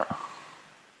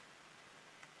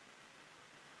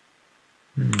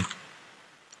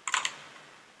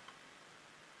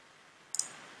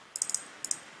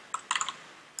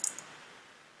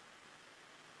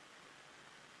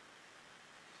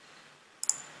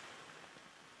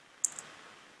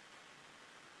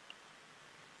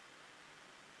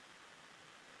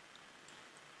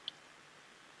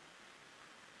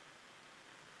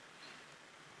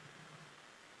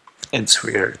 It's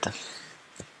weird.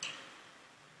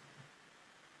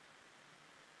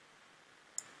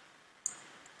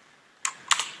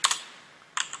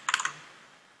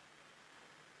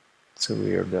 It's a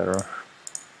weird error.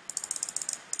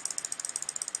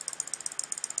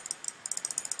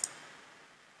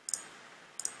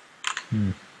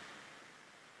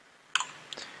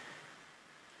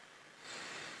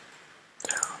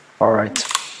 All right,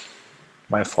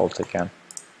 my fault again.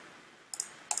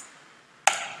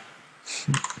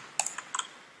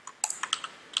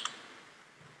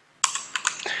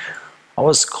 I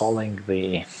was calling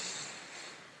the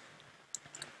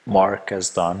mark as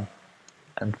done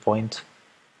endpoint.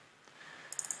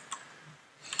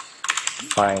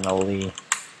 Finally,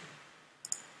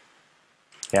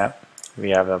 yeah,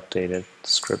 we have updated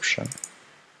description.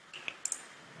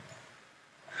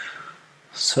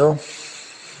 So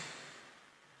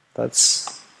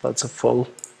that's a full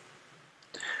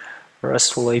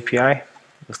RESTful API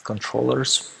with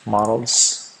controllers,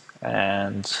 models,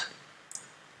 and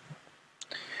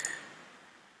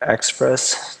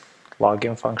Express,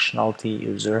 login functionality,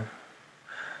 user,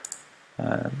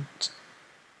 and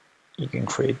you can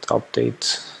create,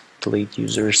 update, delete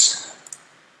users.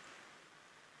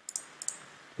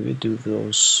 Did we do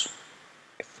those?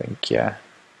 I think, yeah.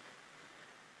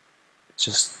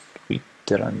 Just we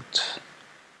didn't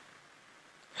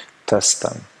test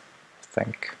them, I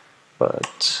think,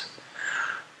 but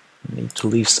we need to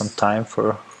leave some time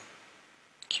for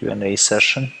Q&A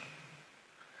session.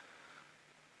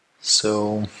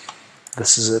 So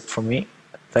this is it for me.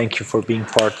 Thank you for being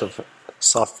part of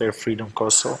Software Freedom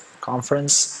Kosovo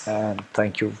conference, and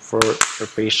thank you for your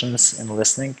patience in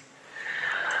listening.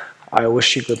 I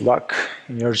wish you good luck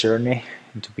in your journey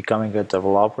into becoming a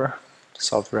developer,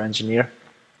 software engineer.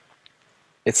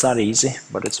 It's not easy,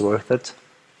 but it's worth it.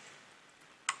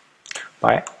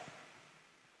 Bye.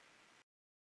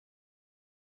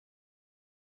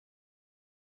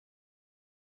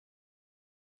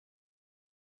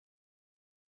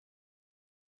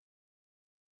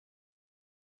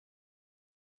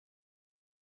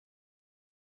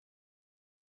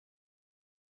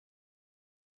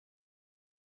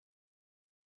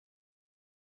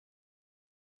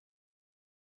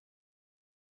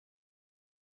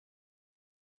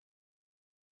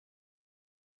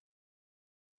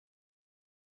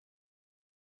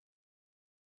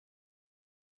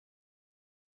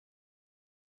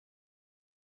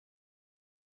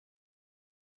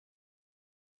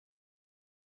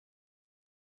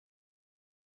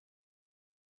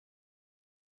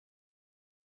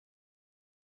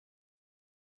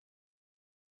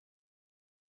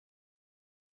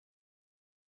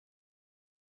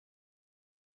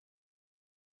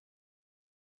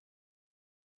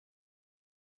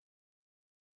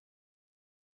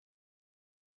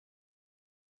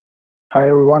 Hi,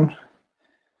 everyone.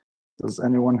 Does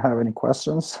anyone have any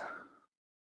questions?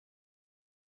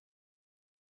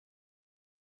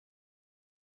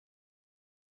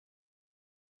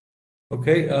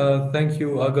 Okay, thank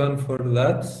you, Agon, for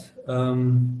that.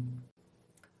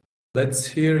 Let's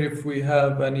hear if we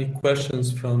have any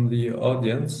questions from the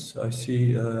audience. I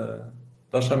see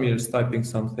Dashamir is typing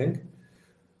something.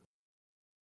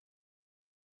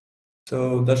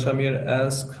 So Dashamir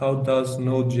asks, how does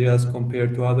Node.js compare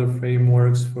to other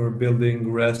frameworks for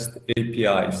building REST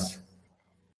APIs?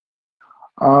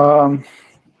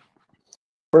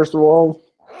 First of all,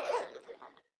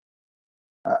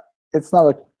 it's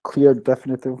not a clear,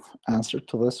 definitive answer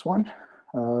to this one.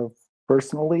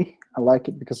 Personally, I like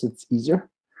it because it's easier.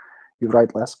 You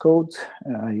write less code,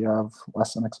 you have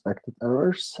less unexpected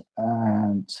errors,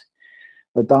 and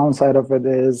the downside of it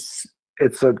is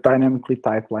it's a dynamically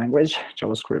typed language.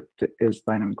 JavaScript is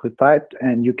dynamically typed,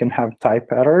 and you can have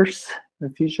type errors in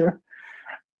the future.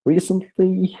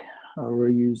 Recently, we're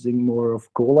using more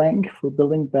of Golang for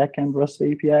building backend REST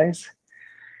APIs,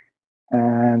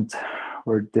 and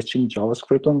we're ditching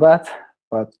JavaScript on that.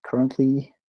 But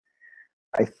currently,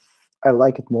 I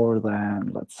like it more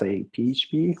than, let's say,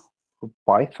 PHP or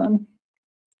Python,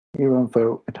 even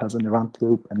though it has an event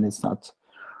loop and it's not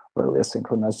really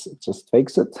asynchronous. It just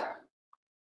fakes it,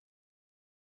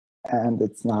 and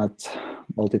it's not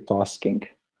multitasking.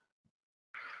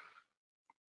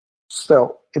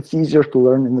 So it's easier to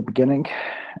learn in the beginning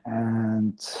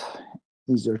and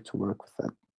easier to work with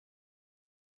it.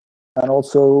 And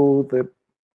also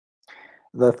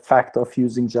the fact of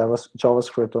using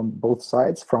JavaScript on both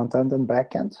sides, front end and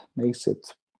back end, makes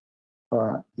it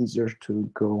easier to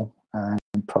go and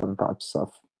prototype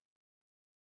stuff.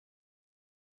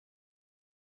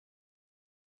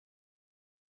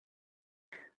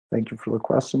 Thank you for the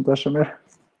question, Dashamir.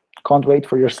 Can't wait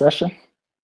for your session.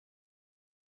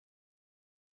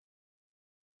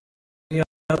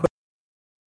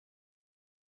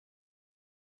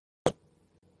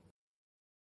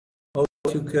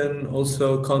 You can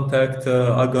also contact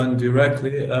Agon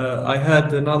directly. I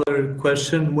had another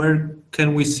question. Where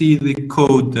can we see the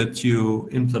code that you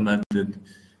implemented?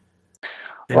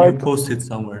 Can you post it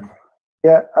somewhere?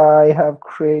 Yeah, I have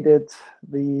created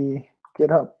the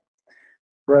GitHub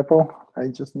repo. I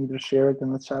just need to share it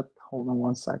in the chat. Hold on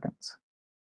 1 second.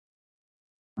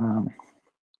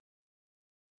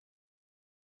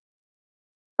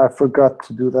 I forgot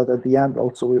to do that at the end.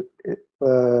 Also,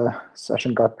 the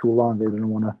session got too long. They didn't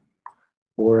want to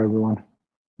bore everyone.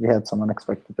 We had some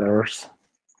unexpected errors.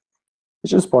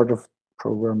 It's just part of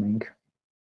programming.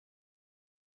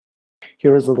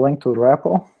 Here is a link to the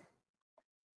repo,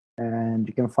 and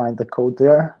you can find the code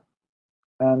there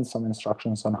and some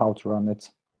instructions on how to run it.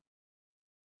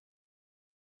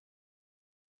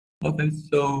 Okay,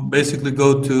 so basically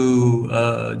go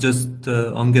to just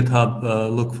on GitHub,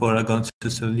 look for Agon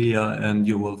Cecelia, and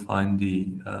you will find the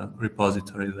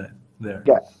repository there.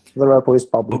 Yeah, the repo is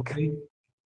public. Okay.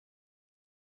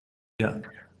 Yeah.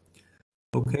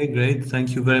 Okay, great.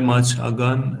 Thank you very much,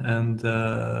 Agon. And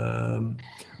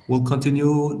we'll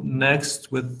continue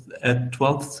next with at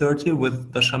 12:30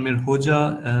 with Dashamir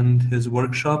Hoja and his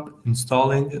workshop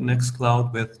installing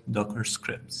Nextcloud with Docker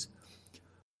scripts.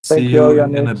 See Thank you, you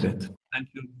in a Yannick. bit. Thank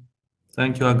you.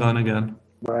 Thank you, Agon, again.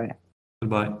 Bye.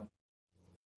 Goodbye.